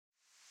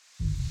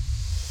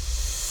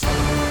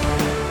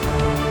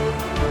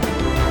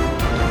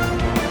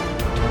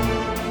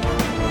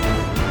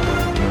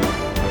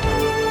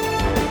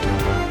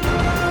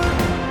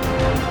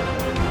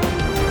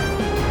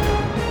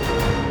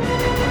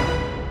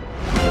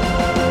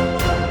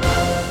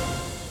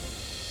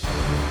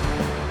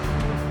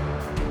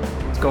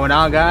going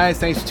on, guys?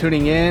 Thanks for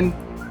tuning in.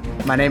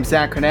 My name's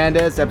Zach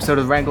Hernandez, episode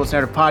of the Wrangles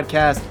Narrative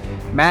Podcast.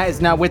 Matt is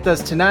not with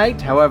us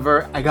tonight.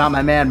 However, I got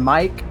my man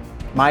Mike.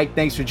 Mike,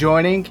 thanks for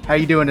joining. How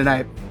you doing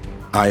tonight?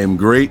 I am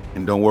great,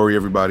 and don't worry,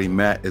 everybody.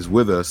 Matt is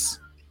with us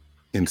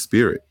in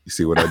spirit. You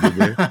see what I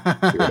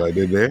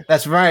did there?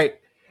 That's right.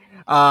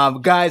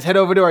 Guys, head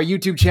over to our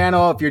YouTube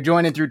channel. If you're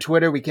joining through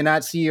Twitter, we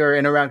cannot see or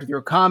interact with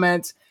your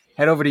comments.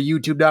 Head over to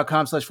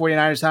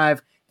youtube.com/49ers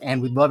Hive,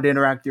 and we'd love to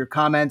interact with your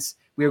comments.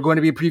 We are going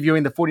to be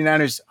previewing the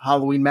 49ers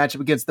Halloween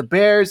matchup against the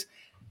Bears.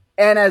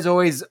 And as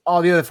always,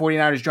 all the other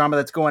 49ers drama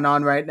that's going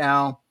on right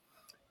now.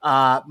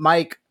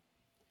 Mike,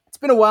 it's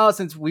been a while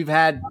since we've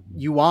had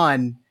you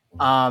on.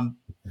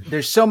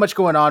 There's so much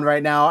going on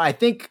right now. I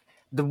think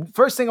the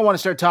first thing I want to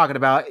start talking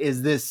about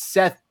is this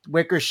Seth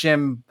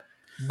Wickersham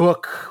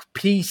book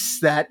piece.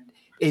 That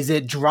is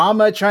it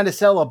drama trying to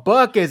sell a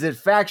book? Is it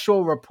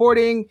factual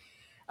reporting?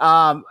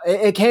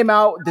 It came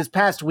out this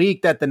past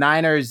week that the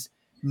Niners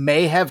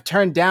may have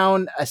turned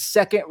down a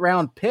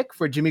second-round pick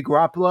for Jimmy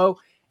Garoppolo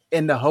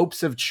in the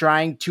hopes of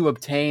trying to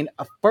obtain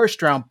a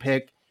first-round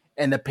pick,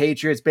 and the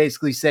Patriots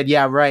basically said,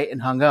 yeah, right, and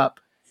hung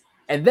up.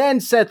 And then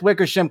Seth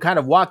Wickersham kind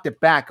of walked it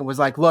back and was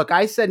like, look,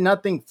 I said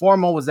nothing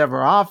formal was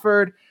ever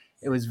offered.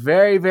 It was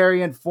very,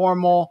 very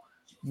informal.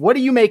 What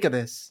do you make of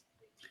this?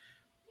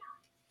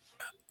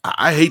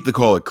 I hate to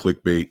call it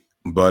clickbait,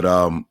 but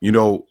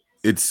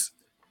it's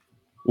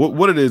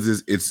what it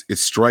is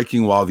it's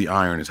striking while the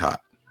iron is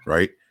hot,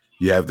 right?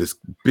 You have this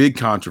big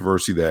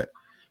controversy that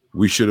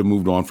we should have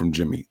moved on from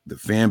Jimmy. The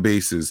fan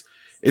base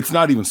it's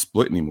not even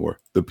split anymore.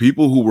 The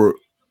people who were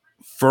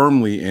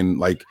firmly in,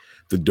 like,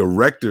 the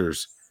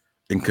directors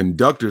and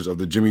conductors of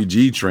the Jimmy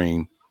G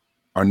train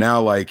are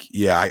now like,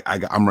 yeah,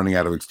 I'm running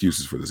out of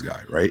excuses for this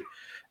guy, right?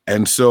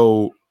 And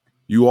so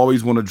you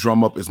always want to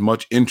drum up as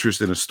much interest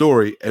in a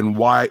story, and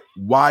why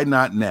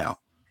not now?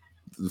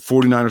 The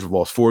 49ers have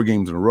lost 4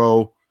 games in a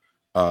row.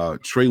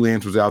 Trey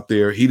Lance was out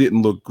there. He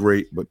didn't look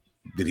great, but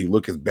did he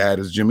look as bad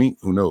as Jimmy?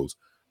 Who knows,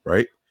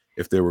 right?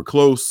 If they were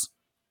close,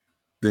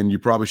 then you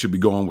probably should be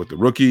going with the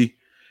rookie.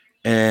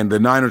 And the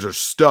Niners are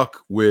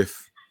stuck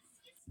with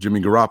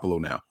Jimmy Garoppolo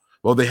now.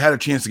 Well, they had a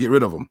chance to get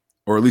rid of him,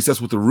 or at least that's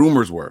what the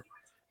rumors were.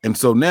 And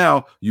so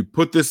now you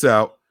put this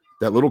out,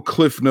 that little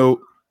cliff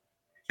note,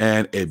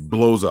 and it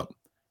blows up.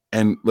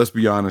 And let's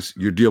be honest,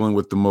 you're dealing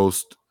with the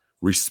most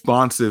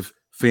responsive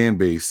fan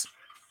base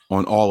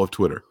on all of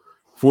Twitter.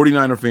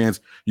 49er fans,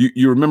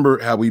 you remember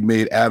how we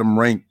made Adam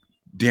Rank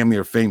damn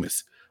near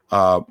famous.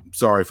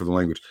 Sorry for the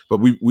language, but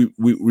we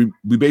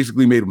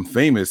basically made him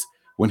famous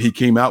when he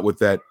came out with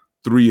that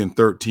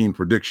 3-13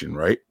 prediction,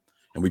 right?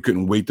 And we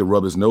couldn't wait to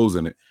rub his nose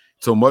in it.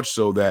 So much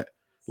so that,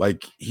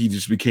 like, he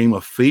just became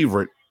a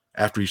favorite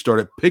after he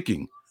started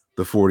picking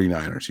the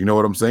 49ers. You know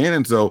what I'm saying?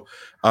 And so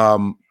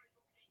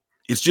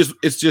it's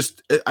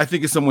just I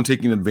think it's someone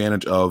taking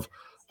advantage of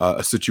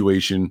a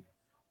situation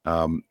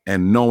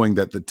and knowing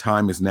that the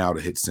time is now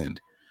to hit send.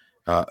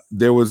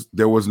 There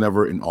was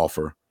never an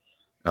offer.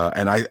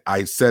 And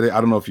I said it, I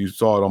don't know if you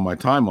saw it on my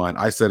timeline.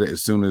 I said it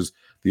as soon as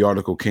the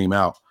article came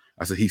out.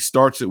 I said, he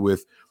starts it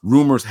with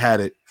rumors had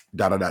it, ...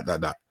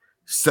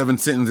 7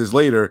 sentences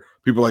later,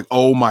 people are like,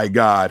 oh my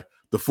God,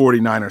 the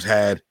 49ers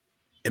had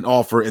an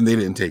offer and they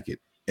didn't take it.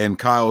 And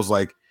Kyle's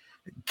like,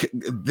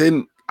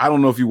 then I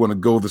don't know if you want to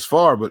go this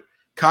far, but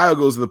Kyle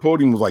goes to the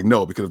podium and was like,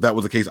 no, because if that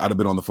was the case, I'd have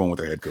been on the phone with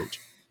their head coach.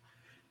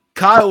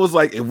 Kyle was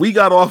like, if we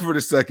got offered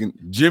a second,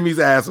 Jimmy's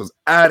ass was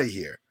out of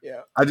here.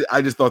 Yeah.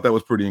 I just thought that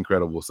was pretty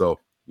incredible. So,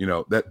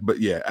 but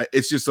yeah,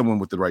 it's just someone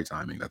with the right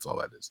timing. That's all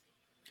that is.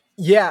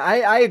 Yeah,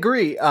 I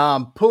agree.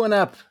 Pulling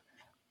up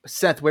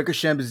Seth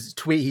Wickersham's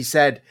tweet, he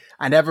said,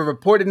 I never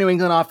reported New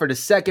England offered a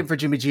second for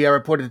Jimmy G. I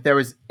reported that there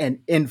was an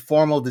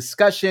informal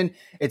discussion.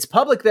 It's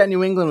public that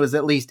New England was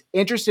at least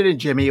interested in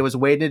Jimmy. It was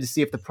waiting to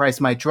see if the price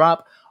might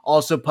drop.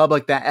 Also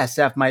public that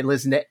SF might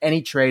listen to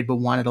any trade, but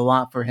wanted a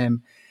lot for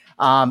him.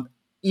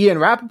 Ian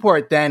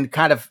Rappaport then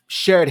kind of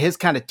shared his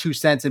kind of 2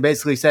 cents and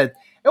basically said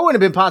it wouldn't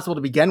have been possible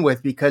to begin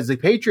with because the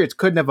Patriots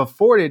couldn't have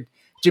afforded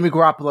Jimmy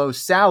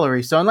Garoppolo's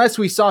salary. So unless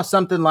we saw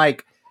something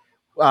like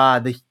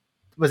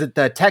was it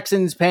the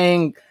Texans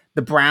paying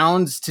the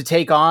Browns to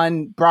take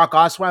on Brock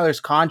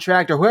Osweiler's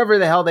contract, or whoever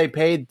the hell they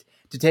paid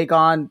to take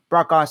on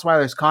Brock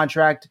Osweiler's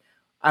contract?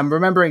 I'm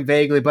remembering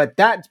vaguely, but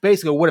that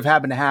basically would have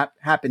happened to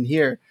happen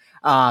here.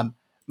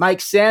 Mike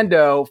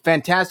Sando,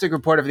 fantastic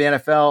reporter for the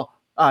NFL,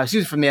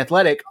 from The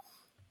Athletic,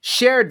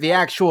 shared the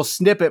actual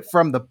snippet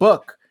from the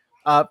book,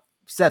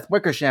 Seth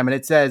Wickersham, and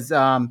it says,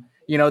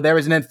 there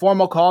was an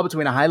informal call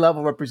between a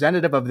high-level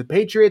representative of the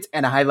Patriots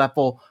and a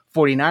high-level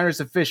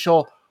 49ers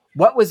official.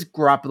 What was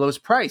Garoppolo's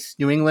price?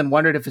 New England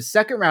wondered if a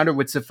second-rounder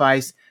would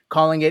suffice,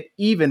 calling it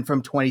even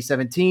from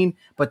 2017,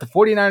 but the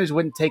 49ers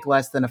wouldn't take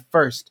less than a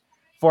first.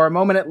 For a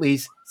moment at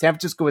least, San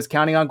Francisco was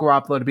counting on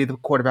Garoppolo to be the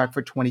quarterback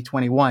for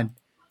 2021.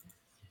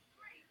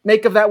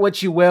 Make of that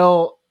what you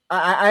will.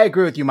 I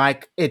agree with you,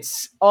 Mike.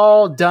 It's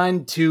all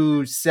done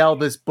to sell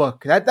this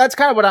book. That's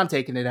kind of what I'm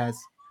taking it as.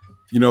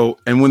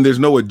 And when there's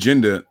no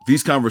agenda,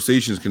 these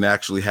conversations can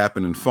actually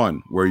happen in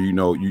fun where,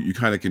 you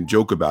kind of can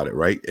joke about it,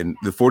 right? And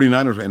the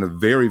 49ers are in a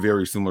very,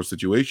 very similar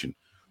situation.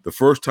 The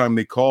first time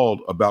they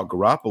called about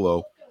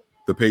Garoppolo,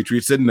 the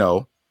Patriots said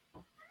no.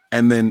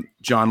 And then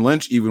John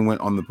Lynch even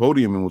went on the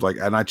podium and was like,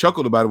 and I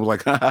chuckled about it, was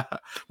like,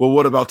 well,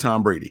 what about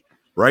Tom Brady,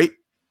 right?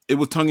 It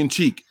was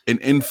tongue-in-cheek, an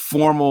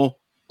informal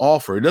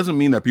offer. It doesn't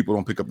mean that people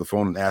don't pick up the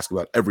phone and ask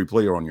about every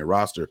player on your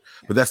roster,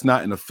 but that's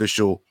not an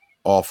official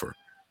offer.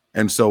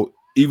 And so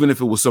even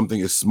if it was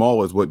something as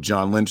small as what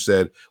John Lynch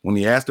said when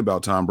he asked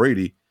about Tom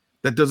Brady,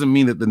 that doesn't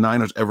mean that the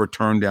Niners ever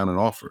turned down an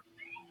offer.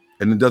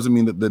 And it doesn't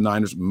mean that the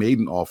Niners made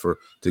an offer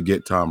to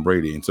get Tom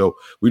Brady. And so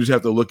we just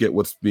have to look at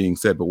what's being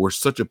said. But we're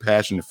such a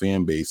passionate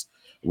fan base.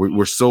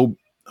 We're so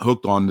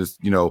hooked on this,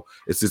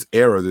 it's this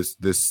era,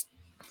 this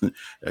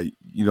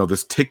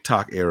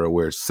TikTok era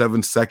where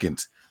 7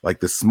 seconds,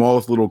 like the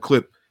smallest little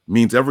clip,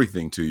 means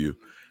everything to you.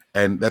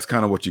 And that's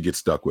kind of what you get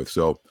stuck with.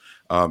 So,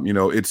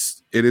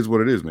 it is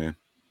what it is, man.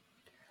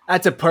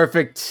 That's a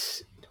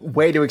perfect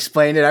way to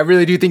explain it. I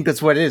really do think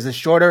that's what it is. The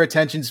shorter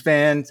attention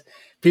spans,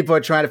 people are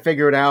trying to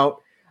figure it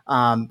out.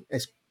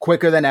 It's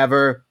quicker than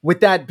ever. With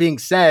that being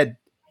said,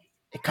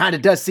 it kind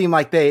of does seem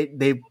like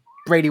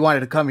Brady wanted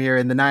to come here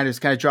and the Niners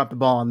kind of dropped the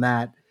ball on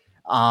that,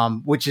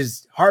 which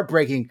is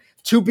heartbreaking.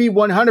 To be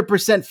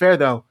 100% fair,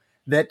 though,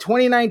 that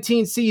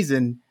 2019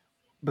 season,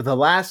 but the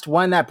last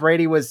one that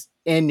Brady was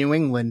in New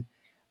England,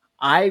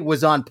 I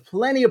was on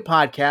plenty of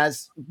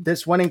podcasts,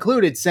 this one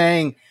included,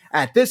 saying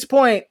at this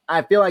point,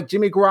 I feel like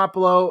Jimmy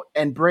Garoppolo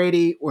and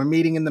Brady were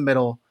meeting in the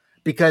middle,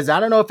 because I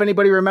don't know if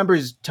anybody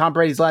remembers Tom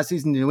Brady's last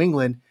season in New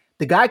England.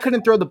 The guy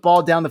couldn't throw the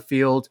ball down the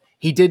field.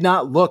 He did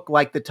not look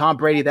like the Tom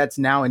Brady that's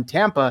now in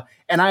Tampa.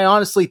 And I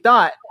honestly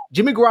thought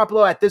Jimmy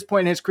Garoppolo at this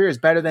point in his career is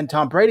better than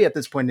Tom Brady at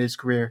this point in his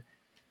career.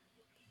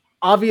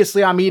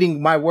 Obviously, I'm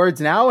eating my words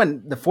now,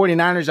 and the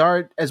 49ers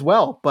are as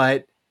well.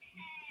 But,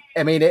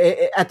 I mean,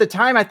 at the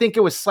time, I think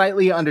it was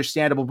slightly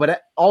understandable.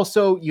 But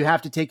also, you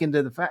have to take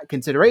into the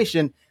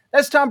consideration,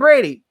 that's Tom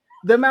Brady.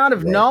 The amount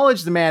of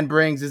knowledge the man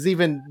brings is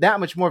even that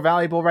much more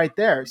valuable right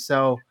there.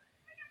 So,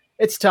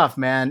 it's tough,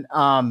 man.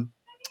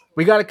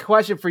 We got a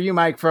question for you,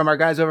 Mike, from our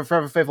guys over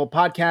Forever Faithful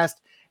podcast.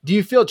 Do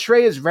you feel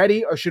Trey is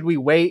ready, or should we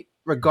wait,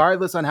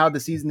 regardless on how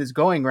the season is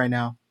going right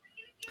now?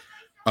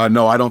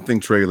 No, I don't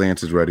think Trey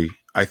Lance is ready.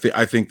 I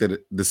think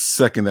that the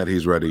second that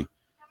he's ready,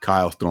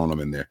 Kyle's throwing him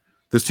in there.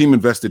 This team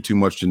invested too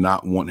much to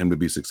not want him to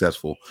be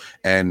successful.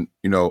 And,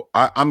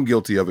 I'm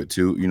guilty of it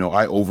too.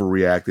 I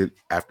overreacted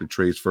after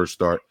Trey's first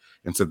start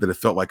and said that it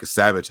felt like a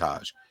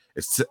sabotage.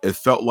 It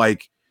felt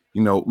like,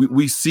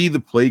 we see the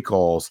play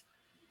calls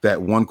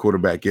that one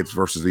quarterback gets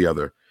versus the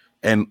other.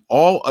 And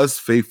all us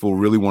faithful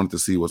really wanted to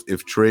see was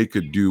if Trey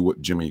could do what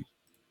Jimmy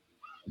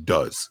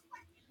does,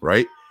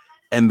 right?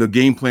 And the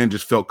game plan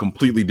just felt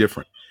completely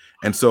different.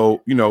 And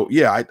so,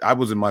 I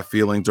was in my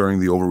feelings during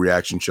the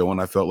overreaction show,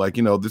 and I felt like,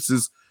 this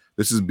is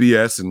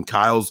BS, and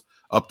Kyle's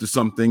up to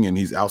something, and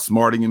he's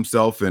outsmarting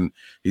himself, and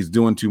he's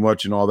doing too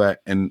much and all that.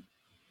 And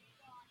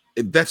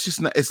that's just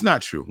not, it's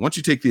not true. Once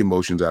you take the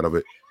emotions out of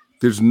it,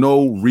 there's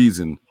no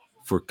reason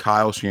for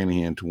Kyle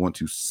Shanahan to want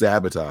to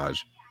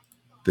sabotage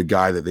the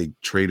guy that they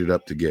traded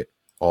up to get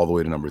all the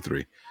way to number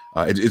 3.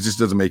 It just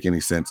doesn't make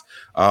any sense.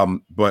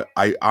 But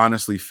I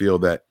honestly feel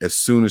that as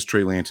soon as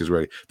Trey Lance is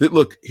ready,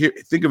 look here,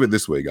 think of it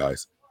this way,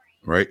 guys,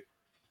 right?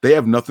 They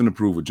have nothing to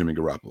prove with Jimmy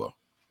Garoppolo.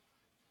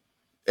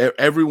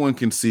 Everyone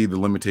can see the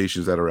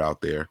limitations that are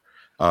out there.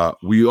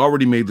 We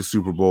already made the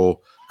Super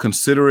Bowl.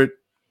 Consider it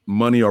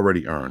money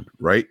already earned,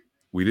 right?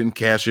 We didn't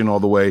cash in all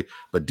the way,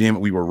 but damn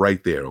it, we were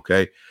right there,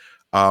 okay?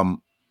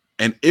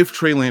 And if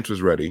Trey Lance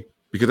was ready,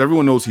 because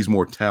everyone knows he's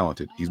more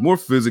talented, he's more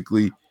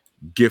physically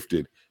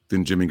gifted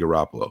than Jimmy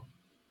Garoppolo,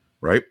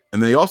 right?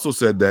 And they also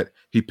said that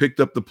he picked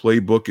up the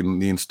playbook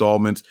and the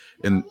installments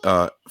and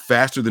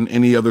faster than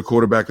any other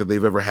quarterback that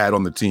they've ever had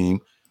on the team,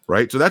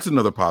 right? So that's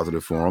another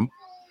positive for him.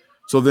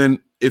 So then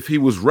if he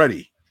was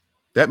ready,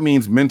 that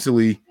means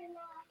mentally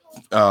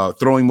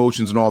throwing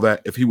motions and all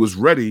that. If he was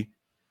ready,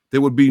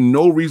 there would be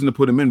no reason to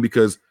put him in,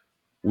 because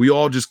we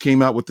all just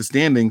came out with the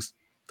standings.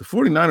 The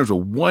 49ers are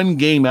 1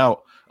 game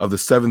out of the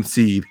 7th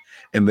seed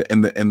in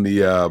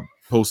the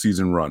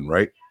postseason run,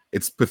 right?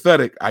 It's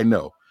pathetic, I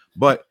know.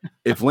 But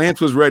if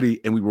Lance was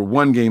ready and we were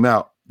 1 game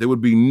out, there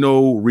would be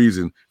no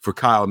reason for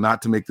Kyle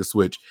not to make the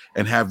switch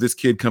and have this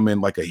kid come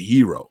in like a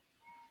hero,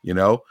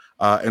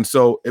 And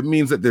so it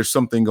means that there's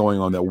something going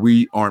on that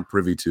we aren't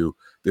privy to.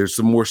 There's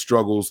some more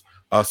struggles,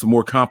 some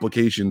more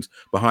complications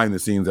behind the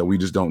scenes that we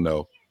just don't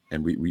know,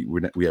 and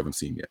we haven't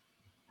seen yet.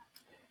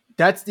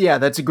 That's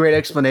a great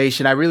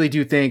explanation. I really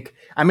do think,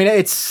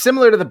 it's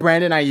similar to the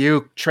Brandon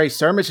Ayuk, Trey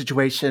Sermon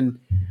situation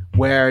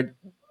where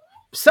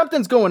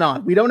something's going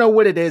on. We don't know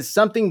what it is.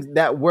 Something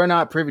that we're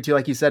not privy to,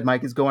 like you said,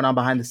 Mike, is going on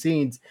behind the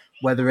scenes,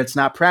 whether it's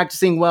not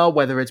practicing well,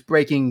 whether it's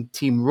breaking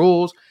team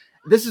rules.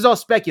 This is all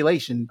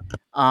speculation.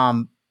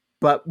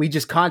 But we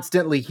just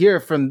constantly hear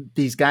from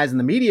these guys in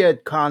the media,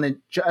 Kyle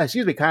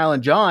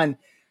and John,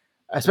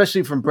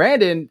 especially from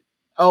Brandon,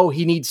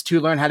 he needs to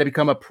learn how to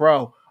become a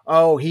pro.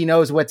 oh, he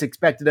knows what's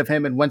expected of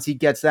him, and once he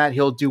gets that,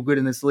 he'll do good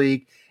in this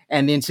league.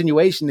 And the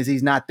insinuation is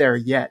he's not there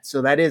yet.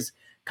 So that is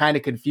kind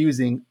of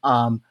confusing.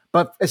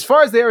 But as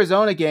far as the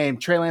Arizona game,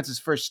 Trey Lance's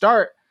first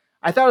start,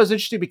 I thought it was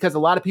interesting because a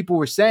lot of people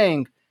were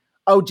saying,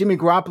 oh, Jimmy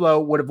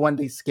Garoppolo would have won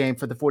this game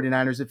for the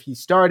 49ers if he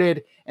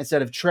started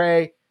instead of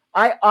Trey.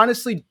 I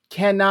honestly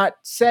cannot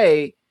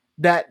say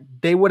that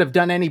they would have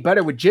done any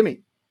better with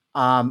Jimmy.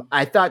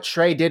 I thought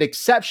Trey did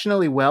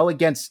exceptionally well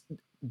against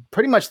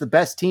pretty much the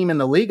best team in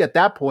the league at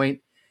that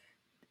point.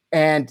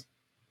 And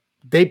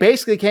they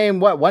basically came,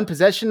 one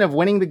possession of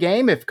winning the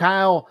game. If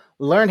Kyle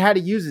learned how to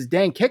use his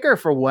dang kicker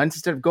for once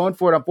instead of going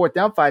for it on fourth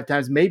down 5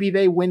 times, maybe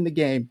they win the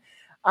game.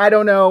 I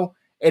don't know.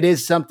 It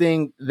is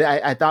something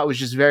that I thought was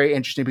just very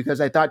interesting because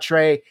I thought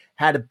Trey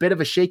had a bit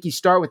of a shaky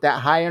start with that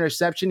high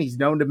interception. He's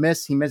known to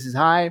miss. He misses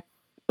high,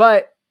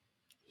 but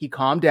he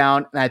calmed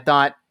down. And I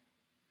thought,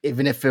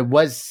 even if it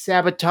was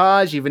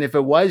sabotage, even if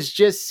it was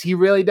just he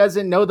really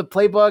doesn't know the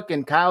playbook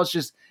and Kyle's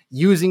just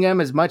using him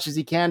as much as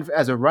he can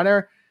as a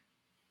runner,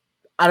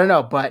 I don't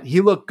know, but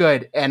he looked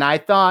good. And I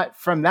thought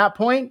from that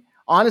point,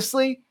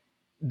 honestly,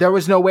 there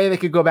was no way they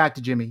could go back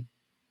to Jimmy.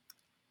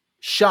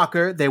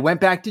 Shocker, they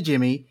went back to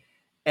Jimmy,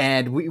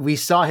 and we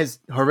saw his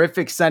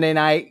horrific Sunday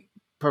night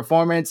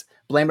performance.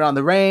 Blame it on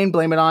the rain,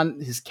 blame it on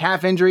his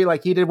calf injury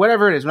like he did,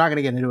 whatever it is. We're not going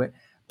to get into it.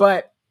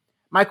 But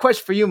my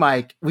question for you,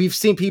 Mike, we've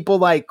seen people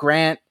like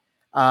Grant,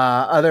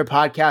 other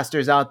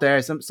podcasters out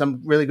there,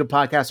 some really good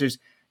podcasters,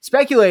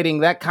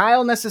 speculating that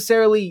Kyle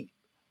necessarily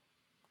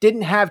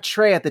didn't have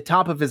Trey at the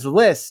top of his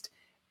list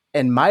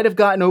and might have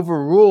gotten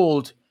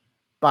overruled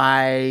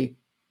by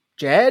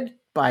Jed,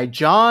 by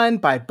John,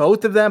 by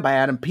both of them, by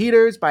Adam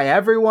Peters, by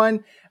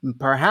everyone.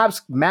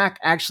 Perhaps Mac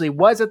actually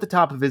was at the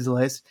top of his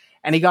list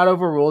and he got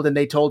overruled and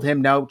they told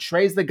him, no,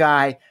 Trey's the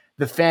guy.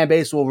 The fan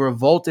base will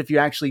revolt if you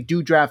actually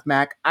do draft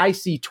Mac. I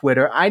see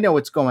Twitter. I know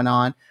what's going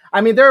on. I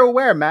mean, they're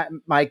aware,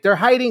 Mike. They're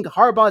hiding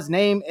Harbaugh's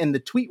name in the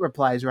tweet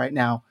replies right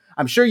now.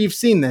 I'm sure you've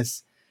seen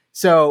this.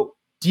 So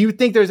do you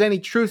think there's any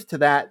truth to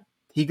that?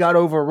 He got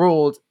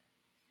overruled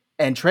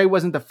and Trey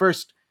wasn't the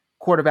first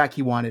quarterback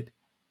he wanted.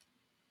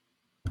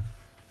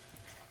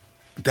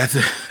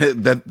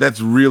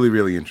 That's really,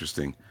 really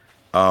interesting.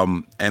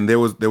 And there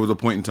was a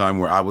point in time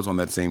where I was on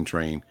that same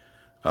train,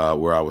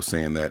 where I was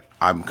saying that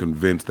I'm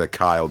convinced that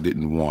Kyle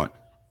didn't want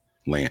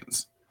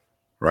Lance.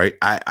 Right.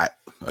 I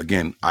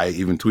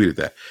even tweeted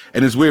that.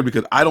 And it's weird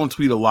because I don't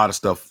tweet a lot of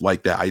stuff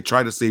like that. I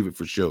try to save it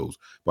for shows,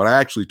 but I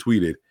actually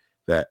tweeted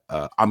that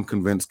I'm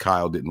convinced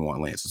Kyle didn't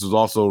want Lance. This was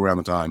also around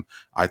the time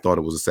I thought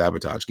it was a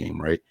sabotage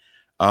game, right?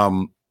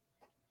 I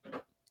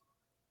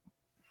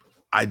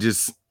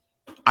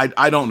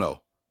don't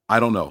know. I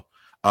don't know.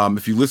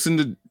 If you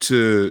listen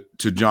to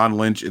John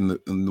Lynch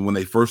when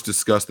they first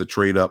discussed the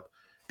trade up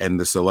and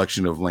the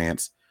selection of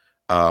Lance,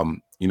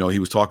 he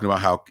was talking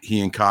about how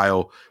he and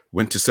Kyle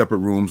went to separate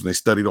rooms and they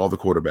studied all the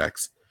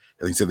quarterbacks.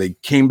 And he said they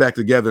came back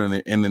together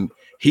and then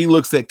he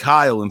looks at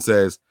Kyle and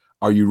says,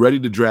 "Are you ready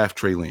to draft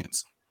Trey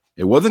Lance?"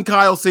 It wasn't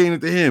Kyle saying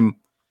it to him.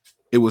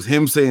 It was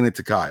him saying it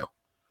to Kyle.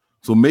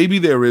 So maybe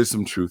there is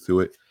some truth to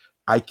it.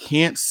 I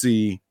can't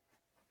see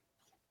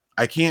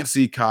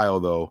Kyle,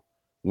 though,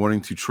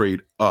 wanting to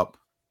trade up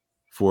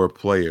for a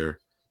player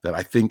that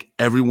I think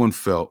everyone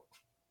felt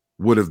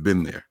would have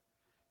been there.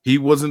 He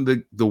wasn't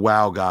the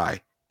wow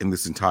guy in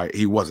this entire –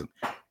 he wasn't.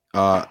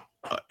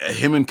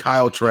 Him and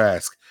Kyle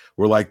Trask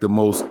were like the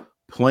most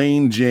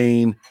plain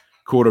Jane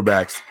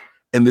quarterbacks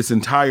in this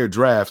entire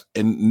draft,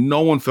 and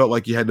no one felt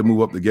like you had to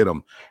move up to get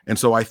him. And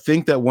so I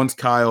think that once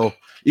Kyle,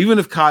 even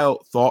if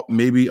Kyle thought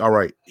maybe, all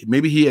right,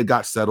 maybe he had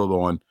got settled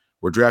on,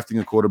 we're drafting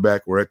a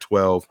quarterback, we're at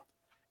 12,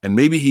 and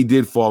maybe he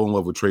did fall in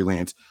love with Trey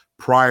Lance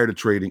prior to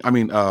trading.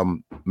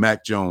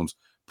 Mac Jones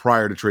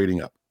prior to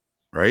trading up,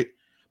 right?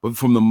 But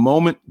from the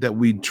moment that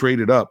we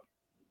traded up,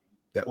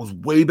 that was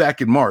way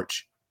back in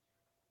March,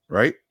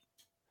 right?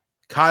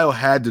 Kyle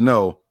had to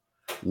know,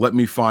 let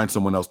me find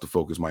someone else to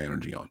focus my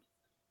energy on.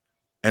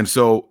 And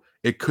so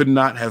it could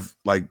not have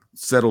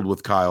settled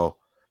with Kyle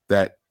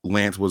that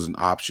Lance was an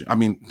option. I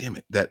mean, damn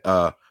it, that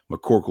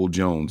McCorkle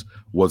Jones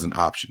was an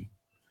option.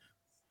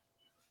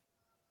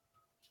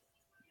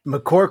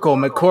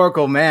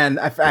 McCorkle, man.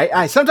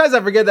 I sometimes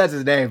I forget that's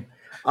his name.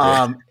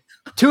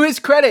 To his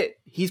credit,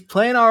 he's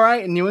playing all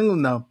right in New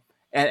England, though.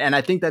 And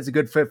I think that's a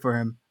good fit for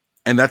him.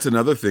 And that's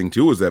another thing,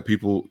 too, is that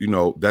people,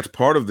 that's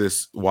part of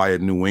this, why a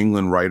New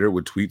England writer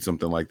would tweet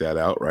something like that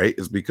out, right?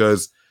 Is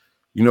because,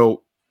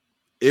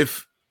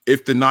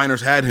 if the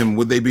Niners had him,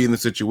 would they be in the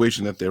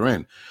situation that they're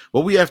in?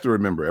 Well, we have to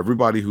remember,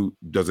 everybody who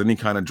does any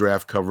kind of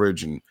draft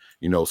coverage and,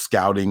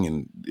 scouting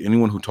and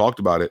anyone who talked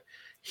about it,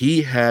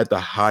 he had the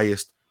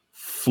highest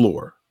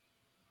floor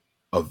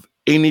of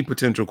any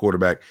potential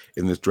quarterback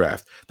in this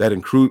draft. That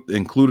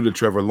included a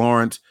Trevor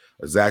Lawrence,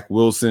 a Zach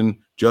Wilson,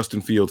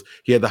 Justin Fields.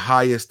 He had the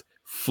highest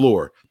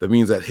floor. That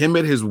means that him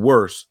at his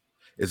worst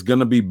is going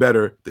to be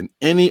better than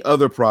any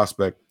other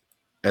prospect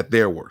at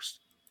their worst.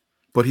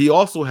 But he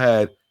also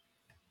had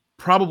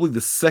probably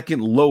the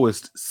second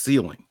lowest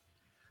ceiling.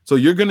 So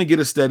you're going to get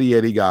a steady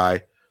Eddie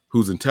guy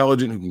who's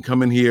intelligent, who can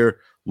come in here,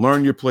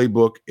 learn your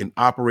playbook and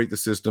operate the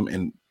system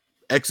and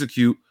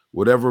execute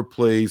whatever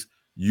plays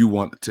you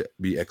want to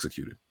be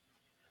executed.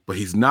 But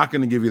he's not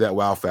going to give you that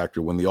wow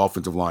factor when the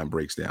offensive line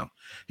breaks down.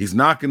 He's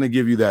not going to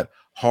give you that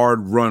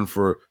hard run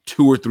for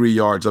 2 or 3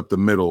 yards up the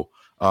middle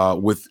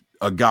with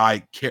a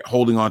guy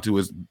holding onto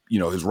his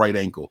right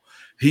ankle.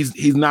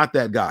 He's not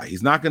that guy.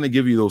 He's not going to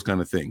give you those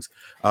kind of things.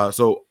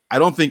 So I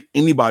don't think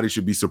anybody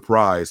should be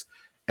surprised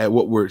at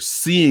what we're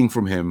seeing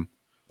from him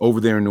over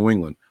there in New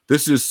England.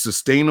 This is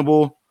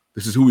sustainable.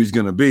 This is who he's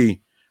going to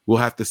be. We'll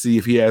have to see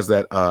if he has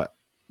that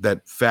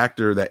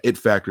it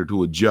factor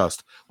to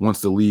adjust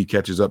once the league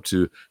catches up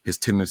to his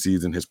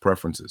tendencies and his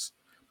preferences.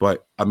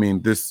 But I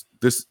mean,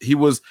 he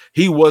was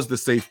the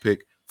safe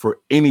pick for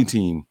any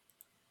team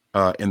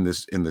in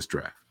this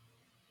draft.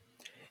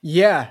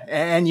 Yeah,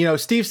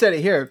 and Steve said it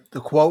here. The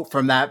quote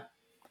from that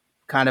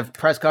kind of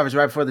press conference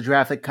right before the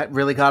draft that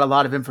really got a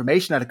lot of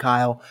information out of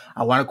Kyle.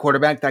 I want a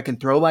quarterback that can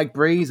throw like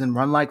Breeze and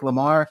run like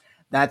Lamar.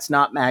 That's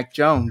not Mac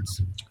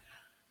Jones.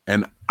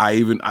 And I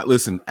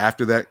listen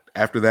after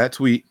that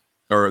tweet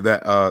or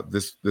that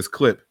this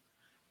clip,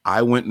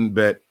 I went and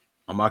bet.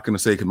 I'm not going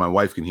to say because my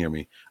wife can hear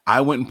me.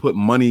 I went and put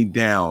money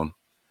down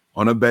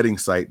on a betting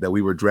site that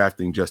we were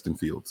drafting Justin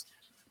Fields.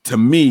 To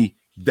me,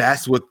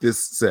 that's what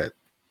this said.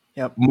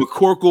 Yep.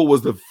 McCorkle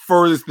was the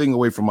furthest thing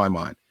away from my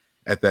mind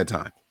at that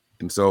time.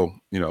 And so,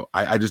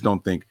 I just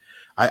don't think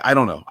I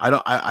don't know.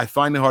 I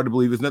find it hard to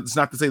believe. It's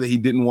not to say that he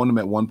didn't want him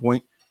at one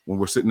point when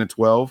we're sitting at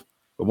 12,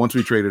 but once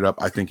we traded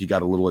up, I think he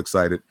got a little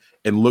excited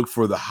and looked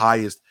for the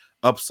highest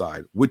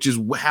upside, which is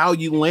how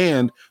you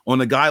land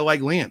on a guy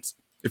like Lance.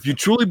 If you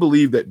truly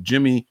believe that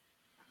Jimmy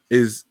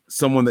is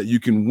someone that you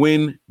can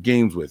win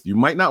games with, you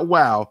might not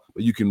wow,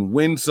 but you can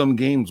win some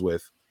games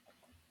with.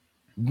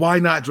 Why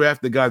not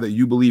draft the guy that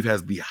you believe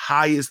has the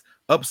highest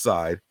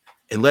upside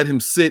and let him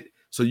sit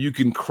so you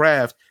can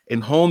craft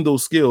and hone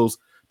those skills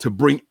to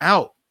bring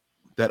out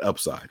that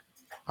upside?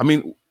 I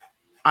mean,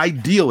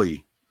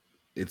 ideally,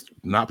 it's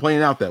not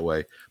playing out that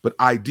way, but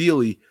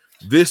ideally,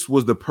 this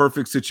was the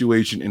perfect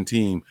situation and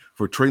team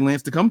for Trey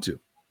Lance to come to.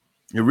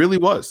 It really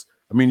was.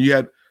 I mean, you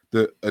had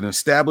an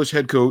established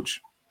head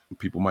coach.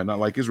 People might not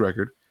like his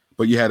record,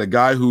 but you had a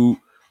guy who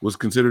was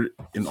considered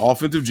an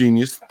offensive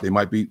genius. They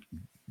might be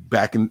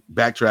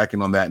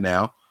backtracking on that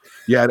now.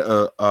 You had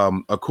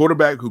a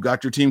quarterback who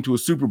got your team to a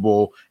Super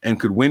Bowl and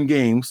could win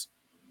games.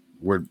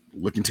 We're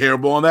looking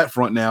terrible on that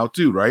front now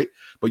too, right?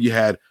 But you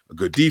had a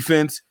good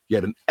defense. You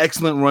had an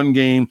excellent run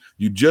game.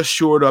 You just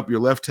shored up your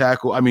left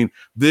tackle. I mean,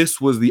 this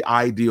was the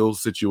ideal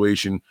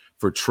situation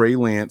for Trey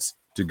Lance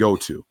to go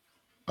to.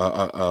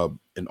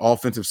 An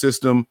offensive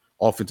system,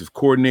 offensive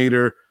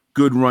coordinator,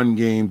 good run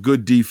game,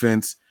 good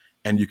defense,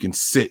 and you can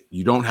sit.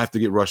 You don't have to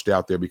get rushed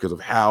out there because of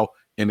how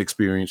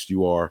inexperienced you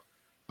were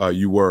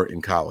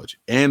in college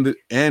and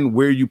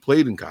where you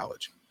played in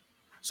college.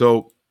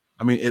 So,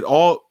 I mean, it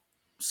all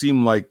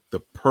seemed like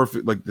the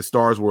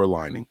stars were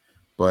aligning,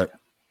 but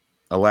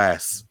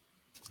alas,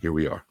 here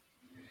we are.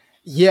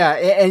 Yeah,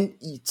 and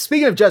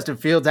speaking of Justin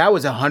Fields, I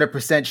was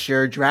 100%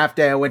 sure. Draft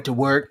day, I went to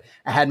work.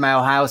 I had my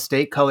Ohio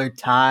State colored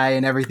tie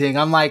and everything.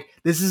 I'm like,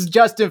 this is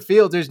Justin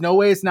Fields. There's no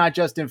way it's not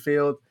Justin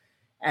Fields.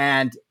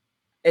 And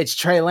it's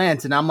Trey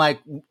Lance. And I'm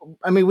like,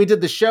 I mean, we did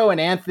the show and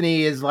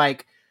Anthony is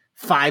like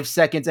 5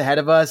 seconds ahead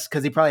of us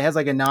because he probably has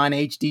like a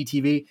non-HD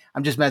TV.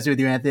 I'm just messing with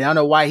you, Anthony. I don't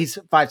know why he's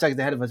 5 seconds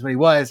ahead of us, but he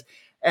was.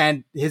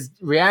 And his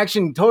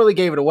reaction totally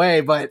gave it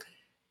away, but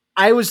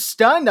I was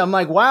stunned. I'm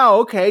like, wow,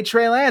 okay,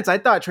 Trey Lance. I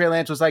thought Trey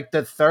Lance was like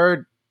the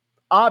third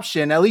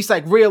option, at least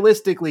like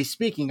realistically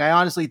speaking. I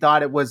honestly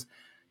thought it was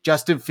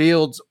Justin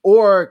Fields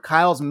or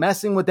Kyle's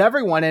messing with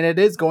everyone, and it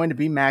is going to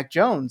be Mac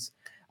Jones.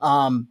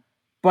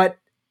 But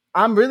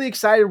I'm really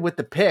excited with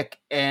the pick,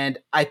 and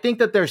I think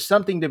that there's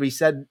something to be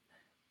said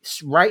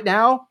right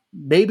now,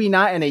 maybe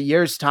not in a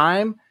year's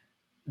time,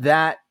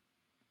 that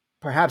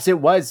perhaps it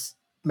was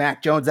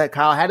Mac Jones that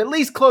Kyle had, at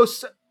least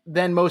close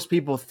than most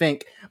people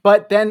think.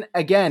 But then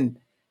again,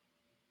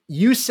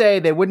 you say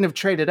they wouldn't have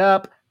traded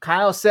up.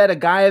 Kyle said a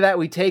guy that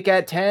we take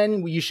at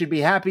 10, you should be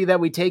happy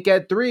that we take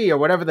at 3 or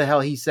whatever the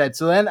hell he said.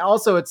 So then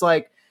also it's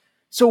like,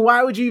 so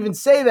why would you even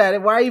say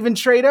that? Why even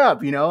trade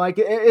up? Like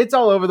it's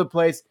all over the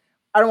place.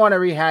 I don't want to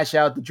rehash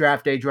out the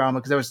draft day drama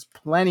because there was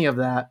plenty of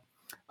that.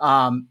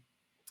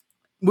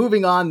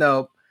 Moving on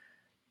though,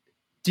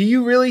 do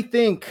you really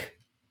think,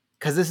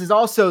 because this is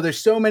also, there's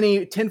so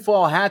many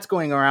tinfoil hats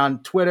going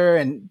around Twitter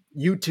and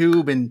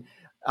YouTube and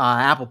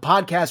Apple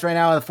Podcasts right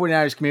now in the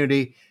 49ers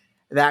community,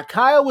 that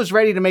Kyle was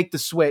ready to make the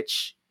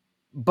switch,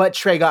 but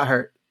Trey got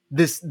hurt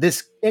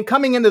and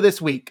coming into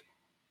this week.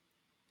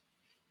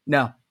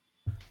 No,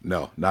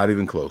 not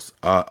even close.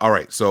 All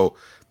right. So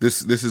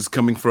this is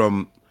coming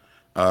from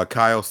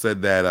Kyle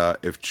said that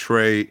if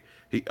Trey,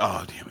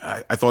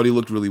 I thought he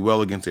looked really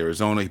well against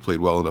Arizona. He played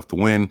well enough to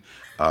win.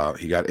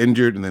 He got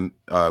injured, and then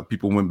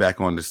people went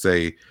back on to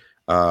say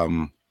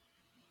that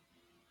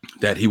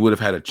he would have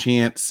had a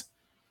chance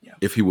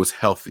if he was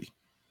healthy,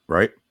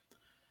 right?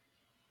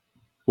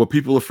 What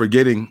people are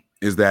forgetting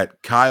is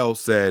that Kyle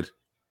said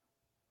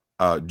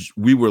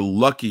we were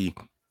lucky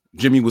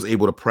Jimmy was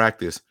able to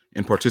practice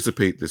and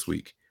participate this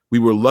week. We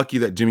were lucky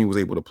that Jimmy was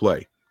able to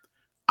play.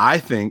 I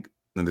think,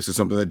 and this is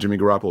something that Jimmy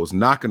Garoppolo is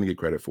not going to get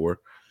credit for,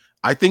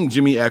 I think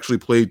Jimmy actually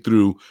played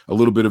through a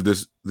little bit of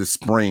this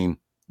sprain,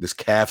 this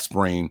calf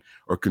sprain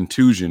or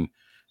contusion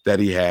that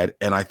he had.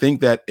 And I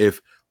think that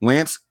if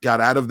Lance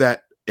got out of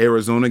that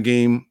Arizona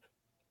game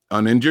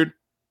uninjured,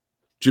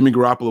 Jimmy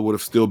Garoppolo would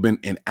have still been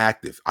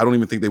inactive. I don't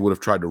even think they would have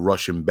tried to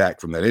rush him back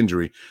from that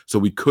injury. So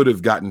we could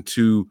have gotten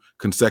 2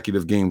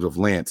 consecutive games of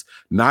Lance.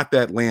 Not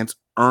that Lance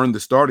earned the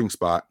starting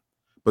spot,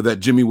 but that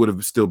Jimmy would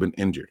have still been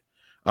injured.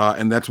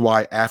 And that's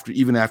why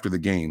even after the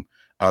game,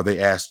 they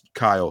asked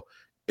Kyle,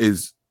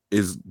 is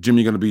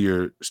Jimmy going to be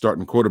your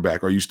starting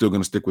quarterback? Are you still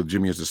going to stick with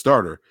Jimmy as a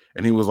starter?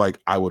 And he was like,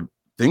 I would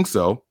think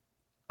so.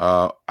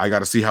 I got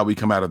to see how we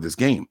come out of this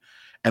game.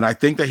 And I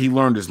think that he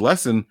learned his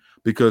lesson,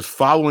 because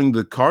following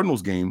the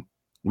Cardinals game,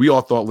 we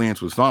all thought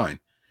Lance was fine.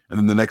 And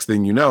then the next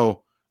thing you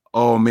know,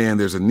 oh man,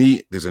 there's a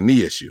knee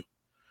issue.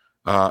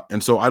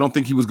 And so I don't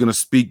think he was going to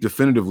speak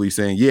definitively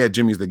saying, yeah,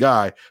 Jimmy's the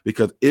guy,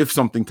 because if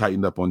something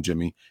tightened up on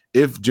Jimmy,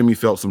 if Jimmy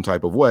felt some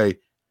type of way,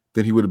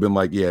 then he would have been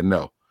like, yeah,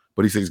 no.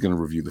 But he said he's going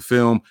to review the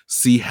film,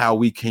 see how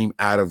we came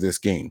out of this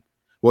game.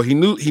 Well, he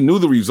knew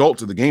the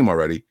results of the game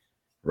already,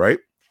 right?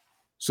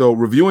 So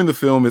reviewing the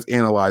film is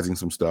analyzing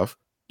some stuff,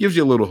 gives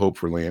you a little hope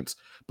for Lance,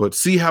 but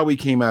see how we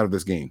came out of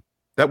this game.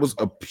 That was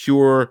a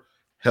pure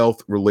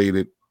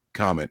health-related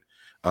comment,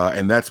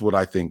 and that's what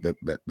I think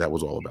that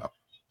was all about.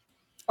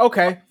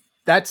 Okay,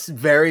 that's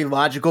very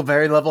logical,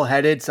 very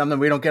level-headed, something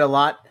we don't get a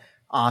lot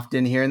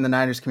often here in the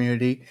Niners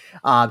community.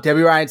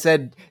 Debbie Ryan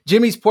said,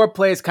 Jimmy's poor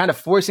play is kind of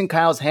forcing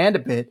Kyle's hand a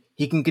bit.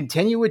 He can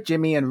continue with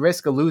Jimmy and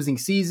risk a losing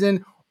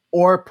season,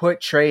 or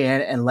put Trey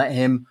in and let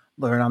him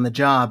learn on the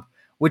job,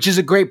 which is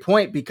a great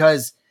point,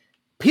 because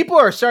people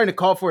are starting to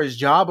call for his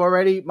job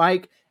already,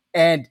 Mike.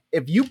 And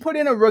if you put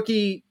in a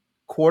rookie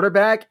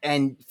quarterback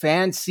and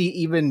fans see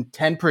even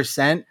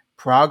 10%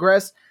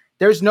 progress,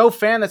 there's no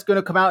fan that's going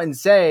to come out and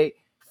say,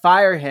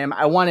 fire him.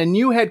 I want a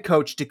new head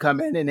coach to come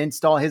in and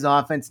install his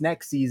offense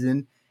next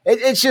season.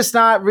 It's just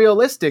not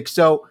realistic.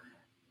 So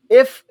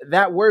if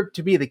that were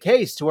to be the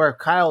case, to where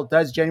Kyle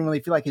does genuinely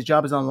feel like his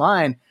job is on the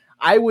line,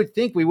 I would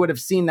think we would have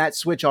seen that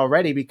switch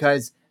already,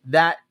 because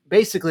that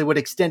basically would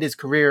extend his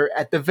career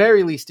at the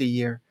very least a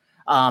year.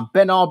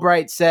 Ben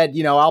Albright said,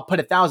 I'll put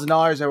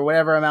 $1,000 or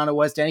whatever amount it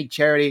was to any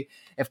charity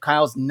if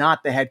Kyle's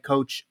not the head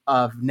coach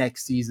of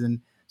next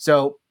season.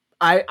 So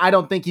I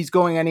don't think he's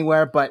going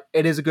anywhere, but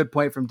it is a good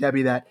point from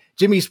Debbie that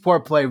Jimmy's poor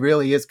play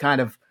really is kind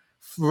of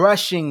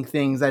rushing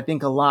things, I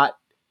think, a lot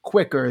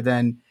quicker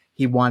than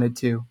he wanted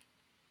to.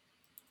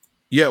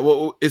 Yeah,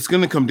 well, it's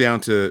going to come down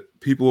to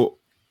people.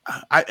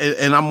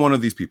 And I'm one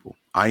of these people.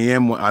 I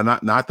am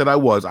not that I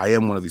was. I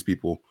am one of these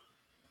people.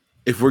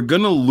 If we're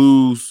going to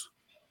lose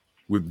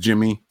with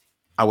Jimmy,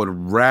 I would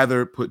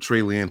rather put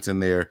Trey Lance in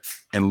there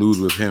and lose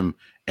with him.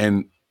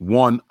 And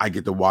one, I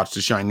get to watch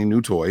the shiny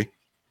new toy,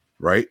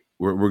 right?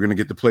 We're going to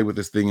get to play with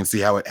this thing and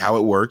see how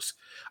it works.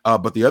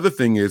 But the other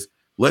thing is,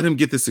 let him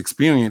get this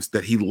experience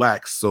that he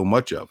lacks so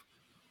much of.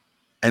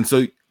 And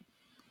so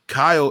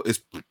Kyle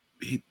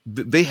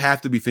they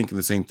have to be thinking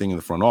the same thing in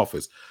the front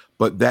office.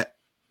 But that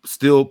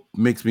still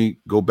makes me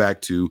go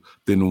back to,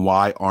 then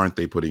why aren't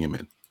they putting him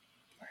in?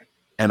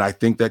 And I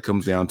think that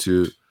comes down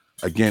to,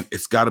 again,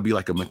 it's got to be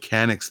like a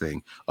mechanics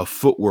thing, a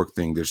footwork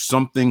thing. There's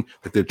something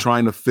that they're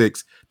trying to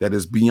fix that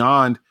is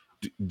beyond,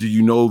 do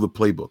you know the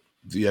playbook,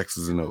 the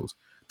X's and O's?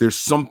 There's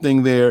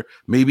something there.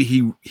 Maybe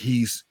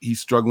he's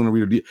struggling to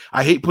read.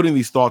 I hate putting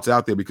these thoughts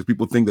out there because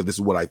people think that this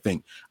is what I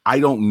think.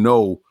 I don't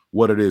know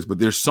what it is, but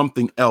there's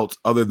something else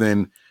other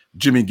than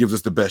Jimmy gives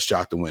us the best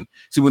shot to win.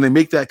 See, when they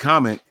make that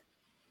comment,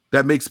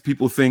 that makes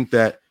people think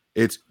that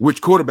it's which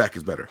quarterback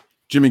is better.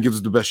 Jimmy gives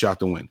us the best shot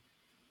to win.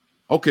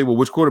 Okay, well,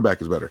 which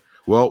quarterback is better?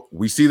 Well,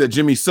 we see that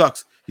Jimmy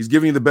sucks. He's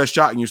giving you the best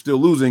shot and you're still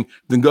losing.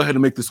 Then go ahead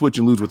and make the switch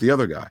and lose with the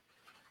other guy.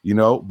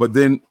 But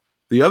then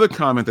the other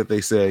comment that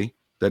they say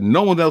that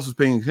no one else is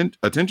paying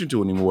attention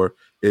to anymore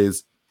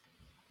is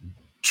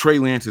Trey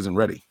Lance isn't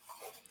ready.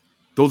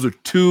 Those are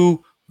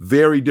two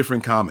very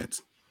different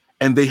comments.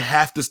 And they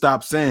have to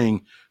stop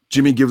saying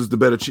Jimmy gives us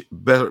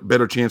the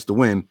better chance to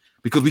win,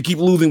 because we keep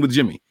losing with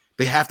Jimmy.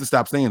 They have to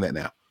stop saying that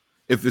now.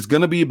 If it's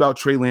going to be about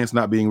Trey Lance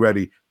not being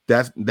ready,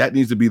 that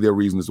needs to be their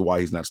reason as to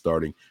why he's not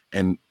starting,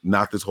 and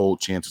not this whole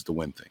chances to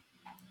win thing.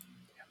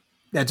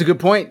 That's a good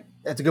point.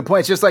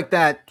 It's just like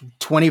that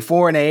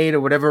 24-8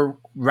 or whatever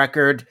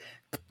record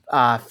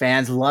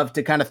fans love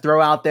to kind of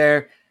throw out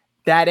there.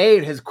 That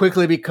 8 has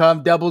quickly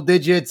become double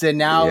digits, and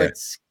now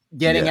it's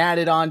getting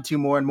added on to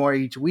more and more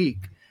each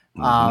week.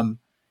 Mm-hmm.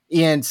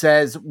 Ian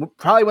says,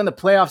 probably when the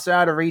playoffs are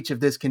out of reach if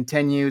this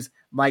continues,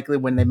 likely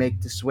when they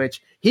make the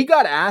switch. He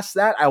got asked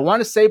that, I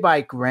want to say,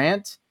 by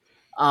Grant.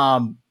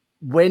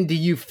 When do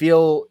you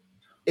feel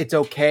it's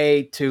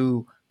okay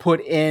to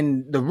put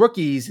in the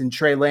rookies and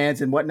Trey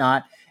Lance and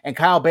whatnot? And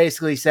Kyle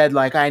basically said,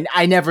 like,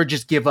 I never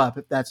just give up,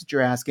 if that's what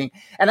you're asking.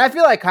 And I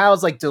feel like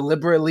Kyle's like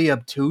deliberately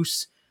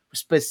obtuse,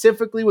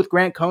 specifically with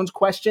Grant Cohn's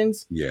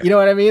questions. Yeah. You know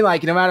what I mean?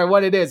 Like, no matter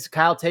what it is,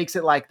 Kyle takes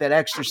it like that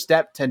extra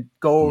step to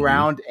go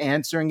around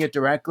answering it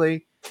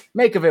directly.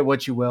 make of it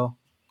what you will.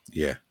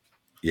 Yeah.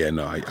 Yeah,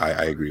 no,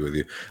 I agree with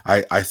you.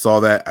 I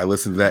saw that, I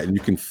listened to that, and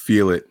you can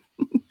feel it.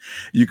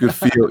 you could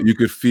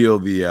feel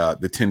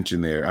the tension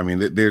there. I mean,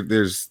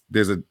 there's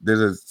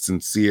a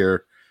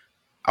sincere,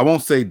 I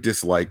won't say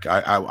dislike.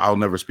 I'll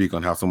never speak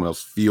on how someone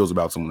else feels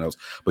about someone else,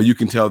 but you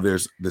can tell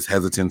there's this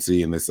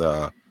hesitancy and this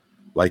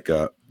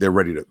they're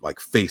ready to like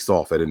face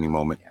off at any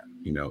moment.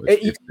 You know,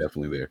 it's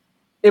definitely there.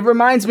 It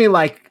reminds me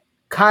like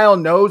Kyle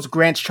knows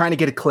Grant's trying to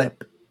get a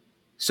clip,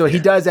 so he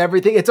does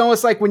everything. It's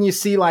almost like when you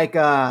see like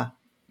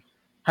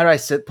how do I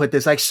put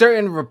this? Like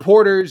certain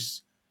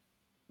reporters,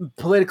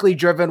 politically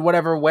driven,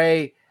 whatever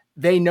way,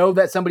 they know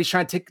that somebody's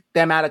trying to take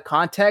them out of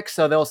context.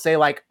 So they'll say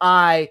like,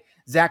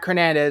 Zach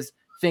Hernandez,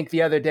 think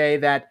the other day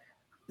that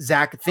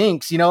Zach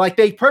thinks, like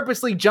they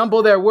purposely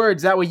jumble their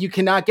words. That way you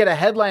cannot get a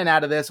headline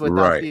out of this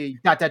without the ...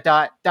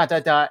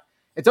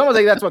 It's almost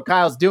like that's what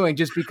Kyle's doing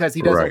just because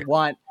he doesn't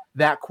want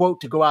that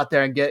quote to go out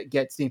there and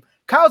get steam.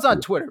 Kyle's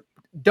on Twitter.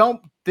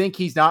 Don't think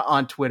he's not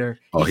on Twitter.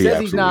 He says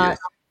he's not. Is.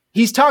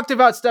 He's talked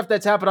about stuff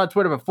that's happened on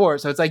Twitter before.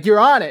 So it's like, you're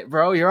on it,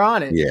 bro. You're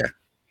on it. Yeah.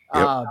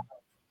 Yep.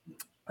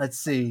 Let's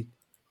see.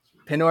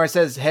 Pinor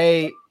says,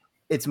 hey,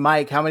 it's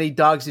Mike. How many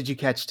dogs did you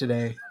catch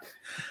today?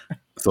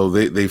 So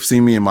they've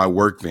seen me in my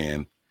work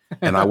van,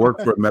 and I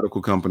work for a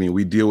medical company.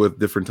 We deal with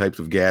different types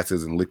of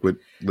gases and liquid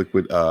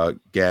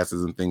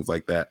gases and things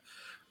like that.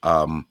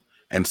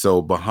 And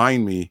so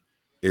behind me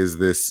is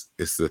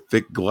it's a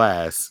thick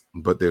glass,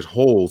 but there's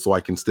holes so I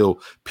can still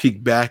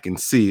peek back and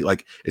see.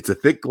 Like it's a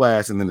thick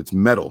glass and then it's a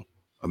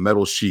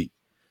metal sheet,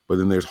 but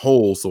then there's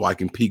holes so I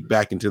can peek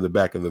back into the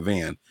back of the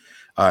van.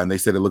 And they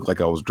said it looked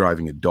like I was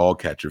driving a dog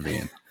catcher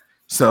van.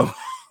 So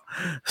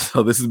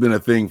this has been a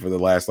thing for the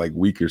last like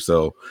week or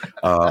so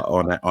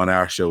on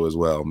our show as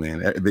well, man.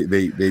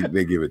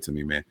 They give it to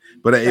me, man.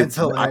 But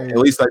at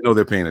least I know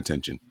they're paying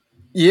attention.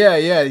 Yeah,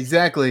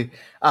 exactly.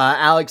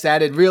 Alex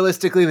added,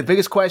 realistically, the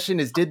biggest question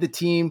is, did the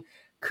team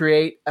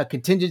create a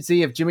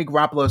contingency if Jimmy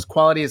Garoppolo's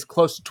quality is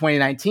close to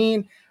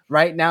 2019?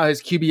 Right now,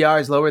 his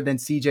QBR is lower than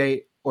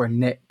CJ or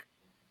Nick.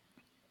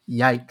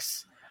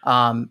 Yikes.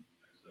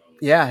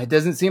 It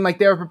doesn't seem like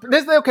they're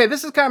okay.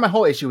 This is kind of my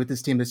whole issue with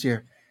this team this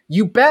year.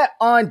 You bet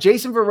on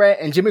Jason Verrett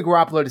and Jimmy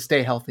Garoppolo to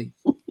stay healthy.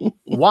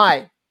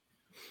 Why?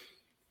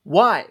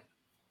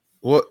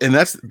 Well, and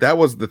that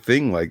was the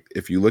thing. Like,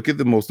 if you look at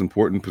the most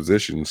important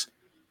positions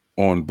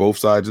on both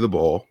sides of the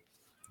ball,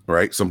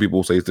 right? Some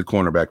people say it's the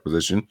cornerback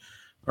position,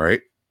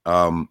 right?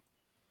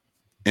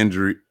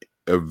 Injury,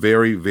 a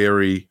very,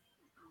 very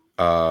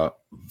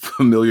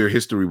familiar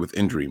history with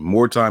injury.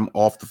 More time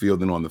off the field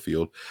than on the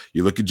field.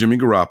 You look at Jimmy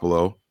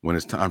Garoppolo, when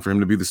it's time for him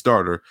to be the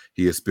starter,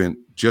 he has spent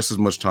just as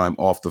much time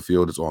off the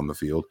field as on the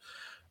field.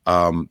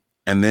 And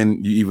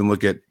then you even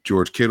look at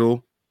George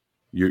Kittle.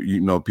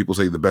 People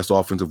say the best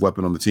offensive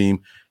weapon on the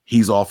team.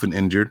 He's often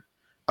injured.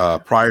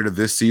 Prior to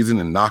this season,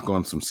 and knock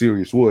on some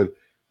serious wood,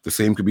 the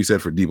same could be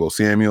said for Deebo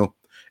Samuel.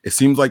 It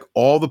seems like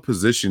all the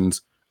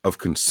positions of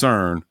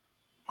concern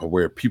are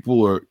where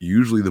people are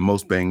usually the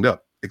most banged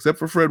up, except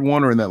for Fred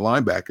Warner and that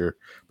linebacker.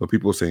 But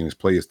people are saying his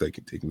play is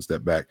taking a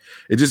step back.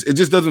 It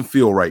just doesn't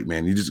feel right,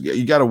 man.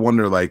 You got to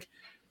wonder. Like,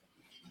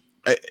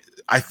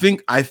 I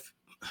think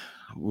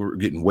we're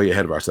getting way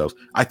ahead of ourselves.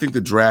 I think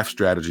the draft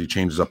strategy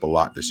changes up a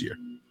lot this year.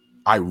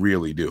 I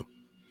really do.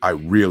 I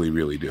really,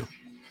 really do.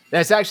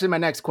 That's actually my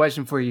next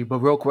question for you. But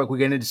real quick, we're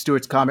getting into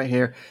Stuart's comment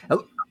here.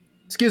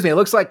 Excuse me. It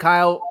looks like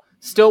Kyle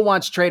still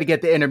wants Trey to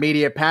get the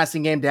intermediate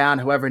passing game down.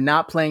 However,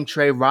 not playing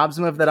Trey robs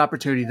him of that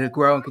opportunity to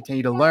grow and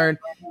continue to learn.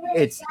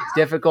 It's a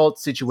difficult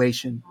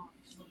situation.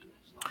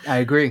 I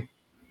agree.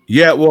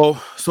 Yeah,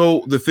 well,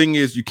 so the thing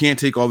is, you can't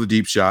take all the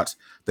deep shots.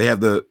 They have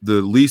the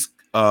least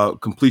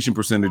completion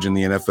percentage in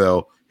the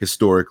NFL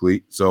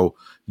historically. So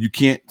you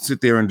can't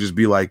sit there and just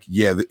be like,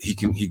 yeah, he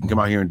can come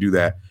out here and do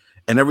that.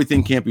 And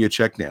everything can't be a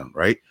check down,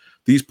 right?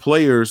 These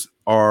players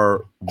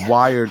are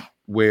wired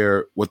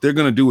where what they're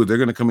going to do is they're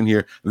going to come in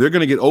here and they're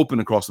going to get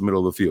open across the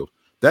middle of the field.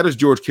 That is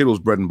George Kittle's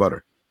bread and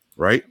butter,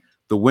 right?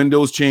 The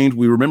windows change.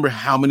 We remember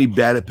how many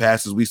batted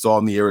passes we saw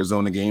in the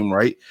Arizona game,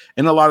 right?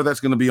 And a lot of that's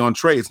going to be on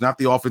Trey. It's not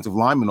the offensive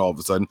lineman all of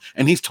a sudden,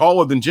 and he's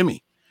taller than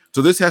Jimmy.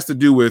 So this has to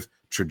do with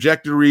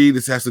trajectory.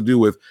 This has to do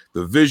with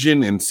the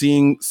vision and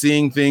seeing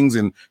things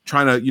and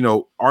trying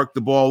to, arc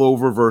the ball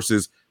over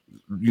versus,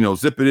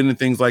 zip it in and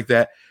things like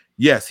that.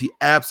 Yes, he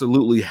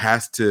absolutely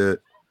has to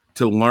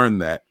learn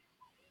that,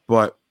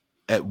 but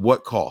at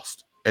what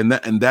cost? And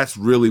that's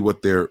really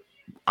what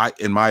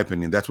in my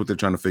opinion, that's what they're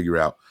trying to figure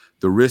out.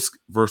 The risk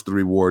versus the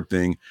reward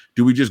thing.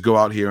 Do we just go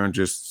out here and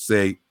just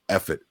say,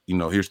 F it?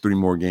 Here's 3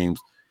 more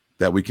games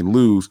that we can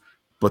lose,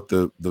 but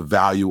the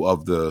value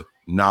of the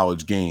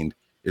knowledge gained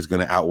is going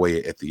to outweigh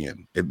it at the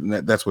end.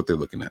 That's what they're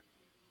looking at.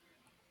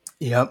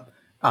 Yep.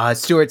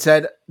 Stewart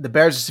said the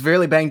Bears are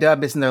severely banged up,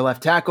 missing their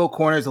left tackle,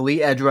 corners,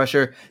 elite edge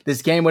rusher.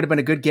 This game would have been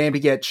a good game to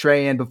get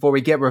Trey in before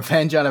we get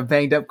revenge on a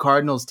banged up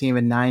Cardinals team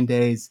in 9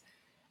 days.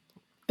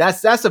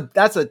 That's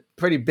a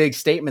pretty big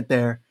statement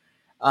there.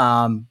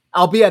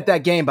 I'll be at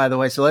that game, by the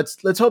way. So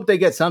let's hope they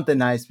get something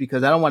nice,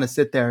 because I don't want to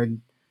sit there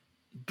and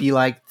be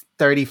like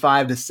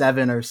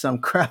 35-7 or some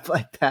crap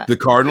like that. The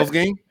Cardinals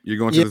game? You're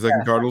going to the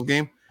second Cardinals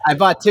game? I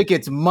bought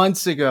tickets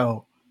months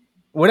ago,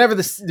 whenever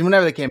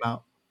they came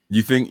out.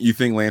 You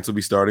think Lance will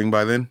be starting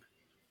by then?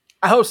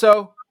 I hope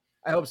so.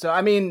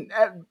 I mean,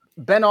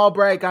 Ben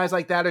Albright, guys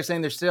like that are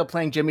saying they're still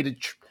playing Jimmy to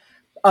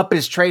up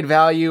his trade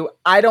value.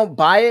 I don't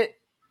buy it.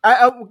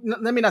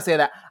 Let me not say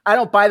that. I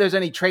don't buy there's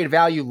any trade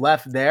value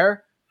left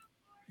there.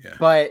 Yeah.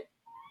 But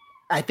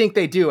I think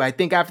they do. I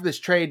think after this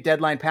trade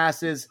deadline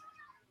passes,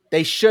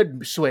 they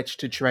should switch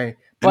to Trey.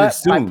 But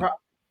it's soon,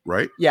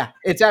 right? Yeah,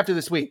 it's after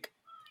this week.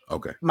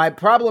 Okay. My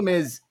problem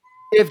is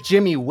if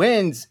Jimmy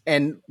wins,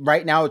 and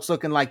right now it's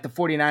looking like the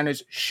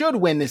 49ers should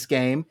win this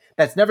game.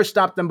 That's never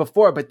stopped them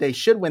before, but they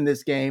should win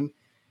this game.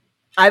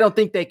 I don't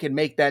think they can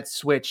make that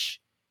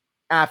switch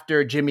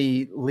after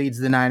Jimmy leads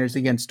the Niners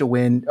to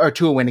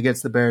a win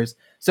against the Bears.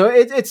 So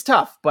it's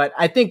tough, but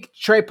I think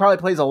Trey probably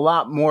plays a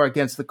lot more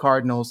against the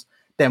Cardinals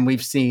than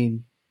we've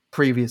seen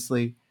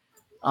previously.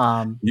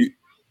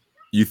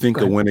 You think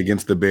a win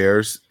against the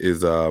Bears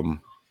is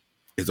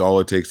all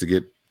it takes to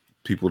get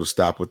people to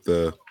stop with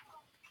the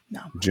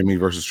Jimmy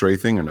versus Trey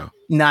thing, or no?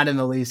 Not in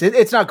the least.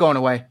 It's not going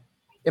away.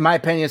 In my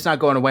opinion, it's not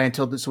going away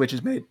until the switch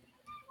is made.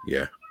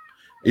 Yeah.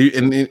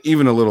 And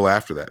even a little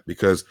after that,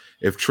 because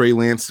if Trey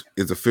Lance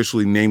is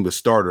officially named the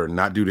starter,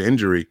 not due to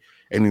injury,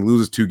 and he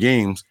loses 2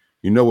 games,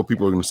 you know what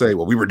people are going to say.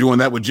 Well, we were doing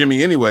that with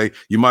Jimmy anyway.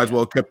 You might as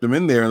well have kept him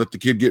in there and let the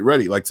kid get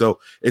ready.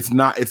 So it's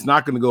not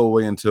going to go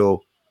away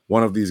until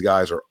one of these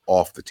guys are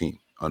off the team.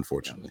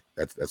 Unfortunately,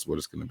 that's what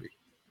it's going to be.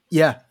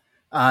 Yeah.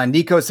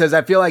 Nico says,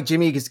 I feel like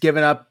Jimmy gets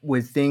given up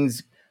when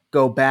things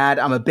go bad.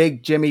 I'm a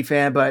big Jimmy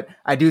fan, but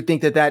I do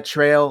think that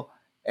trail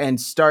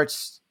and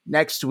starts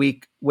next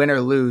week, win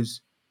or lose.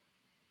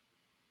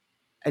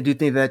 I do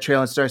think that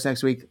trail and starts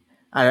next week.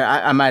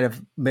 I might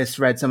have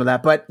misread some of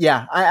that, but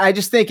yeah, I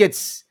just think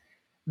it's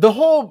the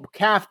whole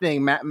calf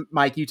thing.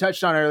 Mike, you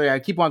touched on earlier. I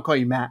keep on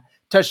calling you Matt.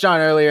 Touched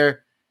on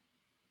earlier.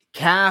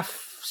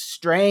 Calf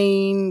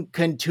strain,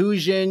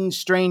 contusion,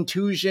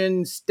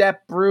 strain-tusion,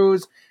 step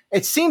bruise.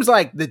 It seems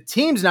like the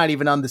team's not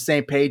even on the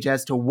same page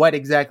as to what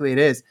exactly it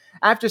is.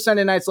 After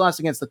Sunday night's loss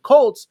against the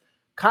Colts,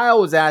 Kyle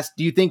was asked,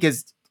 do you think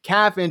his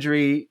calf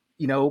injury,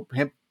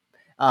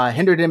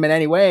 hindered him in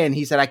any way? And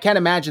he said, I can't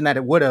imagine that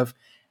it would have.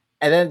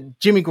 And then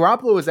Jimmy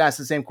Garoppolo was asked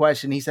the same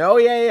question. He said, oh,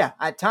 yeah.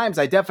 At times,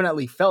 I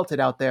definitely felt it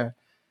out there.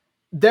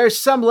 There's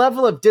some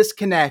level of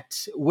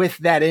disconnect with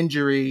that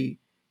injury.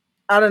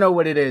 I don't know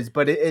what it is,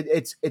 but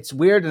it's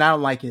weird, and I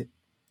don't like it.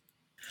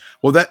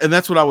 Well,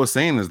 that's what I was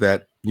saying is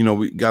that,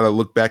 we got to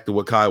look back to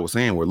what Kyle was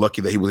saying. We're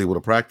lucky that he was able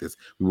to practice.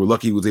 We were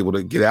lucky he was able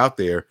to get out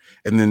there.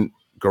 And then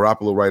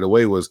Garoppolo right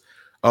away was,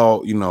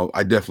 oh,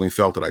 I definitely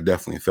felt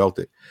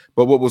it.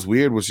 But what was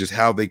weird was just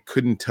how they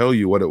couldn't tell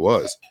you what it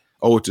was.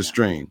 Oh, it's a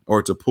strain, or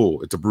it's a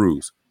pull, it's a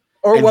bruise.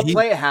 Or what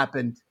play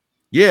happened.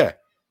 Yeah.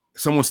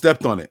 Someone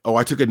stepped on it. Oh,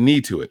 I took a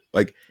knee to it.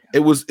 Like it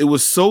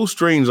was so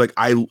strange. Like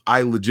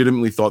I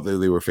legitimately thought that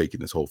they were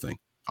faking this whole thing.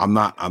 I'm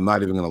not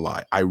even gonna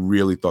lie. I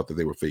really thought that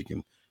they were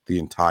faking the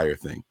entire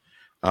thing.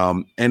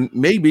 And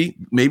maybe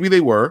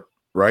they were,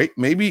 right?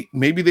 Maybe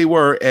they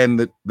were,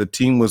 and the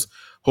team was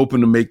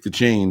hoping to make the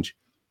change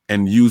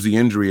and use the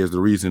injury as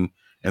the reason,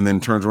 and then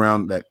turns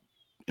around that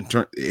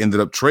ended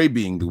up Trey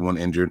being the one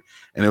injured,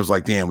 and it was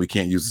like, damn, we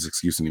can't use this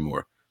excuse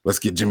anymore. Let's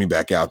get Jimmy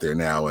back out there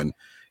now, and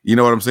you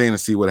know what I'm saying, and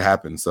see what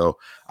happens. So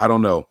I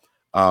don't know.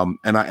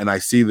 And I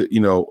see that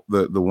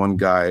the one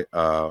guy.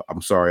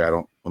 I'm sorry, I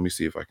don't. Let me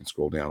see if I can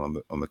scroll down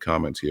on the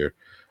comments here.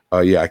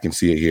 Yeah, I can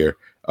see it here.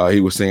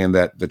 He was saying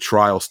that the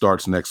trial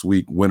starts next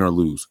week, win or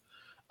lose.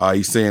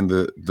 He's saying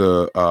yeah,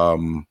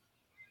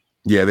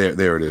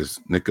 there it is,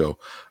 Nico.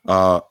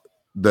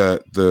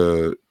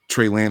 The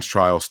Trey Lance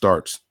trial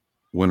starts,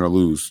 win or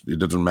lose. It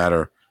doesn't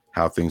matter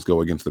how things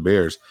go against the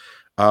Bears.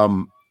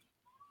 I'm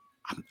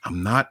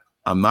not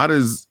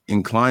as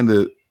inclined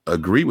to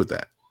agree with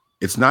that.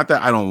 It's not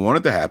that I don't want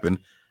it to happen.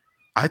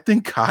 I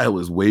think Kyle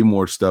is way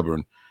more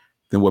stubborn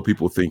than what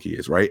people think he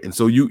is, right? And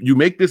so you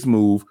make this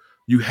move.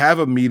 You have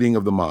a meeting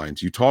of the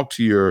minds. You talk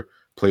to your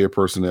player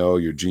personnel,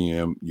 your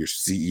GM, your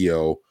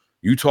CEO.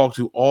 You talk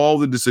to all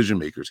the decision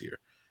makers here.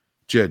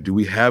 Jed, do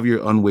we have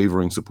your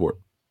unwavering support?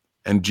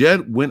 And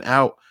Jed went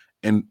out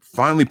and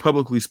finally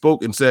publicly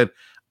spoke and said,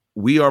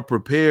 we are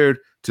prepared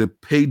to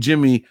pay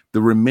Jimmy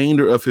the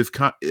remainder of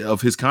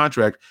his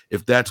contract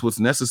if that's what's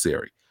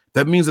necessary.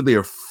 That means that they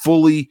are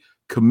fully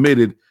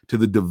committed to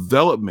the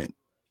development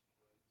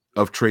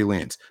of Trey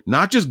Lance,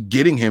 not just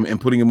getting him and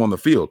putting him on the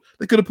field.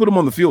 They could have put him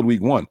on the field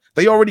week 1.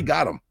 They already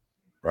got him,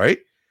 right?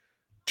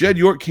 Jed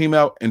York came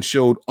out and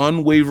showed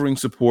unwavering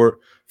support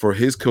for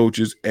his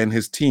coaches and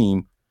his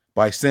team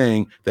by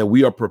saying that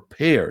we are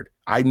prepared.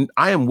 I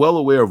am well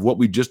aware of what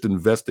we just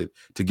invested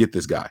to get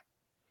this guy.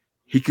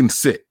 He can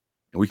sit,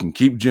 and we can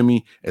keep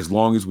Jimmy as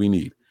long as we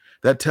need.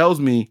 That tells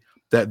me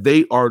that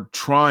they are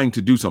trying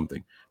to do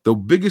something. The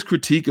biggest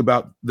critique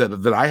about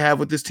that I have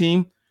with this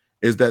team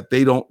is that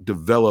they don't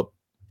develop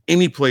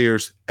any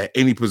players at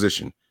any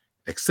position,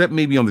 except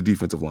maybe on the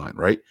defensive line,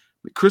 right?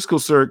 Chris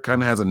Kosir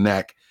kind of has a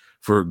knack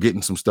for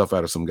getting some stuff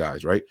out of some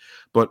guys, right?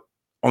 But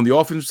on the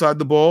offensive side of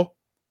the ball,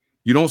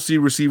 you don't see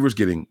receivers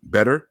getting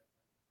better.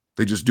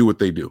 They just do what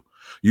they do.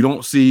 You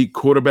don't see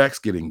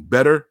quarterbacks getting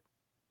better.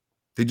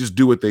 They just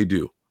do what they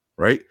do,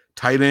 right?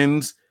 Tight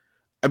ends.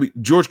 I mean,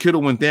 George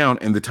Kittle went down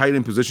and the tight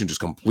end position just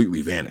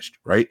completely vanished,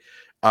 right?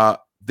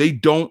 They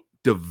don't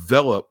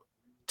develop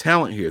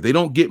talent here. They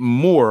don't get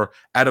more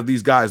out of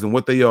these guys than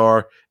what they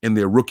are in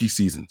their rookie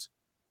seasons.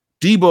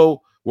 Debo,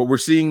 what we're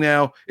seeing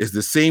now is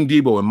the same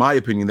Debo, in my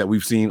opinion, that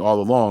we've seen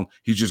all along.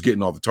 He's just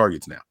getting all the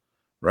targets now,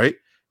 right?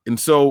 And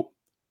so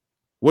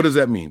what does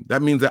that mean?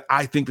 That means that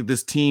I think that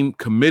this team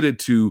committed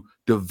to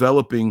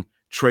developing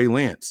Trey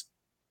Lance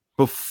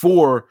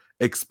before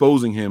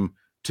exposing him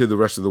to the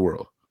rest of the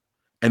world.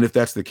 And if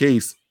that's the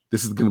case,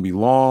 this is going to be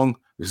long.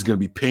 This is going to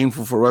be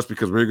painful for us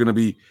because we're going to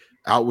be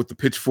out with the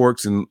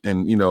pitchforks and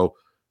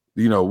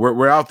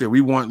we're out there.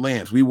 We want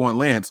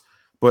Lance.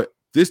 But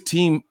this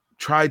team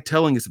tried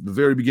telling us at the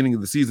very beginning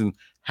of the season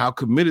how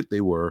committed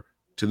they were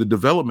to the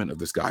development of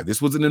this guy. This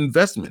was an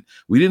investment.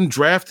 We didn't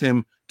draft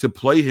him to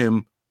play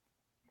him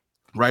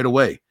right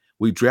away.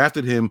 We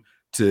drafted him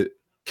to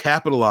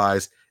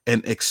capitalize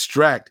and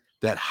extract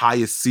that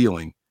highest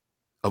ceiling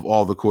of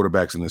all the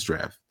quarterbacks in this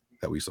draft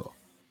that we saw.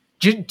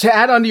 To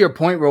add on to your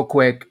point real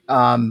quick,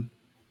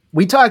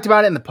 we talked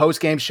about it in the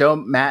post-game show,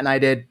 Matt and I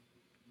did,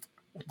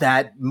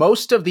 that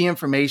most of the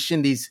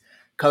information these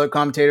color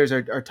commentators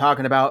are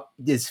talking about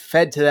is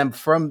fed to them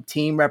from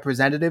team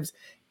representatives.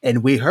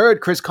 And we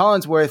heard Chris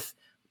Collinsworth,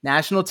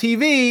 national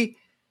TV,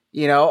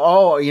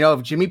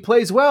 if Jimmy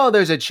plays well,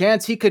 there's a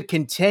chance he could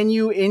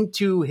continue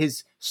into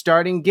his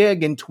starting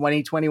gig in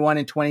 2021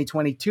 and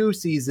 2022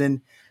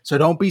 season. So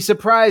don't be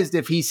surprised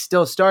if he's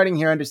still starting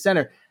here under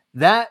center.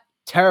 That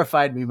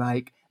terrified me,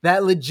 Mike.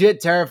 That legit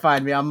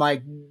terrified me. I'm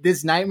like,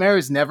 this nightmare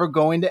is never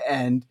going to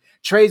end.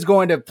 Trey's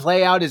going to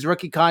play out his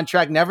rookie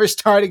contract, never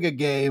starting a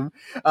game.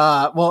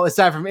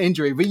 Aside from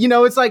injury. But,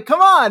 it's like,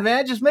 come on,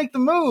 man, just make the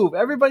move.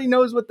 Everybody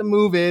knows what the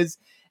move is.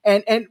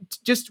 And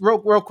just real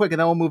quick, and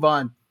then we'll move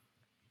on.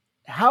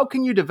 How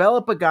can you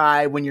develop a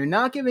guy when you're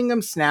not giving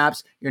him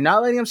snaps, you're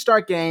not letting him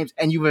start games,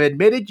 and you've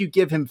admitted you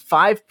give him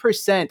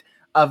 5%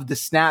 of the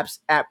snaps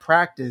at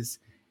practice,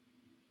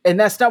 and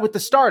that's not with the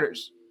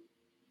starters?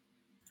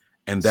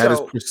 And that is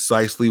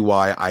precisely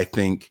why I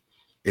think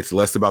it's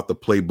less about the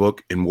playbook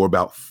and more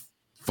about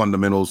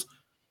fundamentals,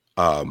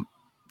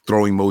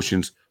 throwing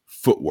motions,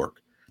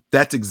 footwork.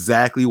 That's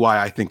exactly why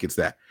I think it's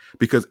that.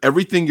 Because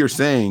everything you're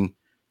saying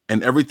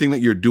and everything that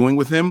you're doing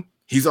with him,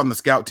 he's on the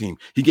scout team.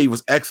 He gave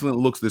us excellent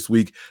looks this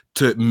week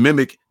to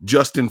mimic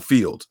Justin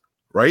Fields,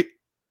 right?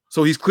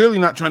 So he's clearly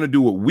not trying to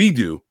do what we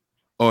do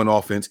on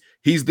offense.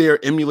 He's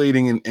there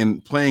emulating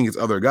and playing his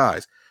other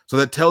guys. So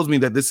that tells me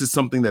that this is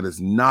something that is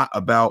not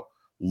about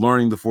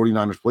learning the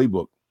 49ers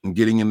playbook and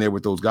getting in there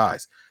with those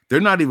guys. They're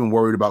not even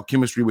worried about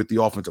chemistry with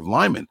the offensive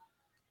linemen.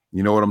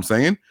 You know what I'm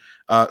saying?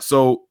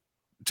 So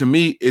to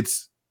me,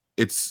 it's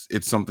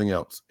something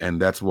else.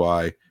 And that's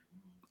why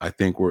I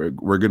think we're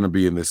going to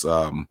be in this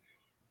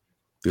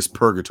this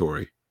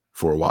purgatory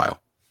for a while.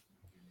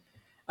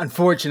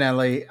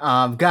 Unfortunately,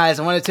 guys,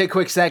 I want to take a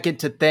quick second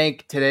to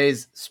thank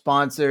today's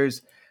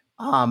sponsors.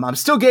 I'm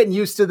still getting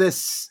used to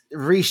this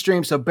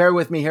restream, so bear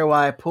with me here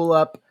while I pull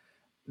up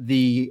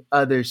the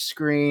other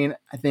screen.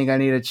 I think I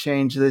need to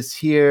change this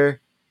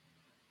here.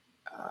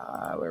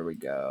 Where we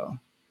go?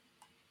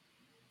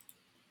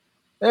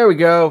 There we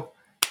go.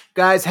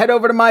 Guys, head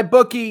over to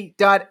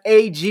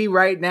mybookie.ag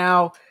right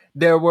now.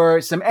 There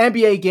were some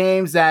NBA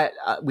games that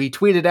we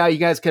tweeted out. You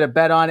guys could have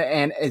bet on it.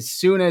 And as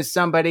soon as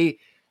somebody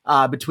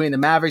between the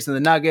Mavericks and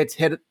the Nuggets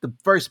hit the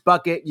first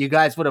bucket, you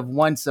guys would have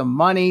won some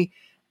money.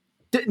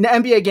 The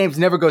NBA games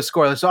never go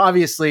scoreless. So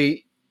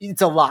obviously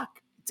it's a lock.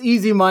 It's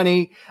easy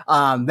money.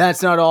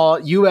 That's not all.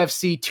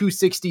 UFC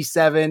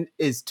 267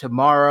 is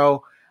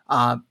tomorrow.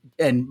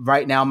 And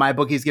right now,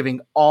 MyBookie is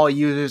giving all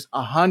users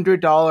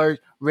 $100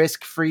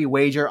 risk-free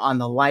wager on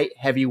the light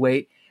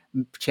heavyweight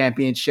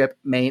championship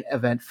main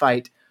event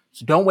fight.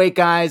 So don't wait,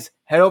 guys.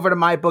 Head over to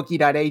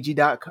mybookie.ag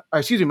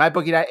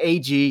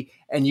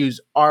and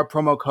use our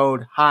promo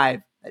code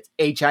HIVE. That's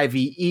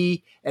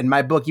HIVE, and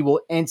MyBookie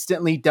will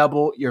instantly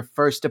double your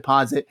first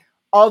deposit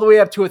all the way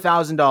up to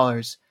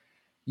 $1,000.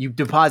 You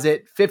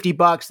deposit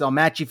 $50, they'll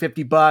match you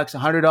 $50.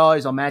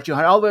 $100, they'll match you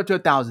 $100, all the way up to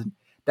 $1,000.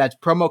 That's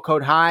promo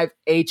code HIVE,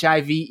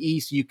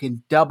 HIVE, so you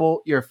can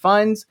double your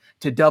funds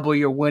to double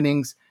your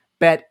winnings.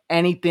 Bet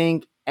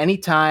anything,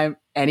 anytime,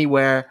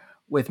 anywhere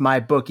with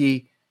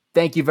MyBookie.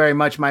 Thank you very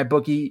much,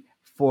 MyBookie,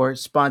 for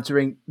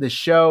sponsoring the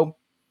show.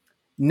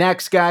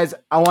 Next, guys,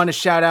 I want to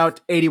shout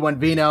out 81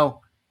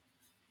 Vino.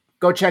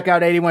 Go check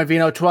out 81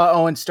 Vino. Terrell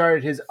Owens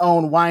started his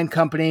own wine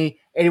company,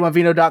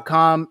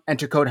 81vino.com.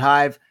 Enter code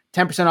HIVE,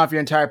 10% off your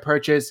entire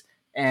purchase,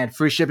 and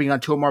free shipping on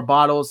 2 or more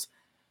bottles.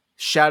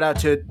 Shout out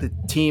to the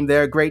team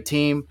there. Great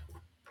team.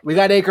 We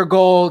got Acre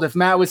Gold. If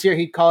Matt was here,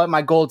 he'd call it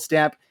my gold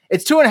stamp.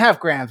 It's 2.5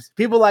 grams.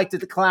 People like to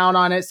clown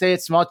on it, say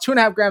it's small.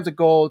 2.5 grams of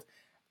gold.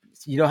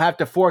 You don't have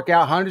to fork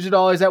out hundreds of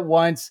dollars at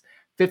once,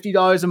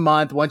 $50 a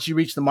month. Once you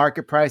reach the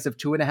market price of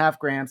 2.5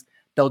 grams,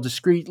 they'll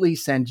discreetly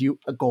send you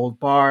a gold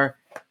bar.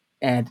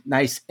 and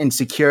nice and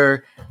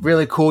secure.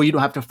 Really cool. You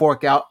don't have to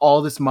fork out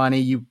all this money.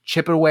 You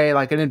chip it away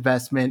like an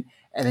investment,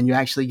 and then you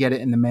actually get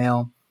it in the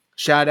mail.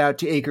 Shout out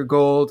to Acre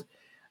Gold.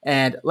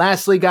 And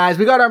lastly, guys,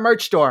 we got our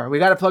merch store. We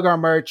got to plug our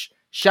merch.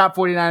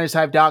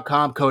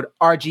 Shop49ershive.com, code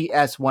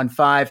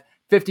RGS15,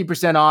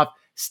 50% off.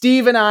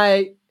 Steve and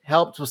I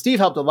helped. Well, Steve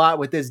helped a lot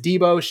with this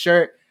Debo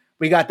shirt.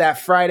 We got that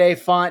Friday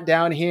font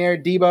down here.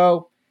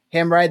 Debo,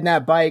 him riding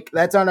that bike.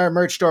 That's on our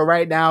merch store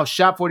right now.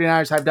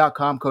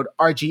 Shop49ershive.com, code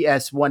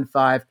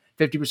RGS15,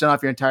 50%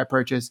 off your entire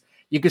purchase.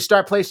 You can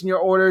start placing your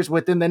orders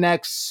within the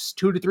next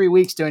 2 to 3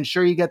 weeks to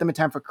ensure you get them in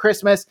time for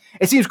Christmas.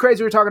 It seems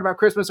crazy we're talking about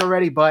Christmas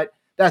already, but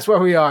that's where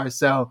we are.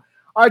 So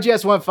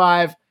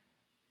RGS15,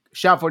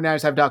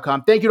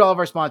 shop49ershive.com. Thank you to all of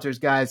our sponsors,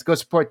 guys. Go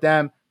support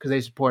them because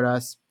they support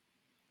us.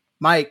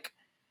 Mike,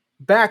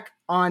 back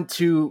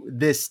onto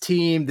this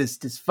team, this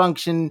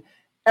dysfunction,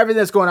 everything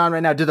that's going on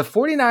right now. Do the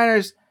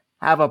 49ers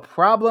have a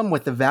problem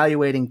with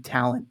evaluating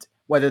talent,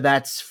 whether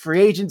that's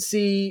free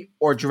agency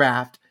or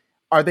draft?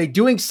 Are they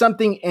doing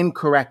something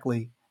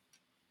incorrectly?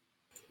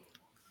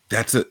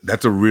 That's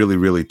a really,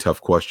 really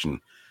tough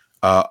question.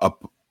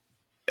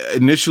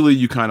 Initially,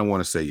 you kind of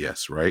want to say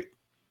yes, right?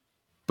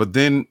 But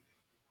then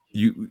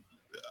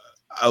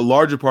a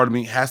larger part of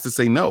me has to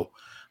say no,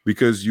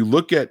 because you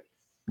look at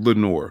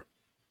Lenoir.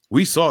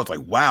 We saw it's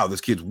like, wow,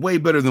 this kid's way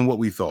better than what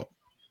we thought.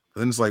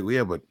 But then it's like, well,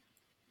 yeah, but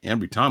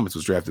Ambry Thomas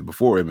was drafted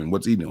before him, and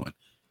what's he doing,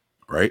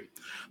 right?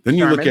 Then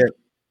you look at,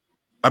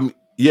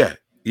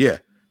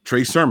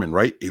 Trey Sermon,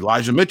 right?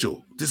 Elijah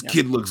Mitchell. This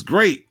kid looks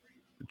great.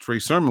 Trey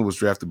Sermon was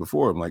drafted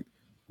before. I'm like,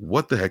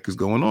 what the heck is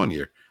going on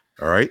here?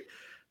 All right.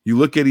 You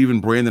look at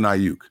even Brandon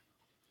Ayuk.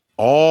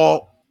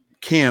 All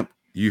camp,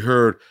 you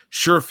heard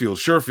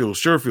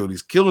Sherfield.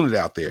 He's killing it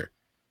out there.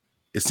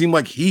 It seemed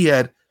like he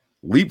had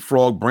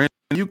leapfrog Brandon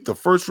Ayuk, the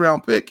first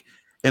round pick,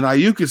 and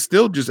Ayuk is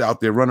still just out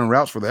there running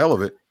routes for the hell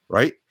of it,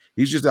 right?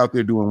 He's just out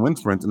there doing wind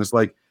sprints, and it's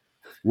like,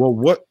 well,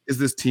 what is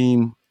this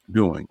team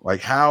doing? Like,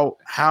 how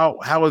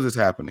is this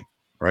happening,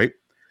 right?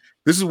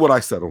 This is what I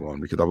settled on,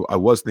 because I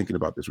was thinking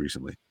about this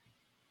recently.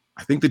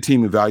 I think the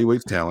team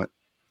evaluates talent.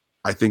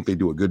 I think they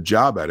do a good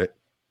job at it.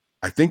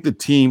 I think the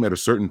team at a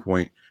certain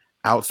point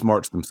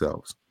outsmarts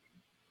themselves.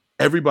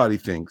 Everybody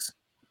thinks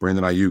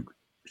Brandon Ayuk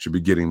should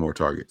be getting more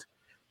targets.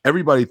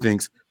 Everybody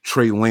thinks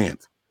Trey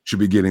Lance should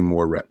be getting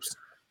more reps.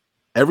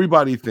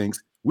 Everybody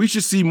thinks we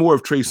should see more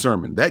of Trey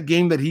Sermon. That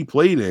game that he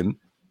played in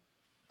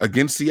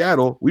against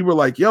Seattle, we were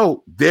like,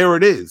 yo, there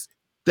it is.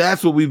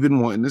 That's what we've been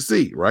wanting to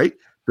see, right?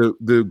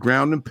 The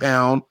ground and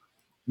pound,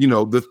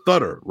 the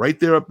thudder right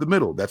there up the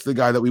middle. That's the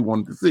guy that we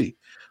wanted to see.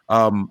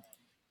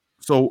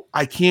 So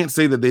I can't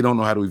say that they don't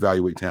know how to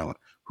evaluate talent.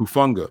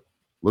 Hufanga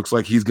looks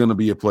like he's going to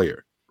be a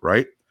player,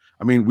 right?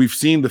 I mean, we've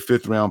seen the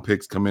 5th round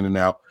picks come in and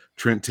out.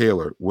 Trent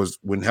Taylor was,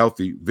 when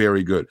healthy,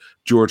 very good.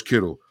 George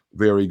Kittle,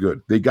 very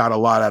good. They got a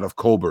lot out of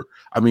Colbert.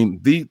 I mean,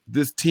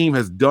 this team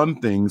has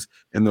done things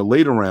in the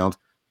later rounds.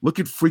 Look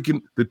at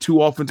freaking the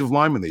 2 offensive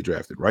linemen they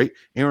drafted, right?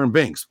 Aaron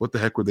Banks, what the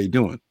heck were they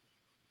doing?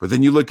 But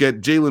then you look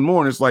at Jalen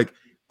Moore, and it's like,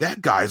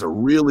 that guy's a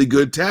really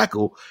good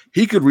tackle.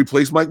 He could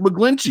replace Mike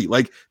McGlinchey.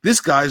 Like, this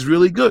guy's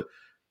really good.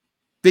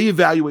 They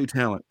evaluate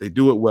talent. They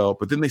do it well,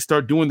 but then they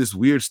start doing this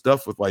weird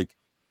stuff with, like,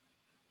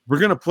 we're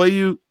going to play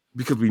you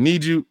because we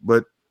need you,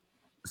 but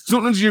as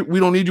soon as we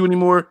don't need you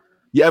anymore,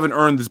 you haven't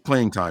earned this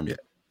playing time yet.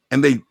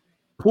 And they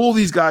pull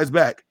these guys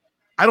back.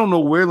 I don't know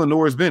where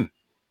Lenoir has been.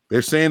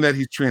 They're saying that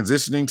he's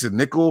transitioning to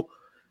nickel,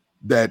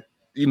 that,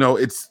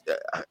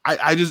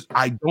 I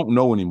don't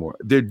know anymore.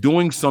 They're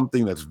doing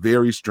something that's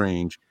very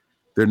strange.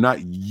 They're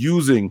not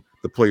using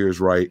the players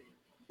right,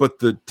 but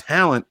the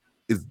talent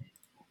is,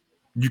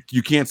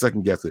 you can't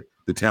second guess it.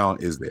 The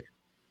talent is there.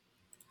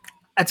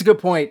 That's a good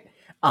point.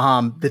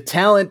 The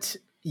talent,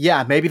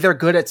 maybe they're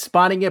good at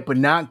spotting it, but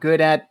not good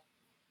at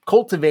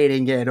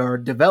cultivating it or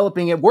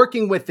developing it,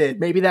 working with it.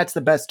 Maybe that's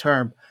the best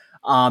term.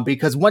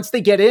 Because once they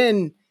get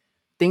in,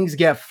 things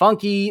get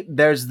funky.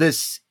 There's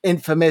this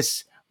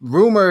infamous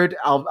rumored,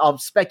 I'll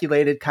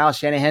speculate it, Kyle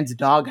Shanahan's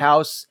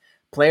doghouse.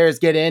 Players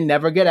get in,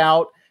 never get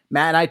out.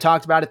 Matt and I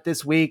talked about it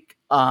this week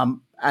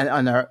on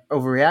our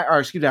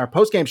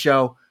post-game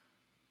show.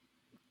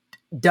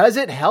 Does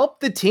it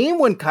help the team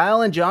when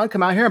Kyle and John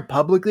come out here and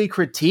publicly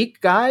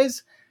critique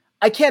guys?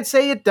 I can't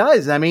say it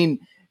does. I mean,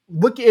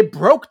 look, it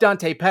broke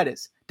Dante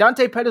Pettis.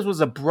 Dante Pettis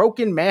was a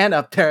broken man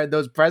up there at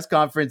those press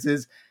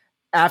conferences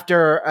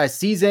after a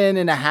season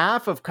and a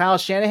half of Kyle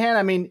Shanahan.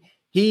 I mean,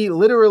 he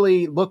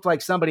literally looked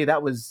like somebody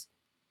that was,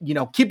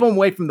 keep him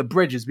away from the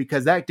bridges,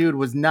 because that dude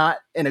was not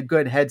in a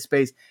good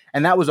headspace.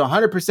 And that was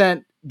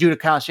 100% due to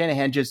Kyle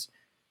Shanahan just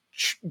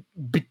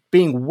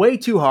being way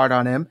too hard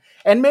on him.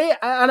 And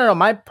I don't know,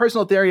 my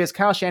personal theory is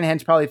Kyle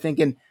Shanahan's probably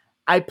thinking,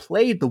 I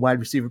played the wide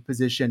receiver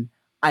position.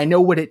 I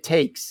know what it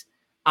takes.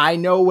 I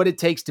know what it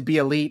takes to be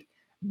elite.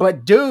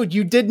 But dude,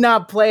 you did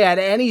not play at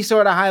any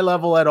sort of high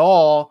level at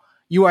all.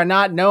 You are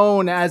not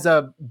known as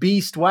a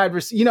beast wide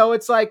receiver.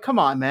 It's like, come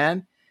on,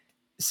 man.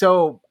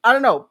 So I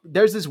don't know.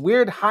 There's this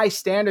weird high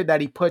standard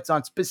that he puts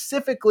on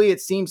specifically,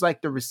 it seems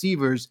like, the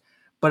receivers.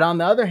 But on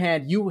the other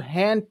hand, you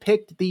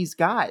handpicked these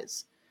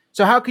guys.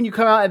 So how can you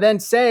come out and then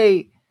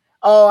say,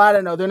 oh, I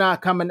don't know, they're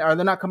not coming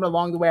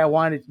along the way I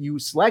wanted? You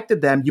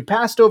selected them. You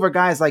passed over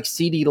guys like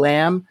CeeDee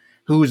Lamb,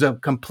 who's a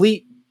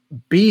complete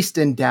beast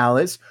in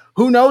Dallas.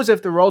 Who knows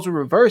if the roles were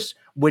reversed?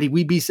 Would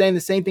we be saying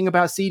the same thing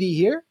about CD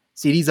here?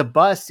 CD's a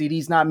bust.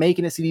 CD's not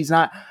making it. CD's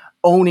not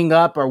owning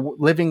up or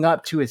living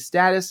up to his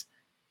status.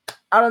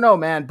 I don't know,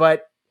 man.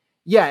 But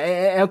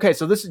yeah, okay.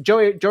 So this is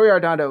Joey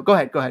Ardondo. Go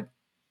ahead.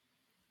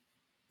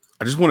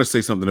 I just want to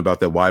say something about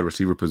that wide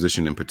receiver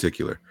position in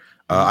particular.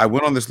 I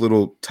went on this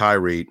little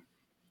tirade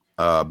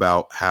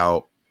about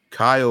how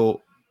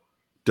Kyle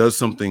does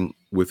something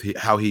with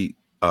how he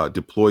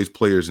deploys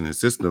players in his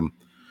system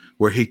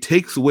where he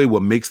takes away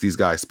what makes these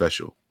guys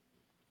special.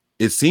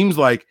 It seems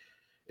like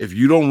if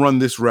you don't run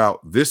this route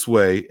this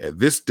way at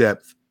this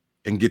depth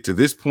and get to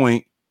this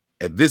point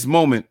at this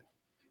moment,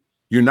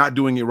 you're not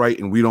doing it right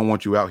and we don't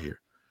want you out here.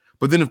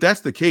 But then if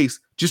that's the case,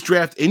 just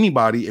draft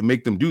anybody and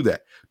make them do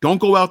that.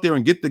 Don't go out there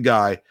and get the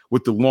guy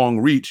with the long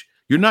reach.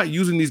 You're not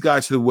using these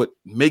guys to what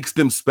makes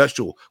them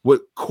special,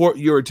 what caught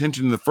your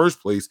attention in the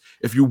first place,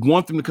 if you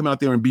want them to come out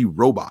there and be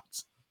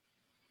robots.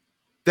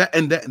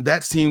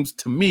 That seems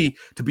to me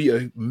to be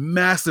a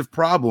massive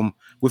problem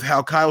with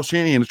how Kyle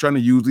Shanahan is trying to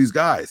use these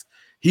guys.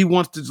 He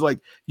wants to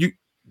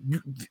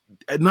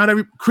not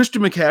every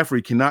Christian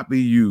McCaffrey cannot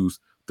be used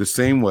the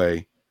same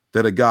way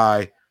that a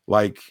guy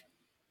like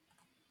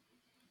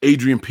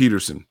Adrian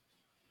Peterson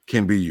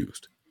can be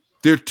used.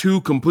 They're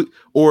two complete,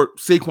 or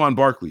Saquon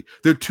Barkley.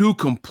 They're two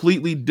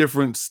completely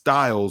different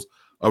styles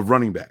of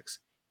running backs,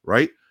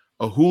 right?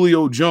 A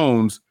Julio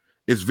Jones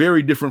is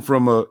very different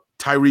from a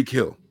Tyreek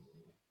Hill,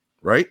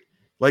 right?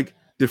 Like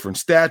different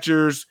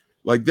statures,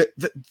 like that.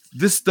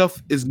 This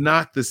stuff is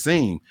not the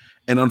same.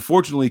 And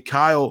unfortunately,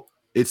 Kyle,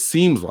 it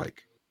seems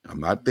like, I'm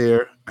not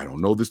there, I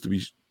don't know this to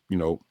be,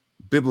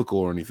 biblical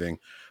or anything,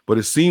 but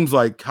it seems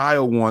like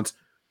Kyle wants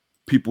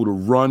people to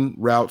run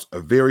routes a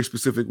very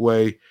specific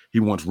way. He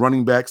wants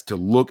running backs to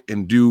look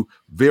and do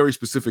very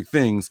specific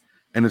things.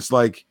 And it's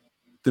like,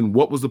 then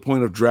what was the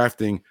point of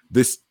drafting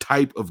this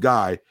type of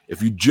guy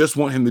if you just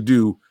want him to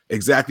do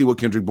exactly what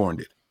Kendrick Bourne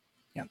did?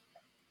 Yeah.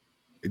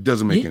 It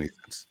doesn't make any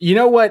sense. You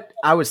know what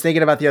I was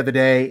thinking about the other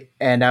day?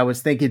 And I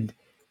was thinking,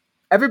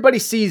 everybody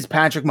sees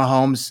Patrick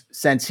Mahomes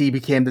since he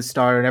became the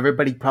starter, and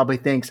everybody probably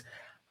thinks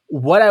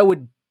what I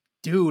would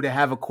do to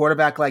have a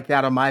quarterback like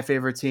that on my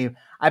favorite team.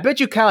 I bet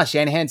you Kyle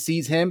Shanahan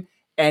sees him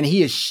and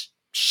he is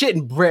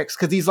shitting bricks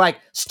because he's like,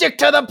 stick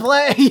to the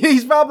play.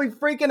 He's probably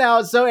freaking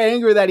out, so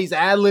angry that he's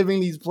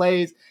ad-libbing these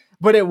plays,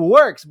 but it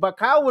works. But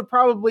Kyle would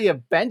probably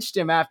have benched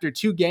him after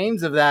 2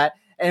 games of that,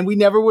 and we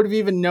never would have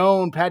even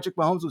known Patrick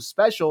Mahomes was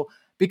special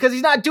because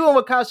he's not doing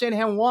what Kyle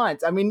Shanahan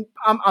wants. I mean,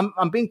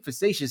 I'm being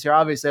facetious here.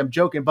 Obviously, I'm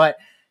joking, but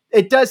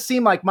it does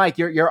seem like, Mike,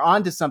 you're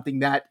onto something,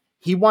 that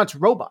he wants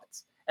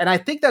robots. And I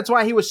think that's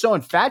why he was so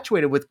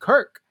infatuated with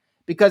Kirk,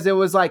 because it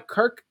was like,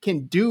 Kirk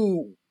can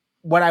do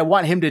what I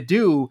want him to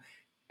do,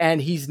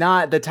 and he's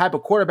not the type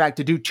of quarterback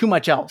to do too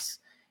much else.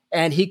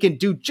 And he can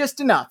do just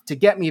enough to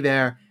get me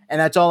there,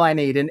 and that's all I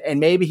need. And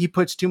maybe he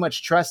puts too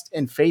much trust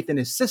and faith in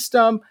his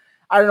system.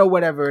 I don't know,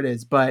 whatever it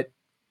is, but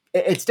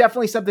it's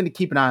definitely something to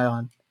keep an eye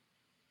on.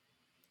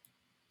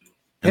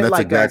 And that's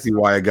exactly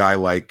why a guy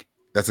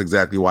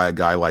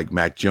like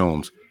Mac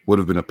Jones would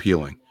have been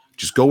appealing.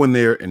 Just go in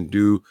there and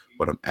do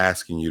what I'm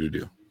asking you to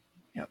do.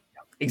 Yep,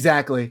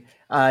 exactly.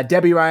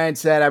 Debbie Ryan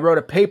said, I wrote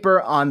a paper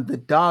on the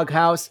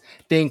doghouse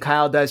thing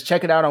Kyle does.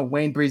 Check it out on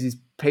Wayne Breezy's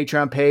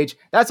Patreon page.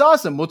 That's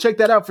awesome. We'll check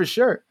that out for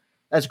sure.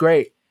 That's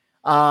great.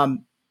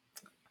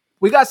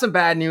 We got some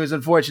bad news,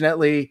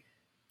 unfortunately.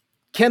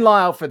 Kinlaw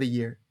out for the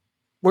year.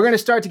 We're going to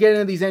start to get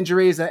into these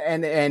injuries,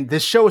 and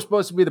this show is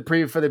supposed to be the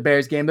preview for the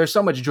Bears game. There's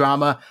so much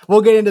drama.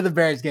 We'll get into the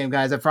Bears game,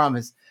 guys, I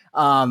promise.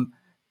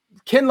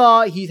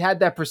 Kinlaw, he's had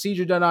that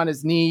procedure done on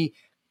his knee.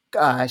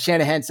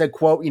 Shanahan said,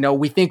 quote,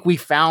 we think we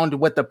found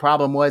what the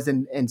problem was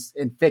and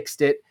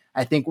fixed it,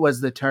 I think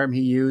was the term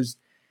he used.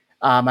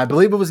 I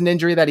believe it was an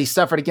injury that he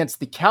suffered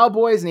against the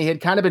Cowboys, and he had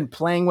kind of been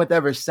playing with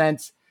ever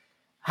since.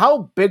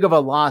 How big of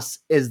a loss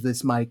is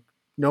this, Mike?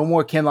 No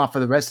more Kinlaw for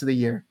the rest of the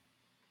year.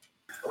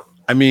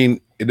 I mean,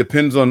 it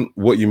depends on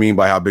what you mean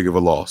by how big of a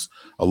loss.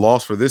 A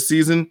loss for this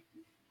season?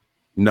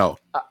 No.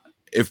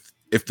 If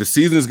the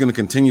season is going to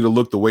continue to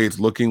look the way it's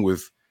looking,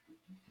 with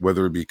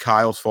whether it be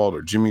Kyle's fault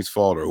or Jimmy's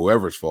fault or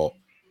whoever's fault,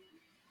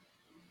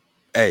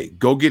 hey,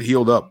 go get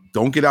healed up.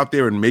 Don't get out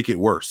there and make it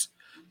worse.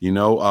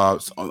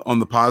 On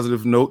the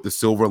positive note, the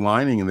silver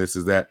lining in this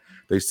is that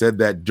they said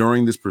that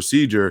during this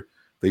procedure,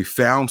 they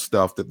found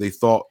stuff that they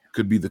thought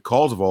could be the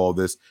cause of all of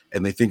this,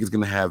 and they think it's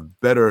going to have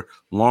better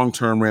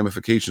long-term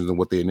ramifications than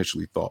what they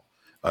initially thought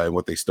and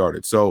what they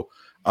started. So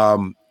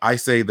I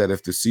say that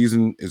if the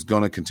season is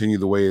going to continue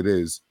the way it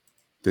is,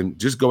 then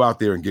just go out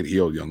there and get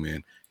healed, young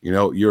man.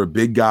 You're a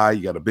big guy,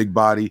 you got a big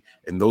body,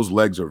 and those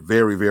legs are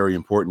very, very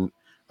important.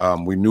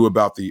 We knew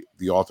about the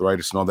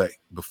arthritis and all that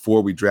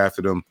before we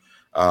drafted him.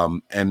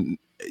 And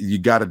you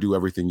got to do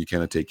everything you can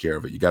to take care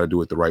of it. You got to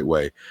do it the right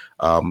way.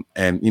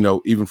 And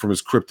even from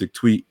his cryptic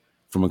tweet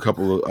from a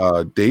couple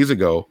of days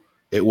ago,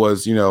 it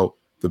was,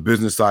 the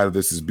business side of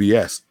this is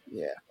BS.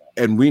 Yeah.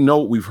 and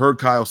we've heard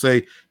Kyle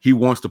say he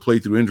wants to play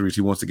through injuries.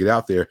 He wants to get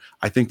out there.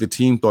 I think the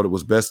team thought it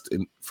was best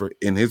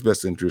in his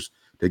best interest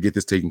to get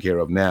this taken care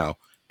of now,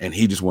 and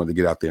he just wanted to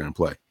get out there and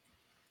play.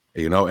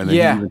 And then he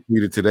even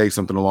tweeted today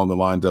something along the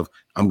lines of,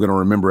 "I'm going to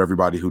remember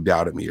everybody who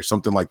doubted me," or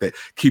something like that.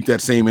 Keep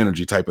that same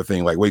energy type of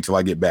thing. Like, wait till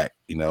I get back.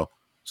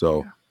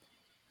 So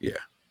yeah.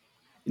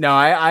 No,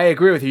 I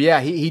agree with you. Yeah,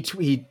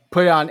 he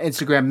put it on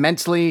Instagram.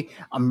 Mentally,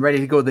 I'm ready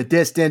to go the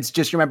distance.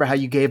 Just remember how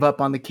you gave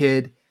up on the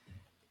kid.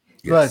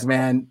 Yes. Look,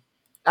 man,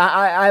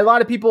 a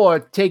lot of people are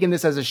taking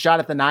this as a shot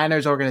at the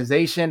Niners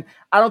organization.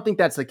 I don't think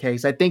that's the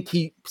case. I think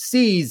he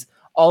sees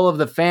all of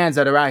the fans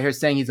that are out here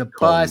saying he's a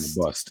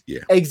bust.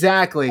 Yeah,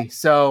 exactly.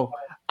 So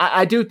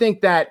I do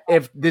think that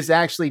if this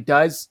actually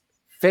does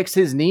fix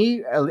his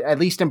knee, at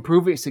least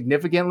improve it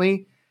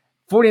significantly,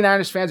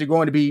 49ers fans are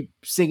going to be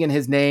singing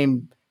his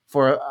name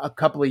for a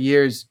couple of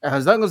years,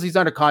 as long as he's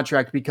under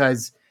contract,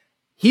 because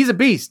he's a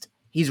beast.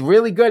 He's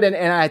really good. And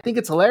I think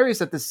it's hilarious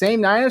that the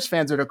same Niners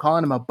fans that are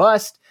calling him a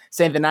bust,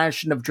 saying the Niners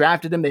shouldn't have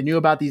drafted him, they knew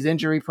about these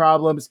injury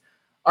problems,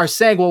 are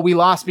saying, well, we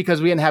lost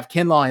because we didn't have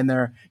Kinlaw in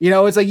there.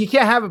 It's like you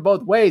can't have it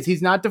both ways.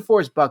 He's not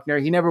DeForest Buckner.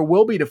 He never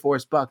will be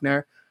DeForest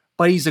Buckner,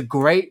 but he's a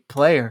great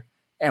player.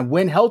 And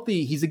when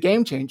healthy, he's a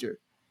game changer.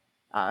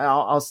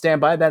 I'll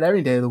stand by that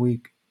every day of the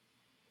week.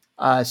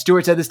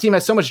 Stuart said, this team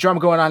has so much drama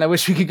going on. I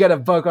wish we could get a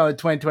book on the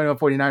 2021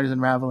 49ers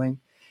unraveling.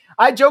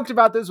 I joked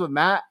about this with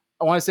Matt.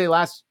 I want to say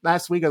last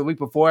week or the week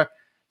before.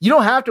 You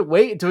don't have to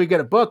wait until we get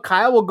a book.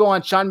 Kyle will go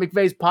on Sean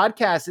McVay's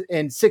podcast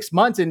in 6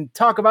 months and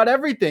talk about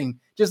everything,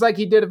 just like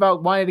he did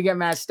about wanting to get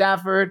Matt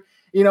Stafford.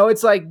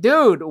 It's like,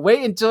 dude,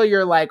 wait until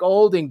you're like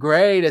old and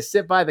gray to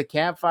sit by the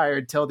campfire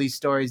and tell these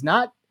stories,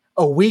 not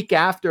a week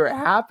after it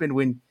happened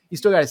when you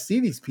still got to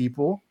see these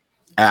people.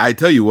 I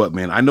tell you what,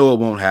 man, I know it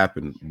won't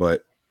happen,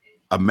 but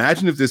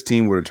imagine if this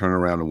team were to turn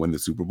around and win the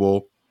Super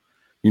Bowl.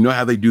 You know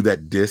how they do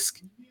that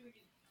disc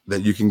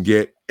that you can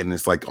get, and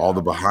it's like all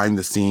the behind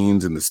the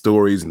scenes and the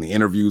stories and the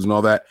interviews and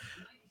all that.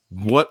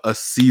 What a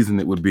season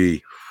it would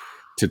be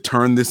to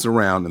turn this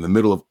around in the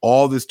middle of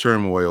all this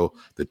turmoil,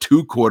 the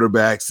two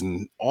quarterbacks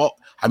and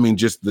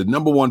just the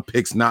number one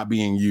picks not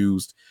being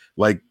used.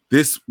 Like,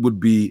 this would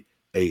be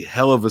a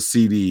hell of a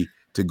CD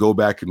to go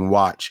back and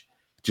watch,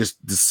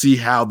 just to see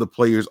how the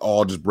players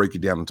all just break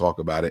it down and talk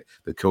about it,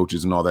 the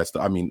coaches and all that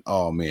stuff. I mean,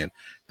 oh man,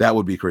 that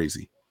would be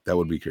crazy. That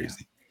would be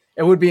crazy.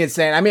 It would be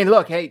insane. I mean,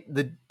 look, hey,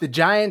 the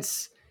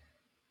Giants,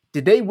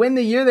 did they win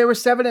the year they were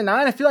 7-9?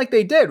 I feel like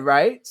they did,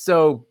 right?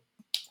 So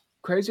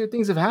crazier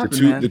things have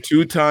happened, the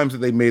two times that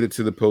they made it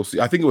to the postseason,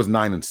 I think it was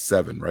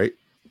 9-7, right?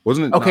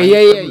 Wasn't it? Okay,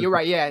 yeah, you're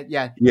right.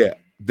 Yeah.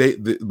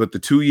 But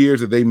the 2 years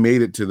that they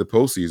made it to the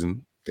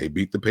postseason, they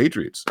beat the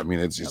Patriots. I mean,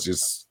 it's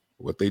just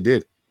what they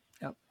did.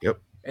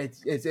 Yep.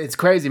 It's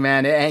crazy,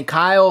 man. And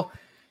Kyle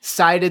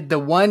cited the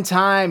one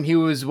time he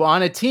was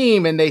on a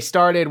team and they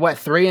started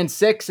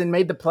 3-6 and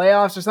made the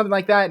playoffs or something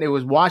like that, and it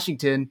was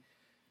Washington,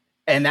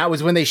 and that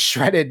was when they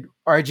shredded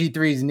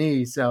RG3's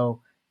knee.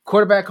 So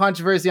quarterback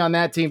controversy on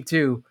that team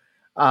too.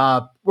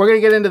 We're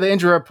gonna get into the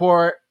injury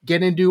report,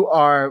 get into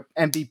our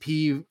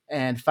MVP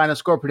and final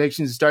score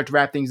predictions, and start to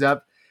wrap things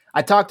up.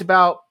 I talked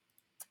about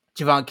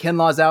Javon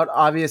Kinlaw's out.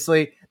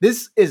 Obviously,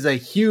 this is a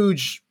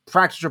huge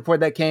practice report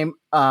that came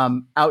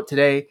out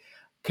today.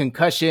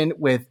 Concussion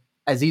with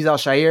Azeez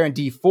Al-Shaair and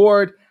Dee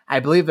Ford. I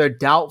believe they're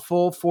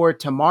doubtful for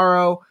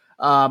tomorrow.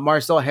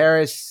 Marcel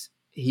Harris,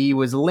 he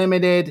was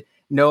limited,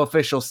 no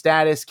official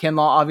status. Kinlaw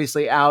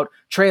obviously out.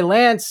 Trey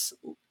Lance,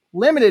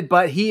 limited,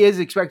 but he is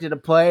expected to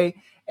play,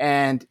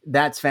 and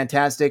that's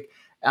fantastic.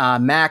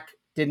 Mac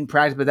didn't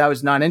practice, but that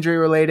was non-injury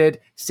related.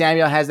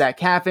 Samuel has that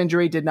calf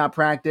injury, did not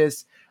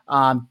practice.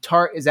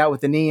 Tart is out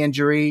with the knee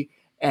injury,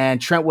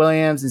 and Trent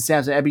Williams and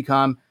Samson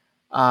Ebukam.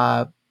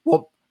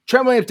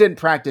 Trent Williams didn't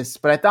practice,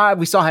 but I thought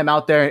we saw him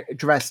out there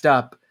dressed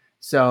up.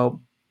 So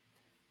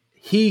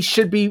he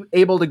should be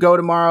able to go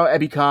tomorrow.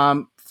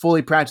 Ebukam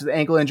fully practiced with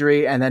ankle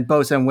injury, and then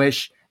Bosa and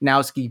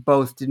Wishnowsky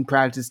both didn't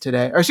practice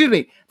today. Or excuse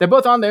me, they're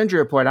both on the injury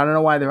report. I don't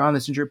know why they're on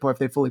this injury report if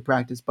they fully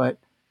practiced, but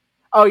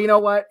you know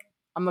what?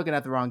 I'm looking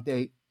at the wrong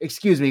date.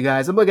 Excuse me,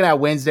 guys. I'm looking at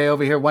Wednesday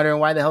over here, wondering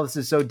why the hell this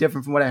is so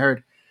different from what I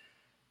heard.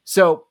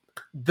 So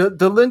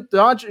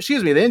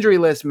the injury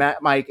list,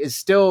 Mike, is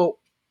still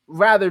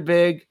rather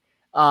big.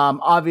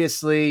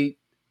 Obviously,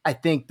 I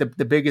think the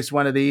biggest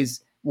one of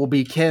these will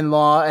be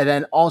Kinlaw, and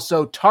then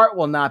also Tart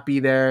will not be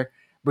there.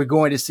 We're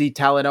going to see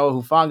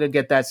Talanoa Hufanga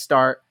get that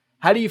start.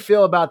 How do you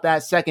feel about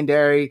that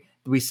secondary?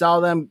 We saw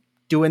them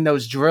doing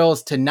those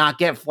drills to not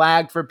get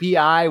flagged for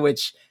PI,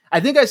 which I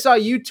think I saw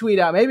you tweet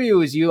out. Maybe it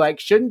was you. Like,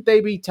 shouldn't they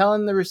be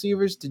telling the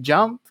receivers to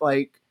jump?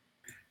 Like,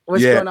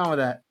 what's going on with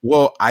that?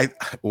 Well, I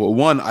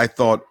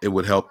thought it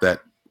would help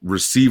that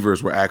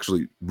receivers were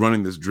actually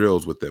running these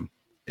drills with them.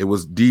 It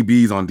was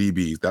DBs on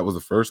DBs. That was the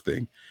first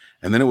thing.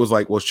 And then it was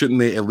like, well, shouldn't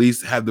they at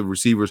least have the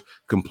receivers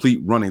complete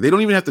running? They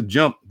don't even have to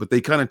jump, but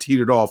they kind of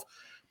teetered off.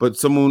 But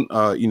someone,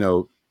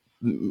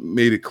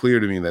 made it clear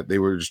to me that they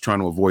were just trying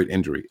to avoid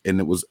injury. And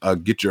it was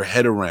get your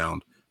head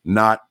around,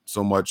 not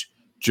so much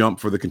jump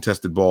for the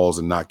contested balls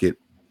and not get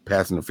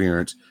pass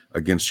interference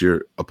against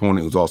your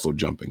opponent who's also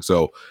jumping.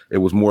 So it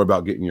was more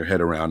about getting your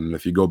head around. And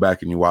if you go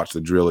back and you watch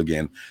the drill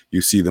again,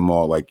 you see them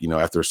all like,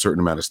 after a certain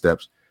amount of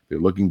steps, they're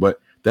looking, but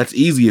that's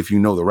easy if you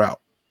know the route.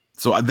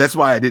 So that's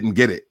why I didn't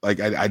get it. Like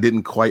I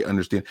didn't quite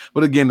understand.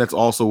 But again, that's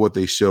also what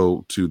they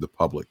show to the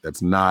public.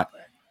 That's not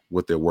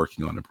what they're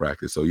working on in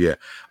practice. So yeah.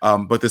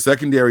 But the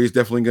secondary is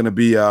definitely going to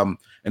be an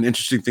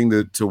interesting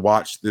thing to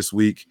watch this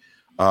week.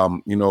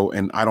 And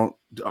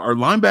are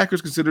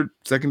linebackers considered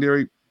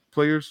secondary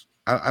players?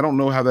 I don't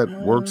know how that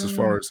works as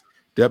far as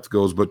depth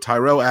goes, but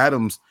Tyrell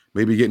Adams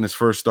may be getting his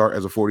first start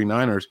as a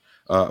 49er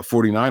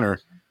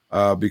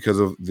because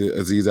of the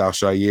Azeez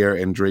Al-Shaair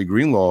and Dre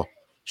Greenlaw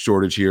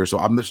shortage here. So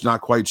I'm just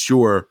not quite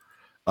sure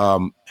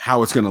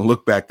how it's going to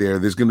look back there.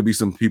 There's going to be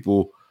some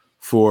people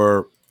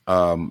for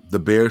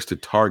the Bears to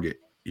target.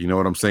 You know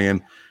what I'm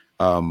saying?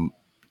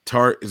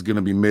 Tart is going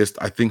to be missed.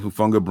 I think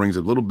Hufanga brings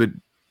a little bit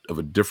of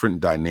a different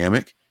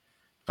dynamic.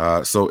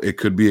 So it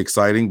could be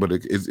exciting, but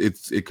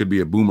it could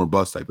be a boom or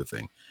bust type of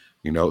thing,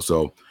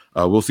 So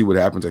we'll see what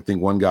happens. I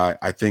think one guy,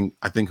 I think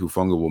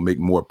Hufanga will make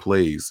more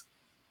plays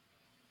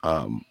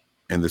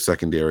in the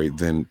secondary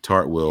than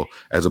Tart will,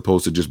 as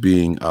opposed to just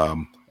being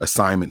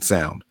assignment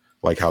sound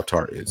like how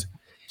Tart is.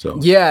 So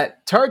yeah,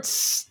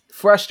 Tart's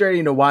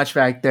frustrating to watch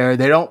back there.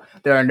 There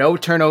are no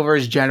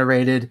turnovers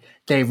generated.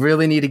 They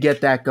really need to get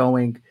that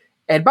going.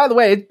 And by the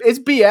way, it's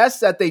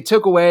BS that they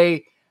took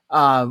away.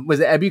 Was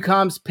it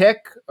Ebukam's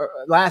pick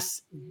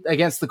last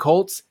against the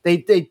Colts? They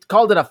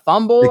called it a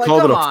fumble. They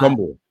called it a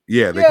fumble.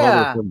 Yeah, they called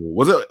it a fumble.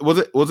 Was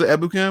it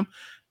Ebukam?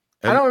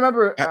 I don't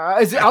remember.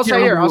 I'll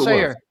say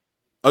here.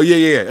 Oh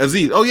yeah.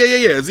 Azeez. Oh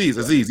yeah.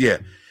 Azeez.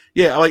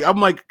 Yeah. Like I'm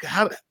like,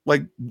 how?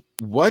 Like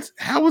what?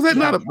 How was that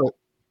not a?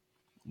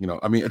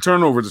 A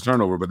turnover is a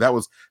turnover, but that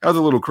was a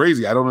little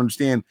crazy. I don't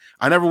understand.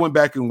 I never went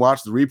back and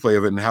watched the replay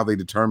of it and how they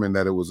determined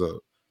that it was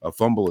a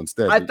fumble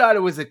instead. I thought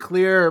it was a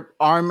clear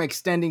arm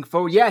extending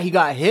forward. Yeah, he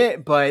got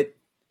hit, but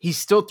he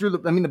still threw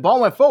the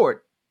ball went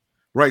forward.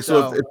 Right.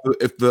 So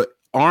if the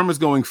arm is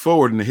going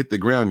forward and it hit the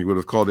ground, you would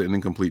have called it an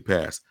incomplete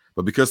pass.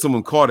 But because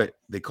someone caught it,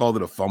 they called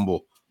it a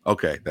fumble.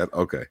 Okay.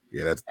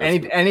 Yeah, that's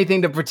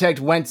anything to protect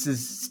Wentz's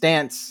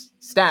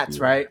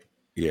stats, right?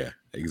 Yeah,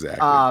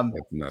 exactly.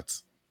 That's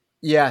nuts.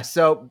 Yeah.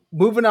 So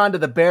moving on to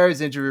the Bears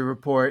injury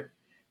report,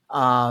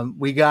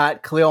 we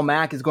got Khalil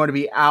Mack is going to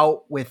be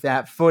out with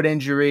that foot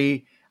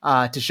injury.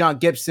 Tashawn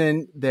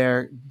Gibson,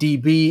 their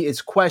DB,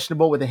 is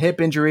questionable with a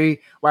hip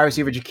injury. Wide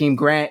receiver Jakeem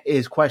Grant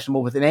is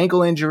questionable with an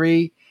ankle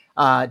injury.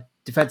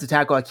 Defensive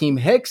tackle Akeem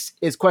Hicks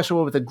is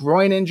questionable with a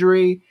groin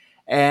injury.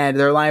 And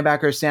their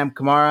linebacker Sam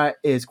Kamara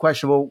is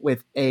questionable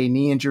with a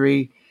knee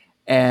injury.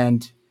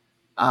 And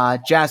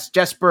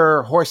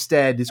Jesper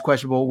Horsted is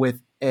questionable with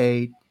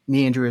a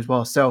knee injury as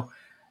well. So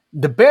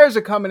the Bears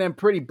are coming in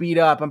pretty beat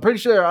up. I'm pretty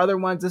sure there are other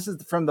ones. This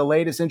is from the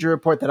latest injury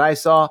report that I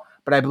saw,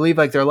 but I believe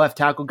like their left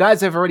tackle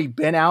guys have already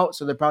been out,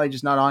 so they're probably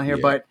just not on here.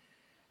 Yeah. But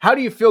how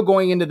do you feel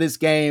going into this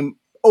game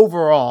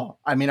overall?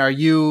 I mean, are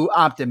you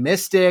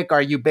optimistic?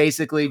 Are you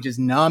basically just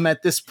numb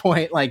at this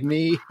point like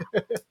me?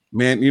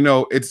 Man,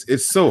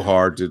 it's so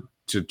hard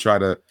to try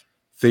to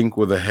think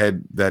with a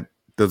head that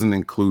doesn't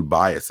include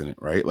bias in it,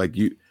 right? Like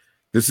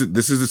this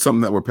is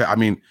something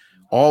that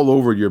all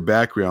over your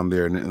background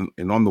there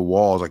and on the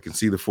walls, I can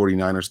see the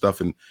 49er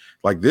stuff. And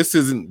like,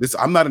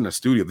 I'm not in a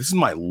studio. This is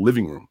my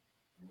living room.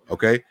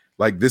 Okay.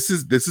 Like this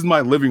is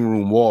my living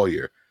room wall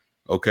here.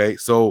 Okay.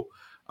 So,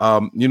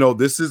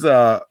 this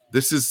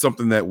is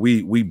something that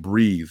we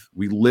breathe,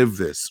 we live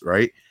this,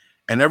 right?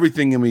 And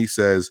everything in me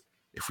says,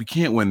 if we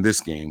can't win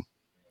this game,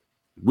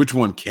 which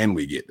one can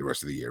we get the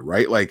rest of the year?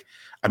 Right. Like,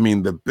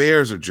 the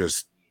Bears are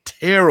just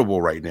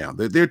terrible right now.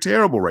 They're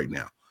terrible right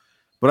now.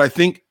 But I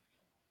think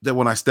that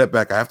when I step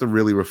back, I have to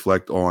really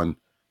reflect on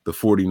the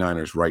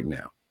 49ers right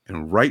now.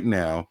 And right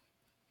now,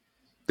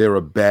 they're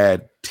a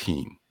bad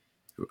team.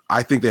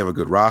 I think they have a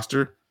good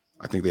roster.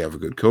 I think they have a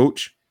good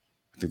coach.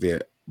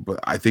 But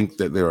I think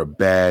that they're a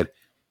bad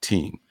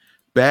team.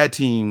 Bad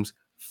teams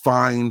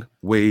find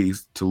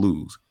ways to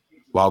lose,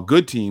 while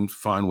good teams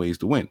find ways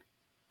to win,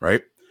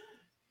 right?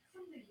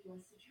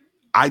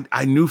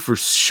 I knew for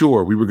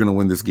sure we were going to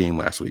win this game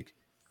last week.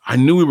 I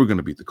knew we were going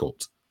to beat the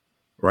Colts,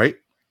 right?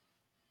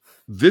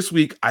 This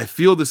week, I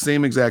feel the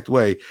same exact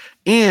way.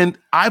 And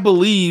I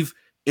believe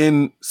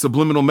in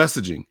subliminal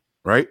messaging,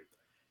 right?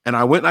 And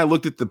I went and I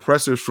looked at the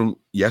pressers from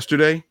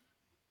yesterday,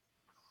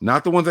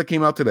 not the ones that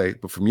came out today,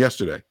 but from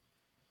yesterday.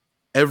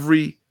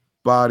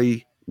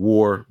 Everybody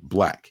wore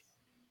black.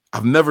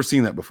 I've never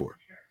seen that before.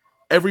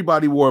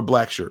 Everybody wore a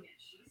black shirt,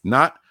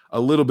 not a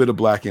little bit of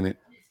black in it,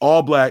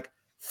 all black,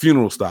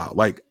 funeral style.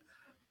 Like,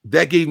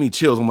 that gave me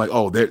chills. I'm like,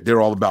 oh, they're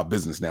all about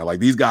business now.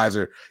 Like, these guys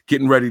are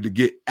getting ready to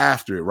get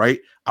after it, right?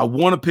 I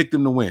want to pick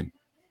them to win.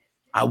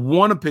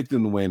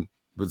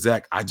 But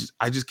Zach, I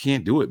just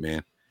can't do it,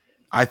 man.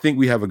 I think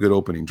we have a good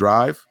opening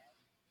drive.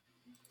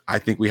 I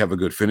think we have a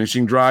good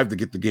finishing drive to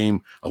get the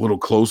game a little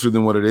closer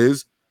than what it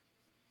is.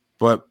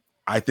 But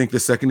I think the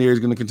secondary is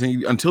going to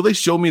continue until they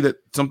show me that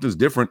something's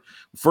different.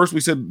 First,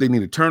 we said they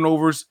needed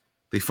turnovers.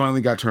 They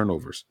finally got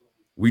turnovers.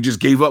 We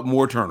just gave up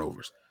more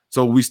turnovers.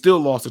 So we still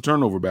lost a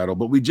turnover battle,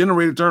 but we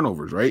generated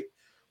turnovers, right?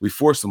 We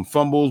forced some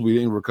fumbles. We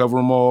didn't recover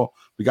them all.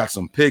 We got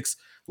some picks.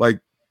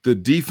 Like the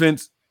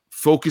defense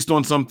focused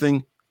on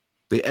something.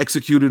 They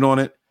executed on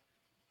it,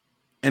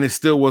 and it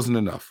still wasn't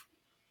enough.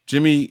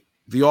 Jimmy,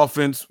 the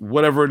offense,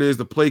 whatever it is,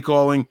 the play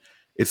calling,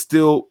 it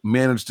still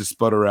managed to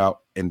sputter out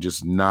and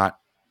just not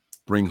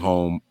bring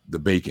home the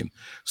bacon.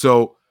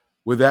 So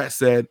with that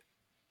said,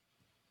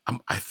 I'm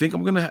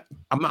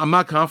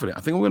not confident.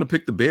 I think I'm gonna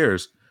pick the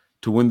Bears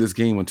to win this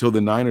game until the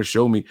Niners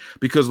show me.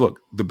 Because look,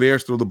 the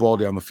Bears throw the ball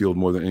down the field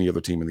more than any other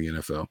team in the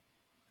NFL.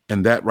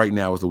 And that right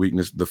now is the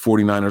weakness. The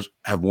 49ers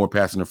have more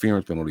pass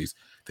interference penalties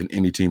than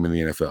any team in the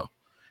NFL.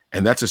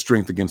 And that's a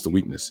strength against the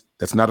weakness.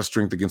 That's not a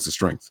strength against the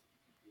strength.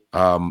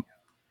 And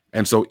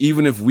so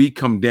even if we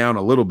come down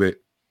a little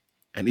bit,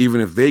 and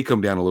even if they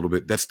come down a little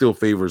bit, that still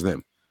favors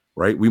them,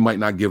 right? We might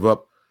not give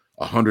up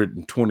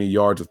 120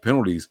 yards of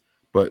penalties,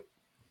 but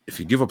if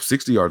you give up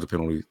 60 yards of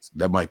penalties,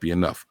 that might be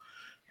enough.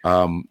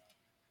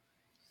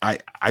 I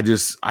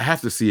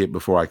have to see it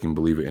before I can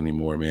believe it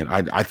anymore, man.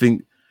 I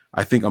think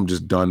I'm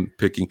just done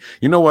picking.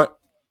 You know what?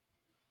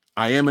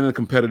 I am in a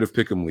competitive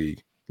pick'em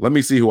league. Let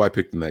me see who I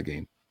picked in that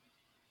game.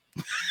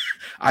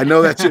 I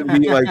know that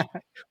shouldn't be like,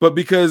 but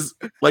because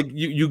like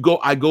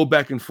I go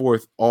back and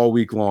forth all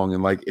week long,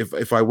 and like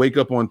if I wake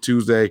up on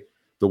Tuesday,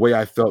 the way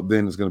I felt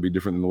then is going to be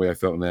different than the way I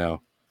felt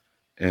now.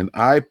 And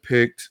I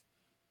picked.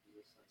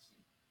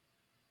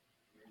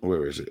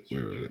 Where is it?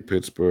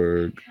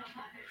 Pittsburgh.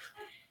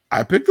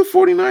 I picked the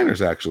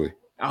 49ers, actually.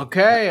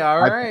 Okay,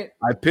 all right.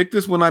 I picked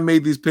this when I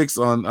made these picks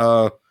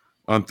on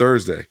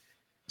Thursday.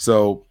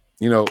 So,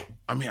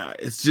 I mean,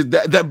 it's just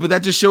that but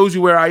that just shows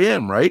you where I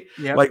am, right?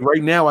 Yep. Like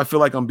right now, I feel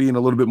like I'm being a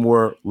little bit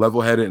more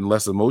level-headed and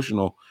less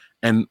emotional.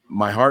 And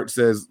my heart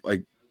says,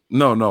 like,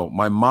 no.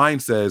 My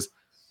mind says,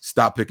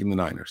 stop picking the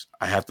Niners.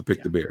 I have to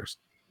pick the Bears.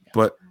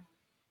 But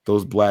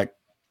those black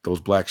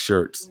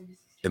shirts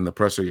in the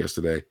presser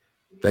yesterday,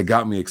 that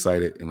got me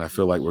excited, and I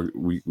feel like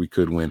we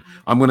could win.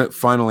 I'm going to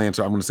final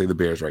answer. I'm going to say the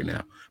Bears right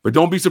now, but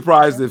don't be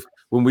surprised if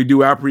when we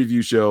do our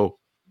preview show,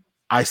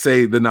 I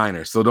say the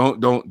Niners. So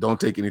don't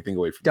take anything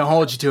away from me. Don't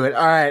hold you to it.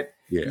 All right.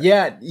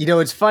 Yeah.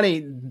 It's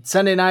funny.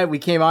 Sunday night we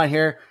came on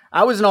here.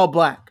 I was in all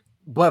black,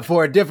 but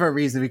for a different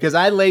reason, because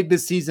I laid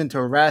this season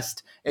to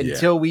rest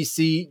until we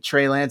see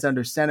Trey Lance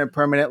under center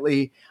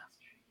permanently.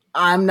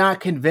 I'm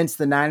not convinced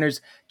the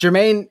Niners.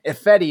 Germain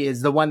Ifedi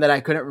is the one that I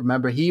couldn't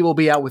remember. He will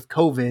be out with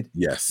COVID.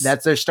 Yes.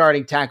 That's their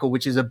starting tackle,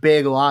 which is a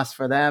big loss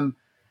for them.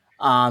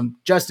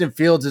 Justin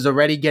Fields is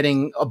already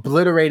getting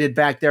obliterated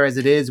back there as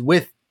it is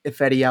with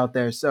Ifedi out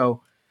there.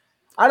 So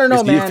I don't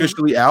know, man. Is he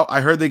officially out?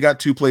 I heard they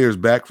got 2 players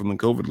back from the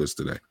COVID list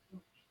today.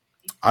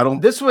 As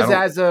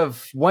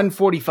of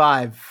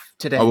 1:45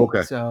 today. Oh,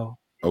 okay. So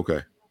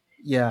okay.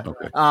 Yeah.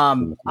 Okay.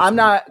 I'm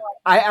not.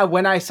 I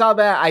when I saw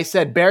that, I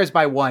said Bears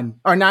by 1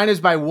 or Niners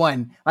by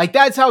 1. Like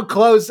that's how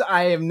close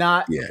I am.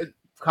 Not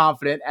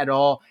confident at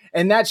all,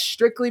 and that's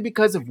strictly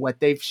because of what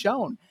they've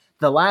shown.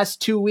 The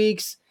last 2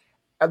 weeks,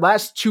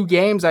 last 2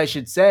 games, I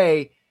should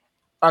say,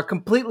 are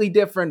completely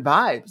different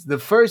vibes. The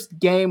first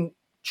game,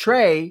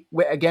 Trey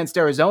against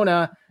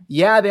Arizona,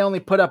 they only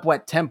put up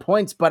 10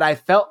 points, but I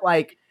felt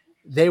like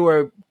they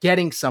were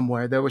getting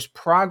somewhere. There was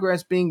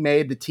progress being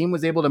made. The team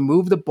was able to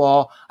move the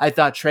ball. I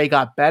thought Trey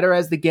got better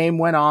as the game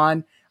went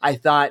on. I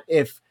thought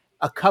if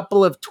a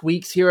couple of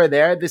tweaks here or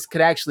there, this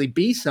could actually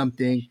be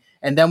something.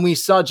 And then we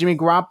saw Jimmy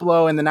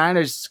Garoppolo and the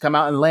Niners come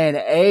out and lay an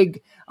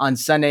egg on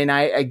Sunday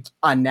night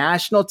on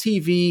national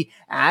TV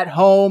at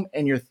home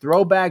in your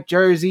throwback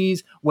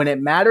jerseys when it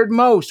mattered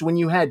most, when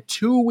you had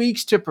 2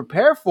 weeks to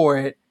prepare for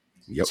it.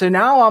 Yep. So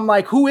now I'm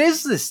like, who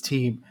is this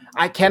team?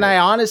 I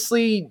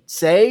honestly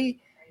say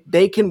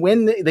they can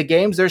win the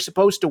games they're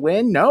supposed to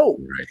win? No,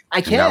 right.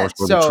 I can't. And now we're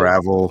supposed to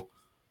travel.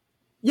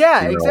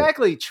 Yeah,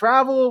 exactly.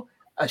 Travel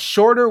a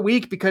shorter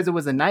week because it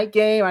was a night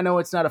game. I know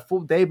it's not a full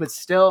day, but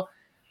still,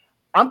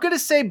 I'm going to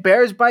say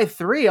Bears by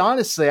 3.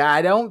 Honestly,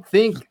 I don't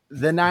think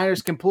the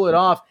Niners can pull it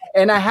off.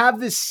 And I have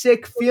this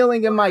sick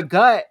feeling in my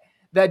gut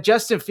that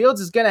Justin Fields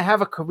is going to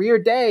have a career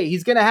day.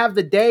 He's going to have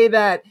the day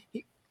that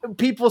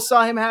people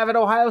saw him have at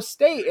Ohio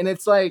State. And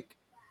it's like,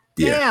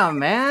 damn,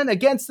 man,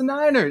 against the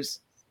Niners.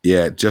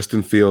 Yeah,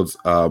 Justin Fields,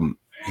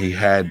 he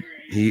had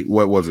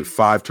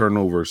 5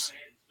 turnovers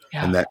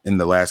in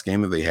the last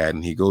game that they had,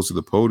 and he goes to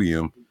the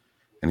podium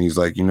and he's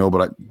like,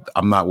 but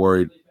I'm not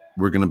worried.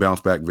 We're going to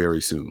bounce back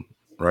very soon,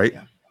 right?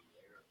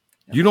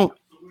 Yeah.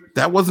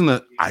 That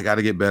wasn't I got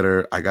to get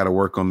better. I got to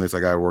work on this. I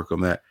got to work on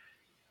that.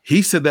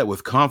 He said that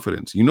with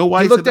confidence. You know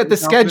why? He looked at the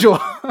schedule.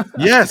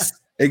 Yes,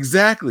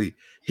 exactly.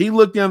 He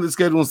looked down at the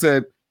schedule and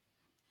said,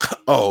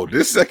 "Oh,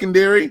 this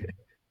secondary."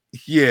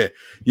 Yeah.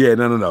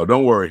 No.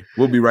 Don't worry.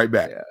 We'll be right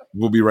back. Yeah.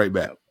 We'll be right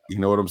back. You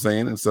know what I'm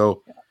saying? And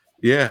so,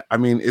 I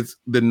mean, it's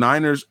the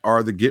Niners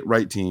are the get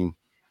right team,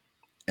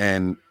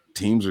 and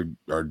teams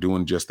are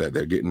doing just that.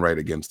 They're getting right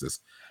against us.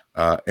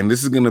 And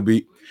this is going to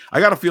be, I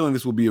got a feeling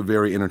this will be a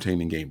very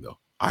entertaining game, though.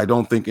 I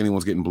don't think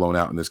anyone's getting blown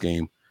out in this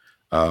game.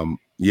 That's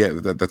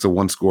a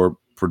 1-score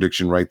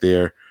prediction right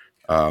there.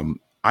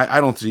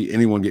 I don't see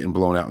anyone getting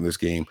blown out in this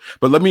game.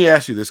 But let me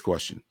ask you this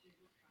question,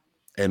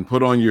 and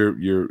put on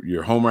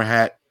your Homer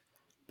hat,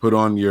 put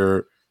on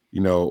your,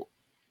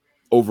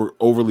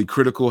 overly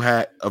critical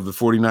hat of the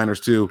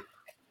 49ers too.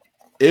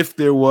 If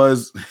there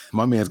was,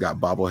 my man's got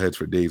bobbleheads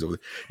for days over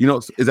there.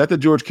 Is that the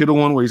George Kittle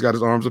one where he's got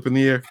his arms up in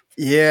the air?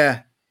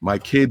 Yeah. My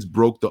kids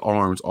broke the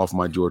arms off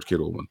my George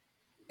Kittle one.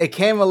 It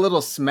came a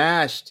little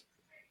smashed,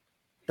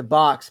 the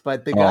box,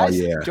 but the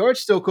guys, George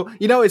still cool.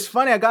 It's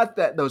funny. I got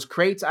those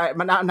crates.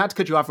 Not to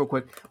cut you off real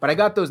quick, but I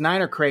got those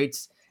Niner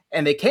crates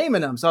and they came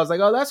in them. So I was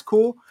like, oh, that's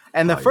cool.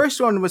 And the first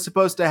one was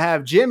supposed to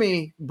have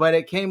Jimmy, but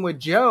it came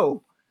with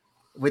Joe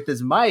with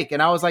his mic.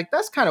 And I was like,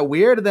 that's kind of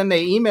weird. And then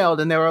they emailed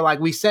and they were like,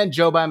 we sent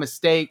Joe by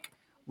mistake.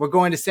 We're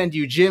going to send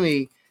you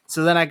Jimmy.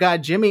 So then I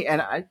got Jimmy,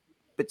 and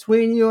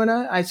between you and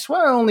I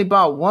swear I only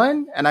bought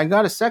one and I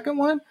got a second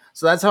one.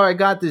 So that's how I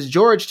got this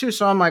George too.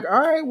 So I'm like, all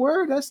right,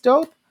 word, that's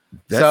dope.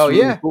 That's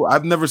really cool.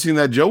 I've never seen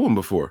that Joe one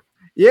before.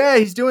 Yeah,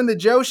 he's doing the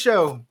Joe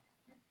show.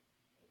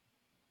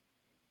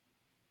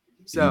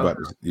 So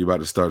you about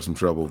to start some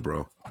trouble,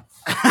 bro.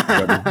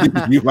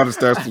 You about to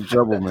start some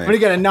trouble, man. When you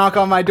gonna knock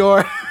on my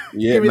door?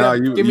 Yeah,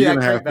 you're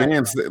gonna have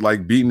fans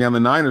like beating down the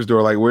Niners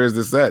door, like, where's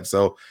this at?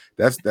 So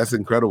that's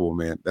incredible,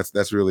 man.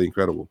 That's really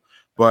incredible.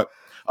 But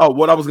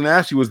what I was gonna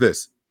ask you was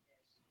this: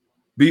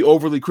 be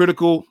overly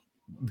critical,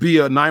 be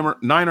a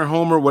Niner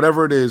homer,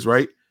 whatever it is,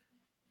 right?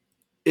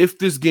 If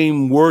this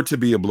game were to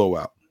be a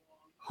blowout,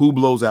 who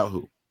blows out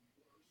who?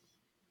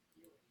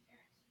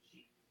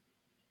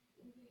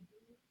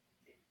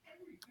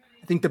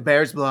 I think the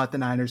Bears blow out the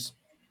Niners.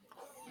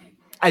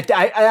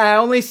 I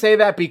only say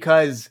that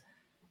because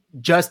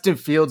Justin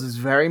Fields is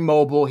very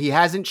mobile. He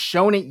hasn't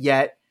shown it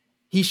yet.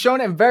 He's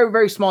shown it in very,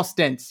 very small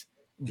stints.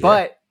 Yeah.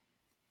 But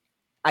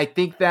I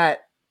think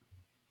that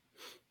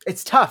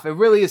it's tough. It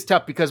really is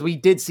tough because we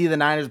did see the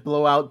Niners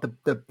blow out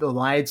the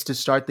Lions to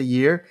start the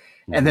year.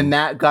 Mm-hmm. And then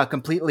that got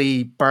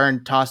completely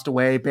burned, tossed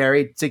away,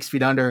 buried 6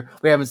 feet under.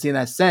 We haven't seen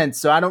that since.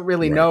 So I don't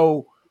really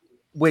know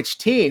which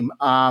team.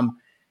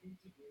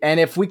 And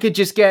if we could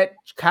just get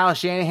Kyle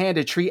Shanahan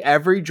to treat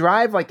every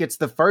drive like it's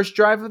the first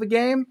drive of the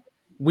game,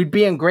 we'd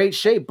be in great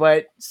shape.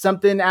 But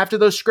something after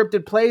those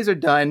scripted plays are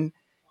done,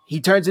 he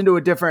turns into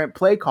a different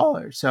play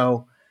caller.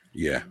 So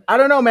yeah, I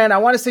don't know, man. I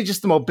want to say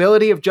just the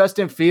mobility of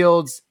Justin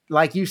Fields.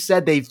 Like you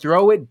said, they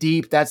throw it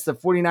deep. That's the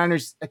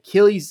 49ers'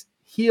 Achilles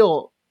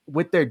heel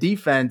with their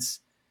defense.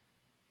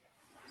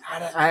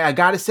 I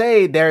got to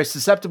say, they're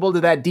susceptible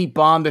to that deep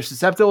bomb. They're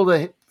susceptible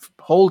to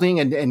holding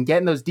and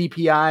getting those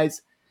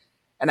DPIs.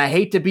 And I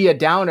hate to be a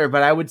downer,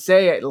 but I would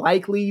say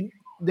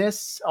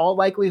all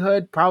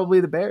likelihood,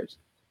 probably the Bears.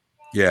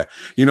 Yeah.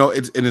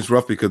 It's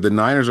rough because the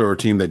Niners are a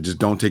team that just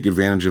don't take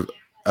advantage of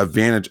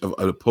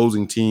an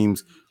opposing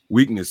team's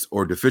weakness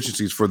or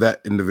deficiencies for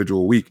that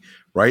individual week,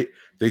 right?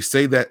 They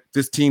say that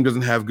this team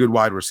doesn't have good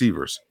wide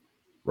receivers,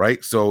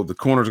 right? So the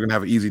corners are going to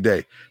have an easy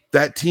day.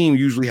 That team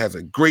usually has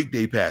a great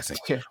day passing.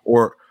 Yeah.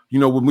 Or,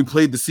 when we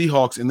played the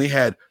Seahawks and they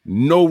had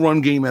no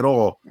run game at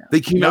all, they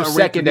came out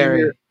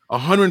secondary.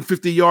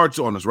 150 yards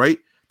on us, right?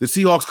 The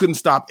Seahawks couldn't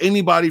stop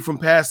anybody from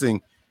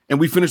passing, and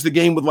we finished the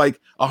game with like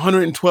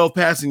 112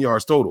 passing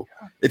yards total.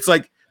 It's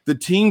like the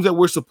teams that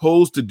we're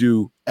supposed to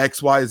do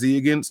X, Y, Z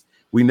against,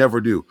 we never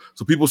do.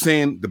 So people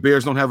saying the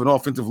Bears don't have an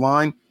offensive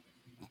line,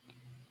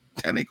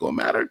 that ain't gonna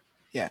matter.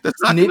 Yeah,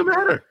 that's not gonna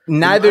matter.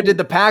 Neither did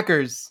the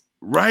Packers.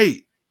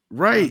 Right.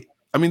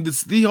 I mean, the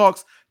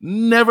Seahawks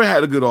never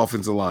had a good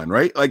offensive line,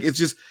 right? Like it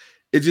just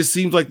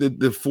seems like the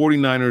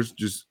 49ers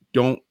just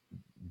don't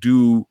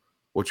do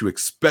what you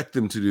expect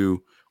them to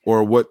do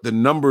or what the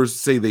numbers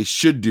say they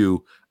should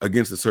do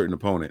against a certain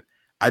opponent.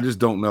 I just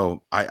don't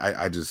know. I'm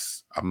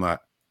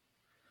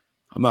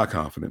not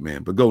confident,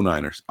 man. But go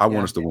Niners. I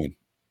want us to win.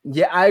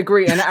 Yeah, I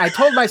agree. And I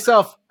told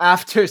myself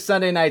after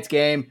Sunday night's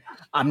game,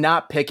 I'm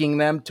not picking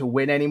them to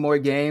win any more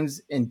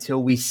games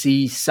until we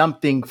see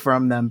something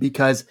from them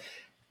because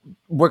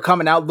we're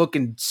coming out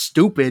looking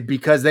stupid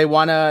because they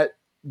want to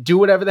do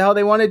whatever the hell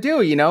they want to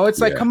do. It's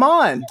like, come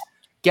on,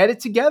 get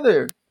it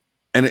together.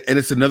 And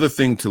it's another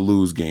thing to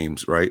lose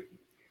games, right?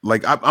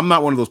 Like I'm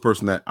not one of those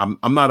person that I'm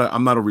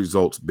not a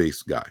results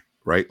based guy,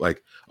 right?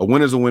 Like a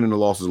win is a win and a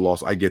loss is a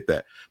loss. I get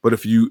that. But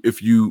if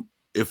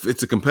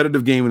it's a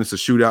competitive game and it's a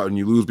shootout and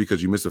you lose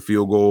because you miss a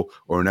field goal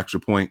or an extra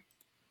point,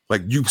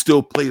 like you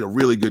still played a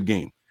really good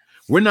game.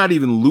 We're not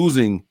even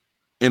losing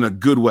in a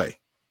good way.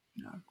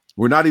 No.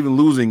 We're not even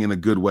losing in a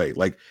good way.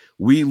 Like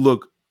we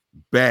look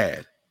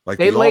bad. Like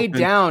they laid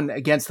down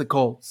against the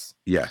Colts.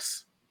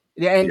 Yes.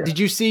 Yeah, and did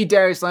you see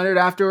Darius Leonard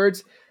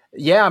afterwards?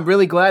 Yeah, I'm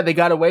really glad they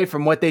got away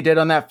from what they did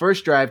on that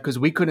first drive because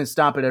we couldn't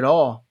stop it at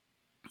all.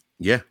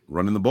 Yeah,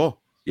 running the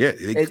ball. Yeah,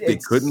 they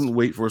couldn't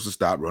wait for us to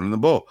stop running the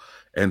ball.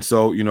 And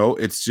so,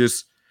 it's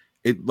just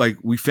like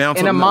we found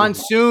in a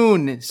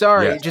monsoon.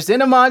 Just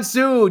in a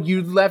monsoon,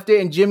 you left it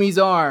in Jimmy's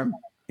arm.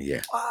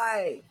 Yeah.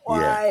 Why?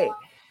 Yeah.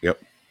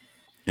 Yep.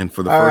 And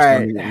for the first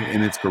time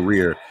in his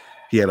career,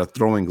 he had a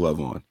throwing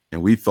glove on,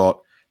 and we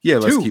thought,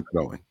 let's keep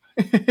going.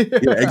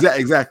 Yeah,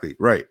 exactly.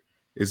 Right.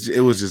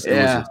 It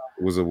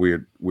was a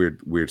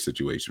weird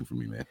situation for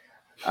me, man.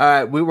 All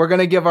right, we're going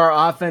to give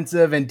our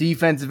offensive and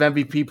defensive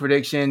MVP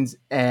predictions,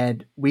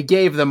 and we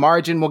gave the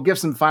margin. We'll give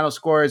some final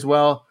score as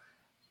well.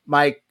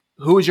 Mike,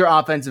 who is your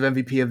offensive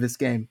MVP of this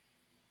game?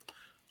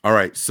 All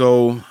right,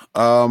 so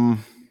going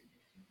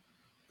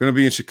to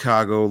be in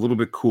Chicago, a little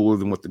bit cooler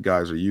than what the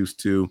guys are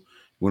used to.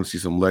 We want to see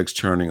some legs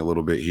churning a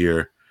little bit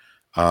here.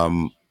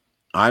 I'm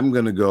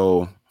going to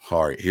go,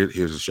 all right,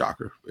 here's a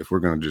shocker. If we're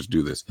going to just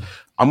do this,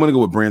 I'm going to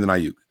go with Brandon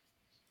Ayuk.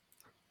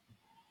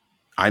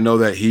 I know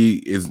that he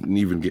isn't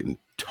even getting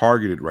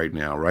targeted right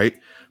now, right?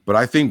 But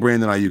I think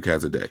Brandon Ayuk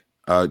has a day.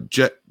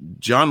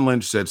 John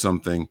Lynch said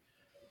something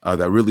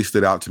that really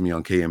stood out to me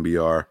on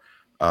KMBR.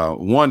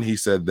 One, he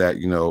said that,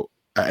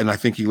 and I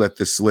think he let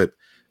this slip.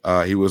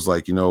 He was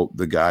like,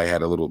 the guy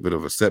had a little bit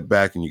of a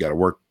setback and you got to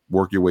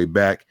work your way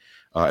back.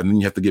 And then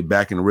you have to get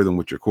back in a rhythm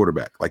with your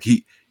quarterback. Like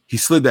he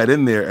slid that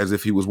in there as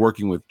if he was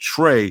working with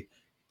Trey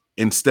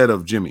instead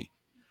of Jimmy.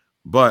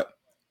 But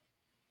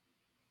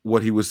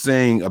what he was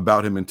saying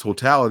about him in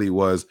totality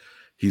was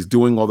he's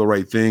doing all the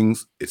right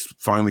things. It's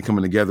finally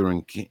coming together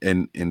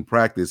in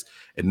practice.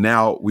 And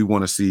now we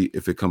want to see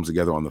if it comes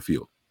together on the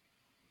field.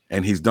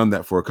 And he's done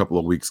that for a couple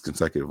of weeks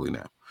consecutively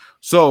now.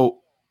 So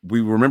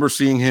we remember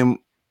seeing him,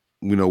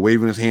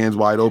 waving his hands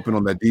wide open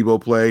on that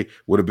Debo play.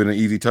 Would have been an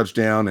easy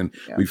touchdown. And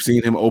we've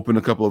seen him open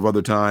a couple of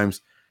other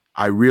times.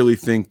 I really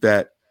think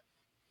that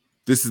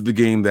this is the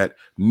game that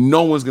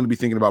no one's going to be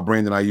thinking about.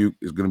 Brandon Ayuk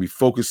is going to be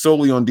focused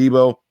solely on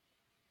Debo.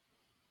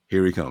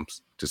 Here he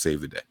comes to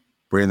save the day.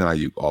 Brandon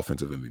Ayuk,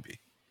 offensive MVP.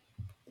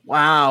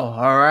 Wow.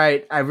 All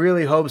right. I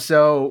really hope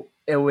so.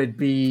 It would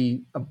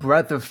be a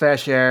breath of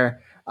fresh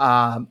air.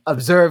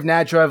 Observe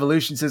natural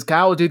evolution. Says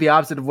Kyle will do the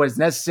opposite of what is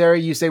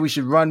necessary. You say we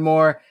should run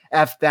more.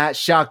 F that.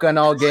 Shotgun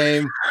all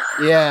game.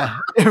 Yeah,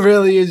 it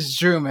really is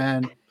true,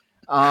 man.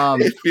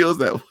 It feels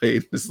that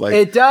way. It's like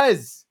it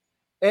does.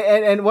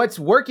 And what's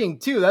working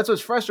too. That's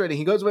what's frustrating.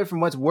 He goes away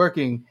from what's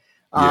working.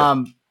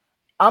 Yeah.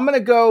 I'm going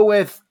to go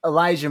with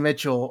Elijah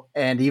Mitchell.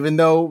 And even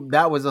though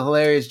that was a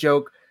hilarious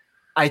joke,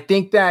 I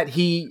think that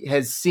he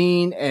has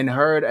seen and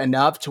heard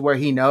enough to where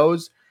he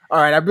knows, all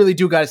right, I really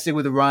do got to stick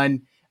with the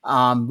run.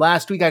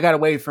 Last week I got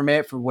away from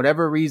it for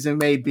whatever reason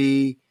may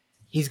be.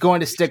 He's going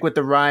to stick with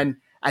the run.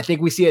 I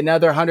think we see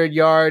another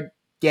 100-yard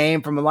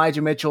game from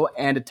Elijah Mitchell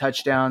and a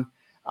touchdown.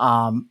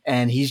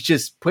 And he's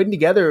just putting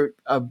together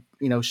a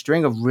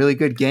string of really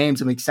good games.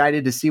 I'm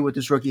excited to see what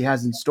this rookie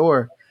has in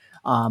store.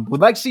 Would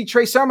like to see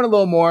Trey Sermon a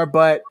little more,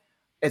 but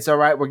it's all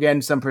right. We're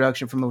getting some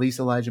production from at least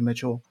Elijah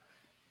Mitchell.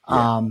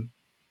 Go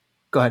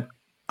ahead.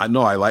 I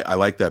know I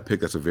like that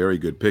pick. That's a very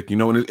good pick.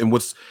 And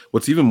what's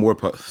even more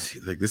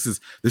like this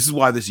is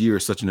why this year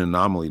is such an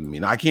anomaly to me.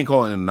 Now, I can't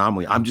call it an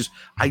anomaly.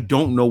 I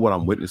don't know what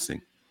I'm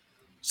witnessing.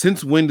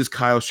 Since when does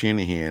Kyle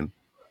Shanahan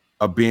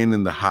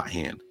abandon the hot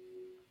hand?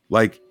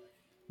 Like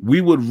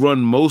we would run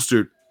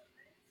Mostert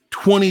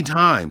 20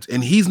 times,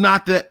 and he's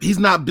not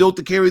built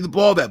to carry the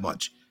ball that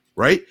much.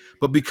 Right.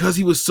 But because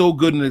he was so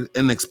good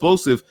and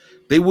explosive,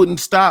 they wouldn't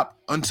stop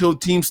until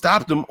teams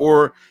stopped him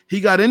or he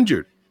got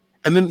injured.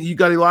 And then you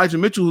got Elijah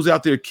Mitchell who's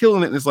out there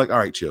killing it. And it's like, all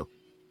right, chill.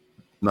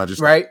 No,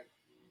 just right.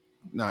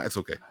 Nah, it's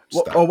okay.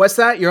 Well, what's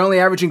that? You're only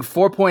averaging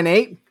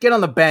 4.8. Get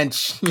on the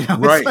bench.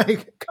 Right. It's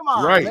like, come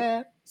on, right.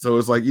 Man. So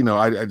it's like,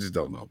 I just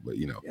don't know. But,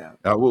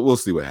 we'll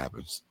see what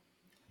happens.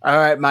 All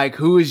right, Mike,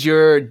 who is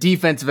your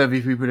defensive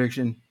MVP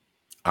prediction?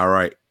 All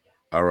right.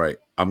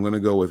 I'm going to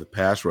go with a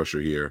pass rusher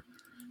here.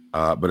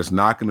 But it's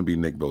not going to be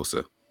Nick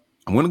Bosa.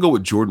 I'm going to go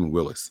with Jordan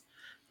Willis.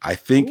 I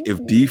think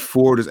if Dee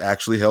Ford is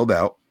actually held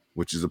out,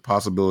 which is a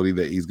possibility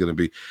that he's going to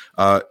be,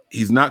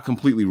 he's not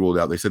completely ruled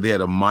out. They said they had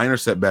a minor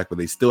setback, but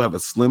they still have a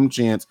slim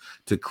chance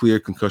to clear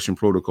concussion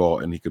protocol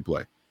and he could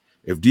play.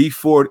 If Dee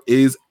Ford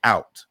is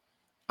out,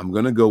 I'm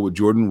going to go with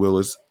Jordan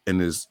Willis in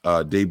his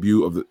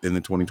debut in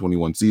the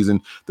 2021 season,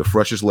 the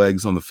freshest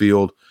legs on the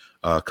field,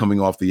 coming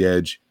off the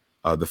edge,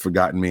 the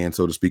forgotten man,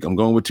 so to speak. I'm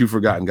going with two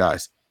forgotten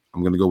guys.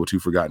 I'm going to go with two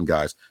forgotten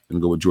guys. I'm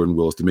going to go with Jordan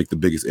Willis to make the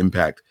biggest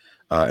impact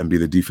and be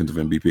the defensive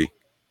MVP.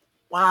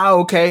 Wow.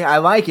 Okay. I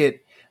like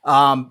it.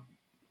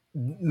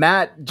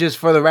 Matt, just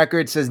for the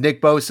record, says Nick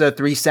Bosa,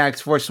 3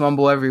 sacks, 4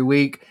 fumble every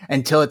week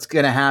until it's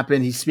going to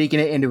happen. He's speaking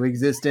it into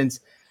existence.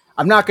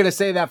 I'm not going to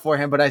say that for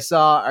him, but I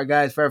saw our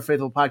guys Forever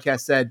Faithful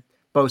podcast said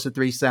Bosa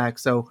 3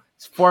 sacks. So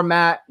for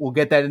Matt, we'll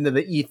get that into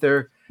the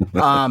ether.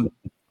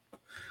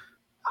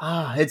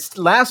 It's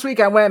last week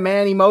I went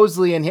Manny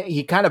Mosley and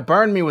he kind of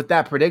burned me with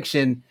that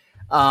prediction.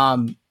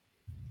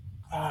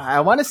 I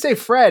want to say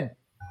Fred.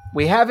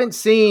 We haven't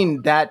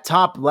seen that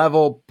top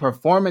level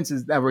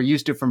performances that we're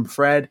used to from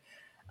Fred.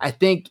 I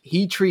think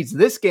he treats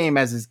this game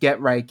as his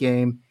get right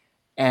game,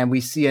 and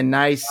we see a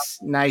nice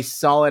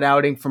solid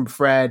outing from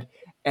Fred.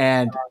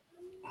 And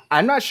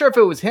I'm not sure if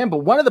it was him,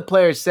 but one of the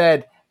players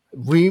said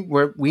we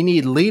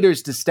need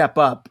leaders to step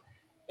up,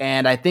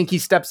 and I think he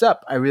steps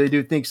up. I really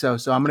do think so.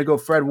 So I'm going to go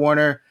Fred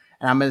Warner,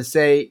 and I'm going to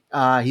say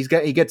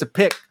he gets a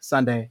pick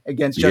Sunday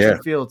against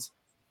Justin Fields.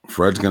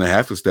 Fred's going to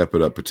have to step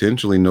it up.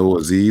 Potentially no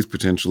Aziz,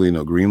 potentially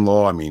no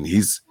Greenlaw. I mean,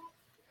 he's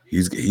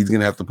going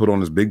to have to put on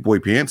his big boy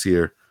pants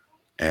here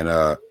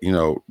and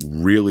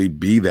really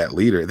be that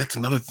leader. That's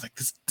another thing.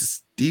 This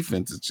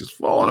defense is just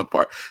falling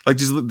apart. Like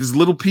just there's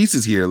little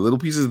pieces here, little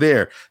pieces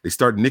there. They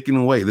start nicking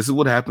away. This is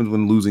what happens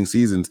when losing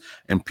seasons,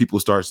 and people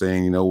start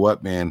saying, you know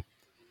what, man,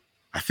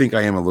 I think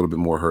I am a little bit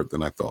more hurt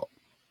than I thought.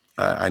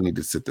 I need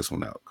to sit this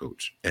one out,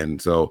 coach.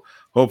 And so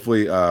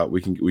hopefully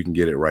we can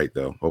get it right,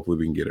 though. Hopefully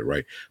we can get it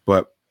right.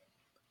 But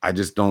I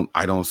just don't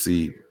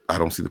see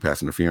the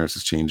pass interference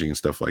is changing and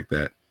stuff like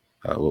that.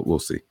 We'll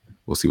see.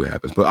 We'll see what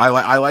happens. But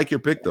I like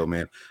your pick, though,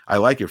 man. I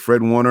like it.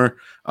 Fred Warner,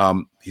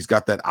 he's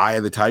got that eye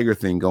of the tiger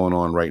thing going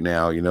on right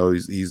now. You know,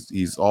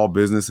 he's all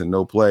business and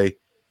no play.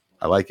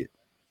 I like it.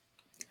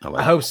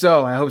 I hope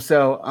so.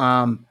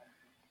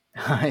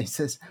 He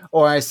says,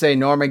 or I say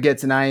Norman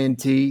gets an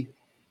INT.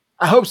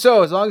 I hope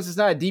so, as long as it's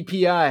not a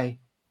DPI.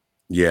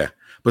 Yeah.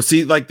 But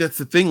see, like, that's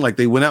the thing. Like,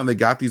 they went out and they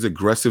got these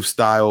aggressive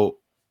style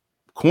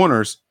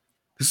corners.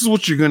 This is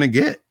what you're going to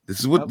get.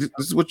 This is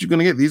what you're going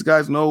to get. These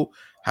guys know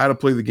how to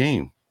play the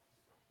game.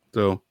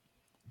 So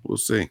we'll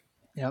see.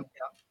 Yep.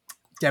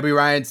 Debbie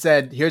Ryan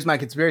said, here's my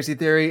conspiracy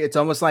theory. It's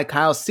almost like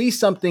Kyle sees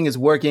something is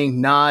working,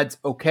 nods.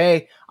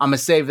 Okay, I'm going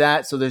to save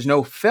that so there's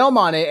no film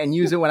on it and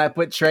use it when I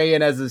put Trey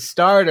in as a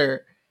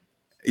starter.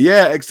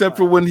 Yeah, except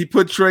for when he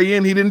put Trey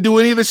in, he didn't do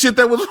any of the shit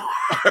that was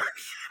hard.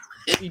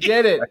 He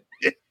did it.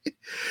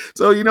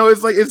 So, you know,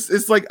 it's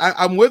like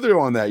I'm with her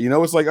on that. You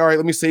know, it's like, all right,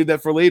 let me save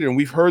that for later. And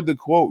we've heard the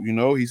quote, you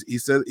know, he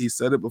said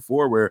it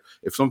before, where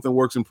if something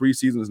works in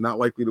preseason, it's not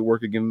likely to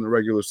work again in the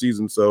regular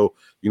season. So,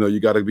 you know, you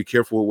got to be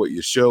careful with what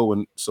you show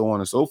and so on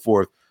and so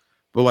forth.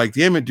 But like,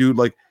 damn it, dude,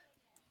 like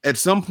at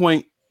some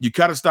point you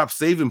got to stop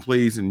saving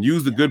plays and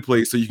use the good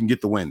plays so you can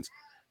get the wins.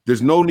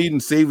 There's no need in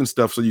saving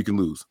stuff so you can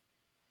lose.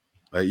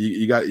 Like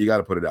you got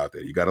to put it out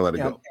there. You got to let it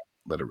go.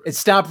 Let it rip. It's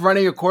stop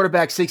running your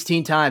quarterback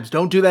 16 times.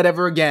 Don't do that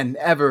ever again.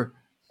 Ever.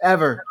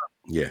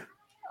 Yeah.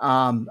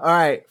 All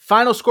right.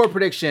 Final score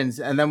predictions,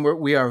 and then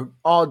we are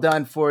all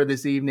done for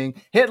this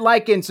evening. Hit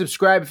like and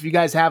subscribe if you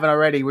guys haven't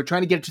already. We're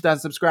trying to get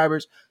 2,000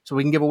 subscribers so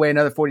we can give away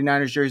another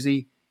 49ers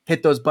jersey.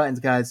 Hit those buttons,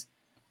 guys.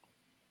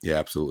 Yeah,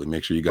 absolutely.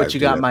 Make sure you guys. What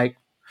you got, Mike?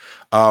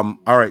 All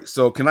right.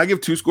 So can I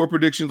give 2 score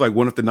predictions? Like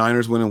one if the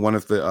Niners win and one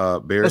if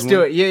the Bears Let's win?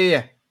 do it.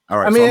 Yeah. All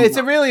right. I mean, it's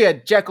really a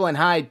Jekyll and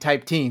Hyde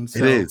type team. So.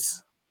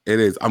 It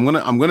is. I'm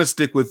gonna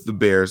stick with the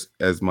Bears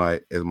as my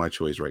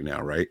choice right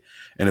now, right?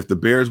 And if the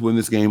Bears win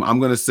this game, I'm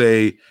gonna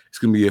say it's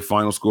gonna be a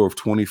final score of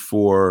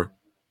 24-19.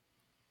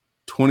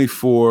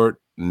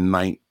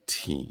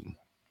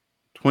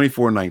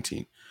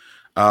 24-19.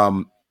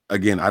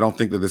 Again, I don't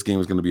think that this game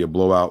is gonna be a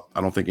blowout.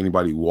 I don't think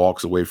anybody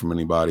walks away from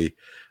anybody.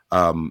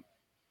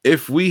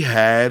 If we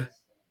had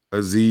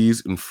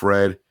Azeez and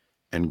Fred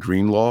and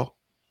Greenlaw,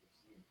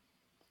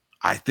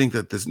 I think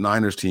that this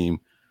Niners team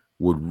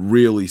would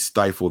really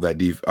stifle that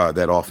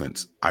that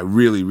offense. I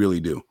really,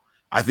 really do.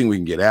 I think we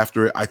can get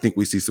after it. I think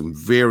we see some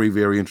very,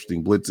 very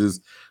interesting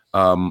blitzes.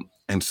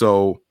 And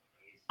so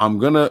I'm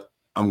gonna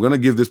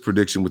give this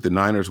prediction with the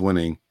Niners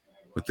winning,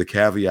 with the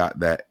caveat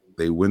that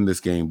they win this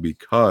game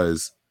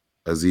because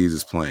Azeez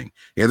is playing.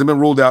 He hasn't been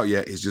ruled out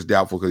yet. He's just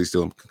doubtful because he's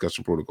still in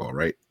concussion protocol,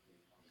 right?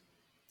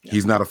 Yeah.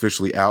 He's not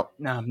officially out?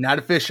 No, not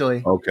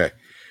officially. Okay.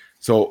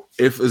 So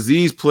if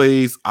Azeez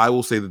plays, I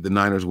will say that the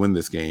Niners win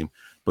this game,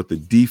 but the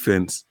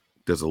defense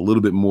does a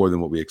little bit more than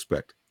what we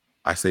expect.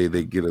 I say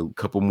they get a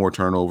couple more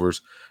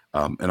turnovers,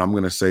 and I'm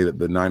going to say that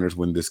the Niners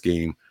win this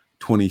game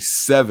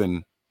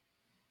 27-17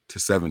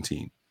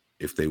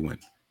 if they win.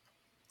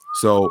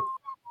 So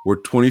we're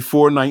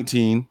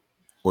 24-19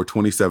 or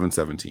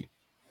 27-17.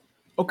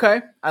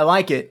 Okay, I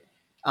like it.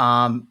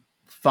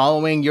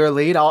 Following your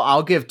lead,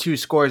 I'll give 2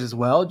 scores as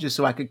well, just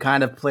so I could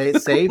kind of play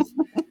it safe.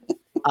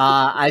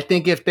 I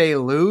think if they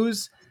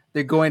lose,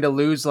 they're going to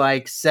lose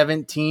like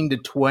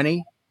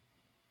 17-20.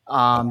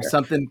 Okay.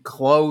 Something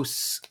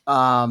close.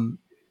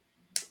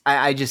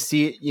 I just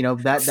see it, you know,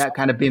 that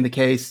kind of being the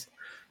case.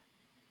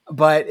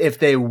 But if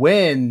they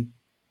win,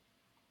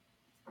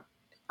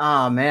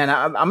 oh man,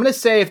 I'm going to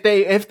say if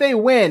they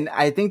win,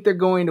 I think they're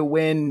going to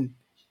win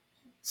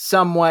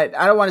somewhat.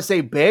 I don't want to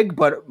say big,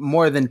 but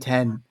more than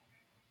 10.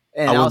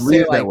 And I'll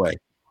say like, that way.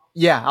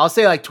 Yeah, I'll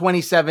say like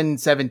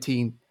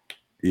 27-17.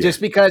 Yeah.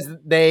 Just because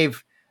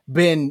they've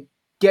been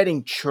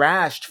getting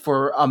trashed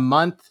for a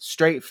month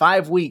straight,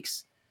 5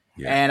 weeks.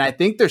 Yeah. And I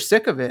think they're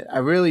sick of it. I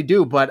really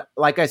do. But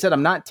like I said,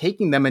 I'm not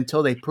taking them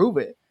until they prove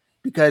it,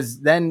 because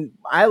then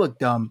I look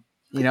dumb.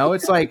 You know,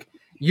 it's like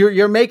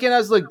you're making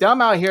us look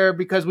dumb out here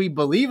because we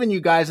believe in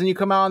you guys, and you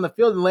come out on the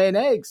field and lay an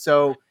egg.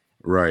 So,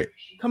 right.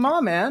 Come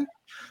on, man.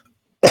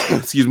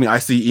 Excuse me. I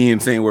see Ian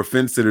saying we're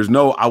fence sitters.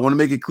 No, I want to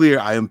make it clear.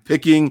 I am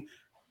picking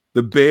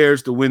the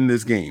Bears to win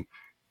this game.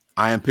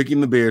 I am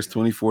picking the Bears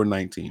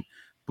 24-19.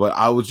 But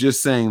I was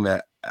just saying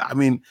that, I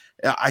mean,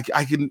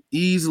 I can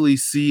easily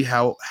see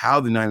how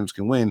the Niners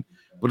can win,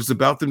 but it's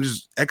about them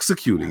just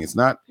executing. It's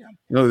not, you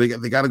know, they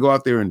got to go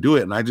out there and do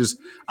it. And I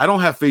don't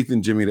have faith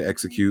in Jimmy to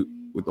execute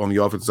on the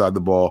offensive side of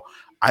the ball.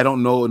 I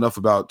don't know enough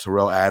about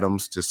Terrell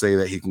Adams to say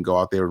that he can go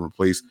out there and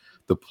replace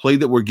the play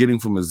that we're getting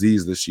from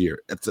Azeez this year.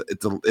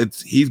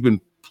 He's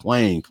been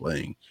playing.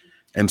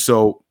 And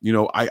so,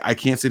 I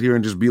can't sit here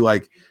and just be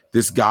like,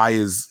 this guy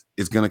is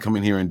going to come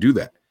in here and do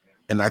that.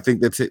 And I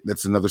think that's it.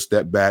 That's another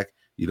step back.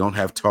 You don't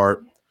have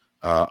Tart.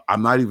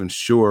 I'm not even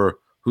sure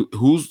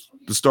who's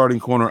the starting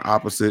corner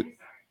opposite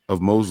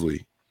of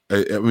Mosley.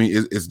 I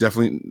mean, it's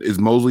definitely is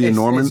Mosley and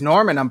Norman. It's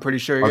Norman. I'm pretty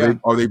sure.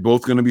 Are they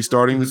both going to be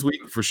starting this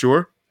week for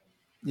sure?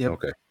 Yep.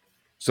 Okay.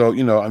 So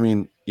I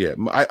mean, yeah,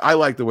 I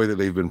like the way that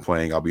they've been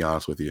playing. I'll be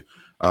honest with you.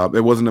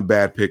 It wasn't a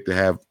bad pick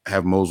to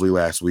have Mosley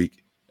last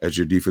week as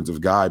your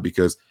defensive guy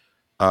because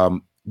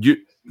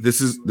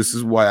this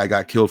is why I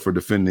got killed for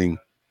defending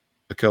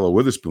Ahkello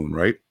Witherspoon.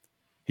 Right?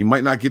 He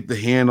might not get the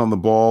hand on the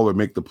ball or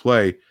make the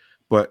play,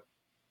 but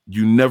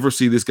you never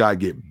see this guy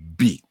get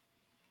beat.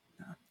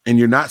 And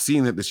you're not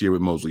seeing that this year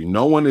with Mosley.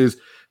 No one is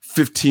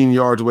 15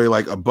 yards away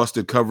like a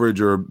busted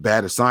coverage or a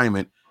bad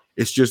assignment.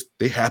 It's just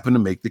they happen to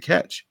make the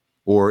catch.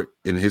 Or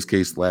in his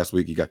case, last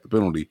week he got the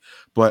penalty.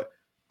 But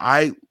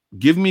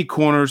give me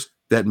corners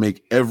that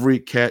make every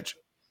catch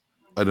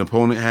an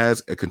opponent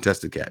has a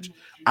contested catch.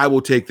 I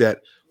will take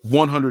that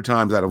 100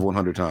 times out of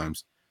 100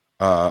 times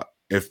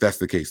if that's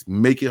the case.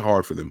 Make it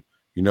hard for them.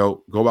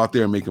 Go out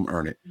there and make them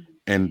earn it.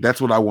 And that's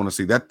what I want to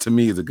see. That, to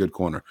me, is a good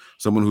corner.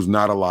 Someone who's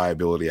not a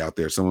liability out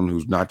there. Someone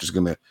who's not just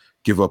going to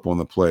give up on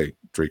the play,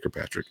 Drake or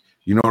Patrick.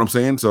 You know what I'm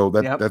saying? So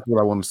that's what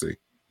I want to see.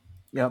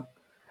 Yep.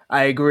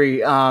 I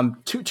agree.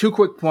 Two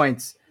quick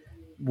points.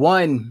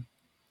 One,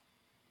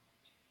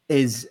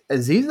 is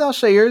Azeez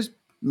Al-Shaair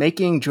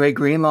making Dre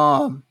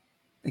Greenlaw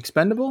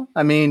expendable?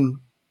 I mean,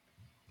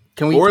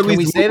 can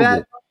we say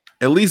that?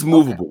 At least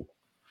movable. Okay.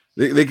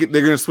 They're going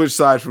to switch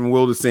sides from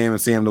Will to Sam and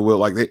Sam to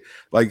Will.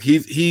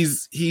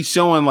 He's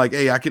showing like,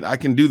 hey, I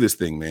can do this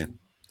thing, man.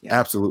 Yeah.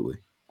 Absolutely.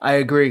 I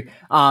agree.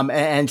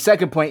 And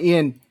second point,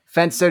 Ian,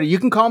 fence sitter. You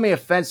can call me a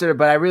fence sitter,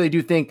 but I really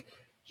do think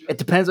it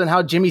depends on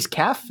how Jimmy's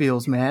calf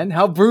feels, man.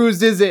 How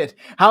bruised is it?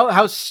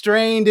 How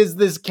strained is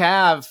this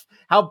calf?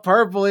 How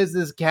purple is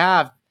this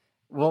calf?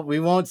 Well, we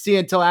won't see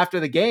until after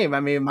the game.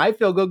 I mean, it might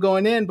feel good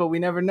going in, but we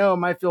never know. It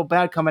might feel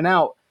bad coming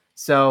out.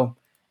 So.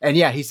 And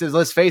yeah, he says,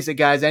 let's face it,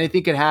 guys,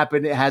 anything can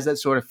happen. It has that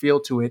sort of feel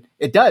to it.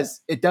 It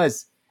does. It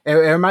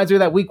reminds me of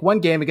that week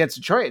 1 game against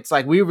Detroit. It's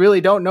like, we really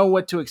don't know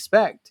what to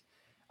expect.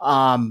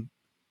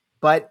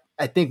 But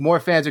I think more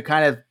fans are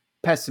kind of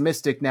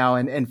pessimistic now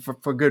and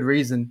for good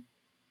reason.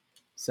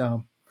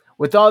 So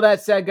with all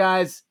that said,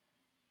 guys,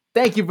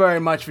 thank you very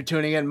much for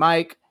tuning in.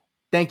 Mike,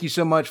 thank you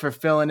so much for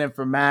filling in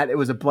for Matt. It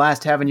was a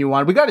blast having you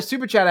on. We got a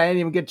super chat. I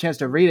didn't even get a chance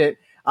to read it.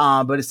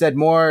 But it said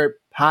more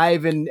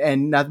Hive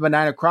and Nothing But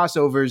Niner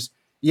crossovers.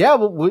 Yeah,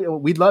 well,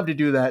 we'd love to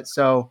do that.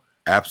 So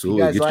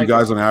absolutely, get you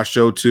guys on our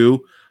show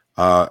too.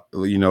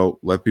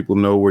 Let people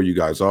know where you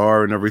guys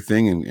are and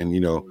everything,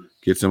 and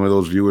get some of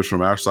those viewers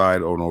from our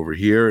side on over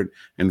here,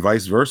 and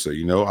vice versa.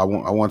 I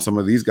want some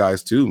of these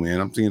guys too,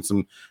 man. I'm seeing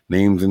some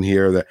names in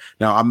here that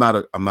now I'm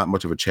not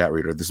much of a chat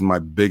reader. This is my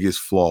biggest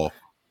flaw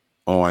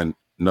on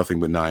Nothing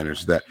But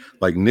Niners. That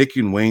like Nick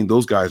and Wayne,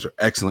 those guys are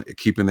excellent at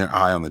keeping their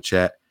eye on the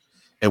chat,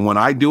 and when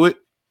I do it,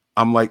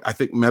 I'm like, I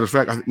think, matter of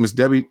fact, I think Miss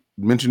Debbie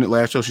mentioned it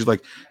last show. She's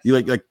like, you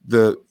like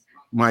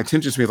my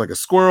attention span is like a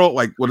squirrel.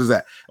 Like, what is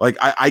that? Like,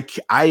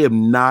 I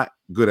am not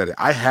good at it.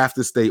 I have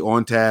to stay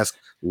on task,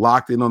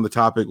 locked in on the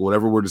topic,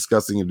 whatever we're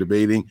discussing and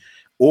debating.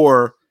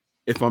 Or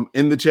if I'm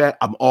in the chat,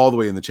 I'm all the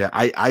way in the chat.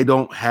 I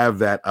don't have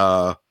that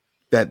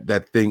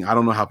that thing. I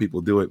don't know how people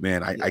do it,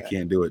 man. I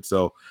can't do it.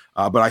 So,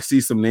 but I see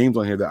some names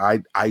on here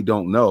that I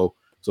don't know.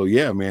 So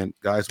yeah, man,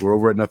 guys, we're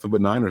over at Nothing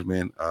But Niners,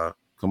 man.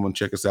 Come on,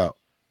 check us out.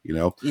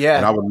 Yeah.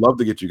 And I would love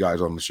to get you guys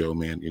on the show,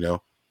 man.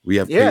 We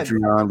have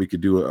Patreon. We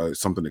could do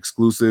something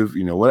exclusive,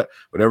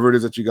 whatever it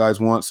is that you guys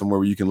want, somewhere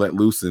where you can let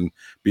loose and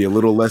be a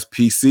little less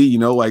PC,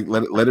 like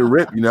let it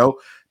rip,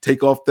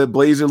 take off that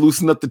blazer,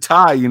 loosen up the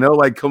tie,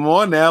 like, come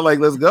on now, like,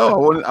 let's go.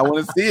 I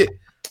want to see it.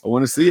 I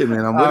want to see it,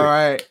 man. I'm with it. All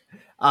right.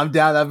 I'm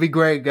down. That'd be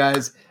great,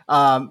 guys.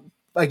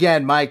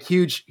 Again, Mike,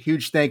 huge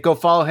thing. Go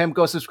follow him.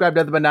 Go subscribe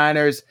to the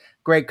Niners.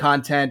 Great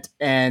content.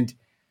 And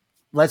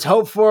let's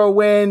hope for a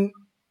win.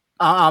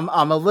 I'm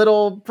a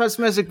little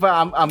pessimistic, but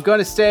I'm going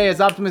to stay as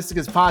optimistic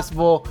as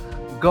possible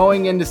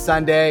going into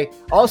Sunday.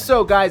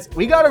 Also, guys,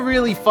 we got a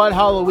really fun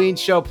Halloween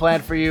show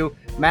planned for you.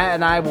 Matt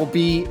and I will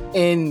be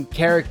in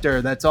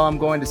character. That's all I'm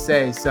going to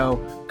say. So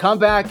come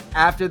back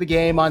after the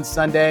game on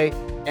Sunday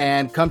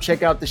and come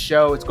check out the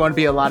show. It's going to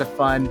be a lot of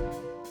fun.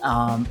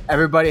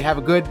 Everybody have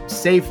a good,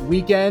 safe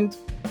weekend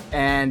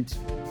and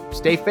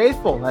stay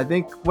faithful. I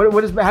think,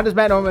 how does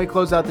Matt normally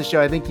close out the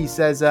show? I think he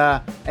says,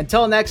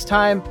 until next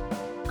time,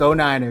 go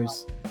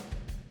Niners.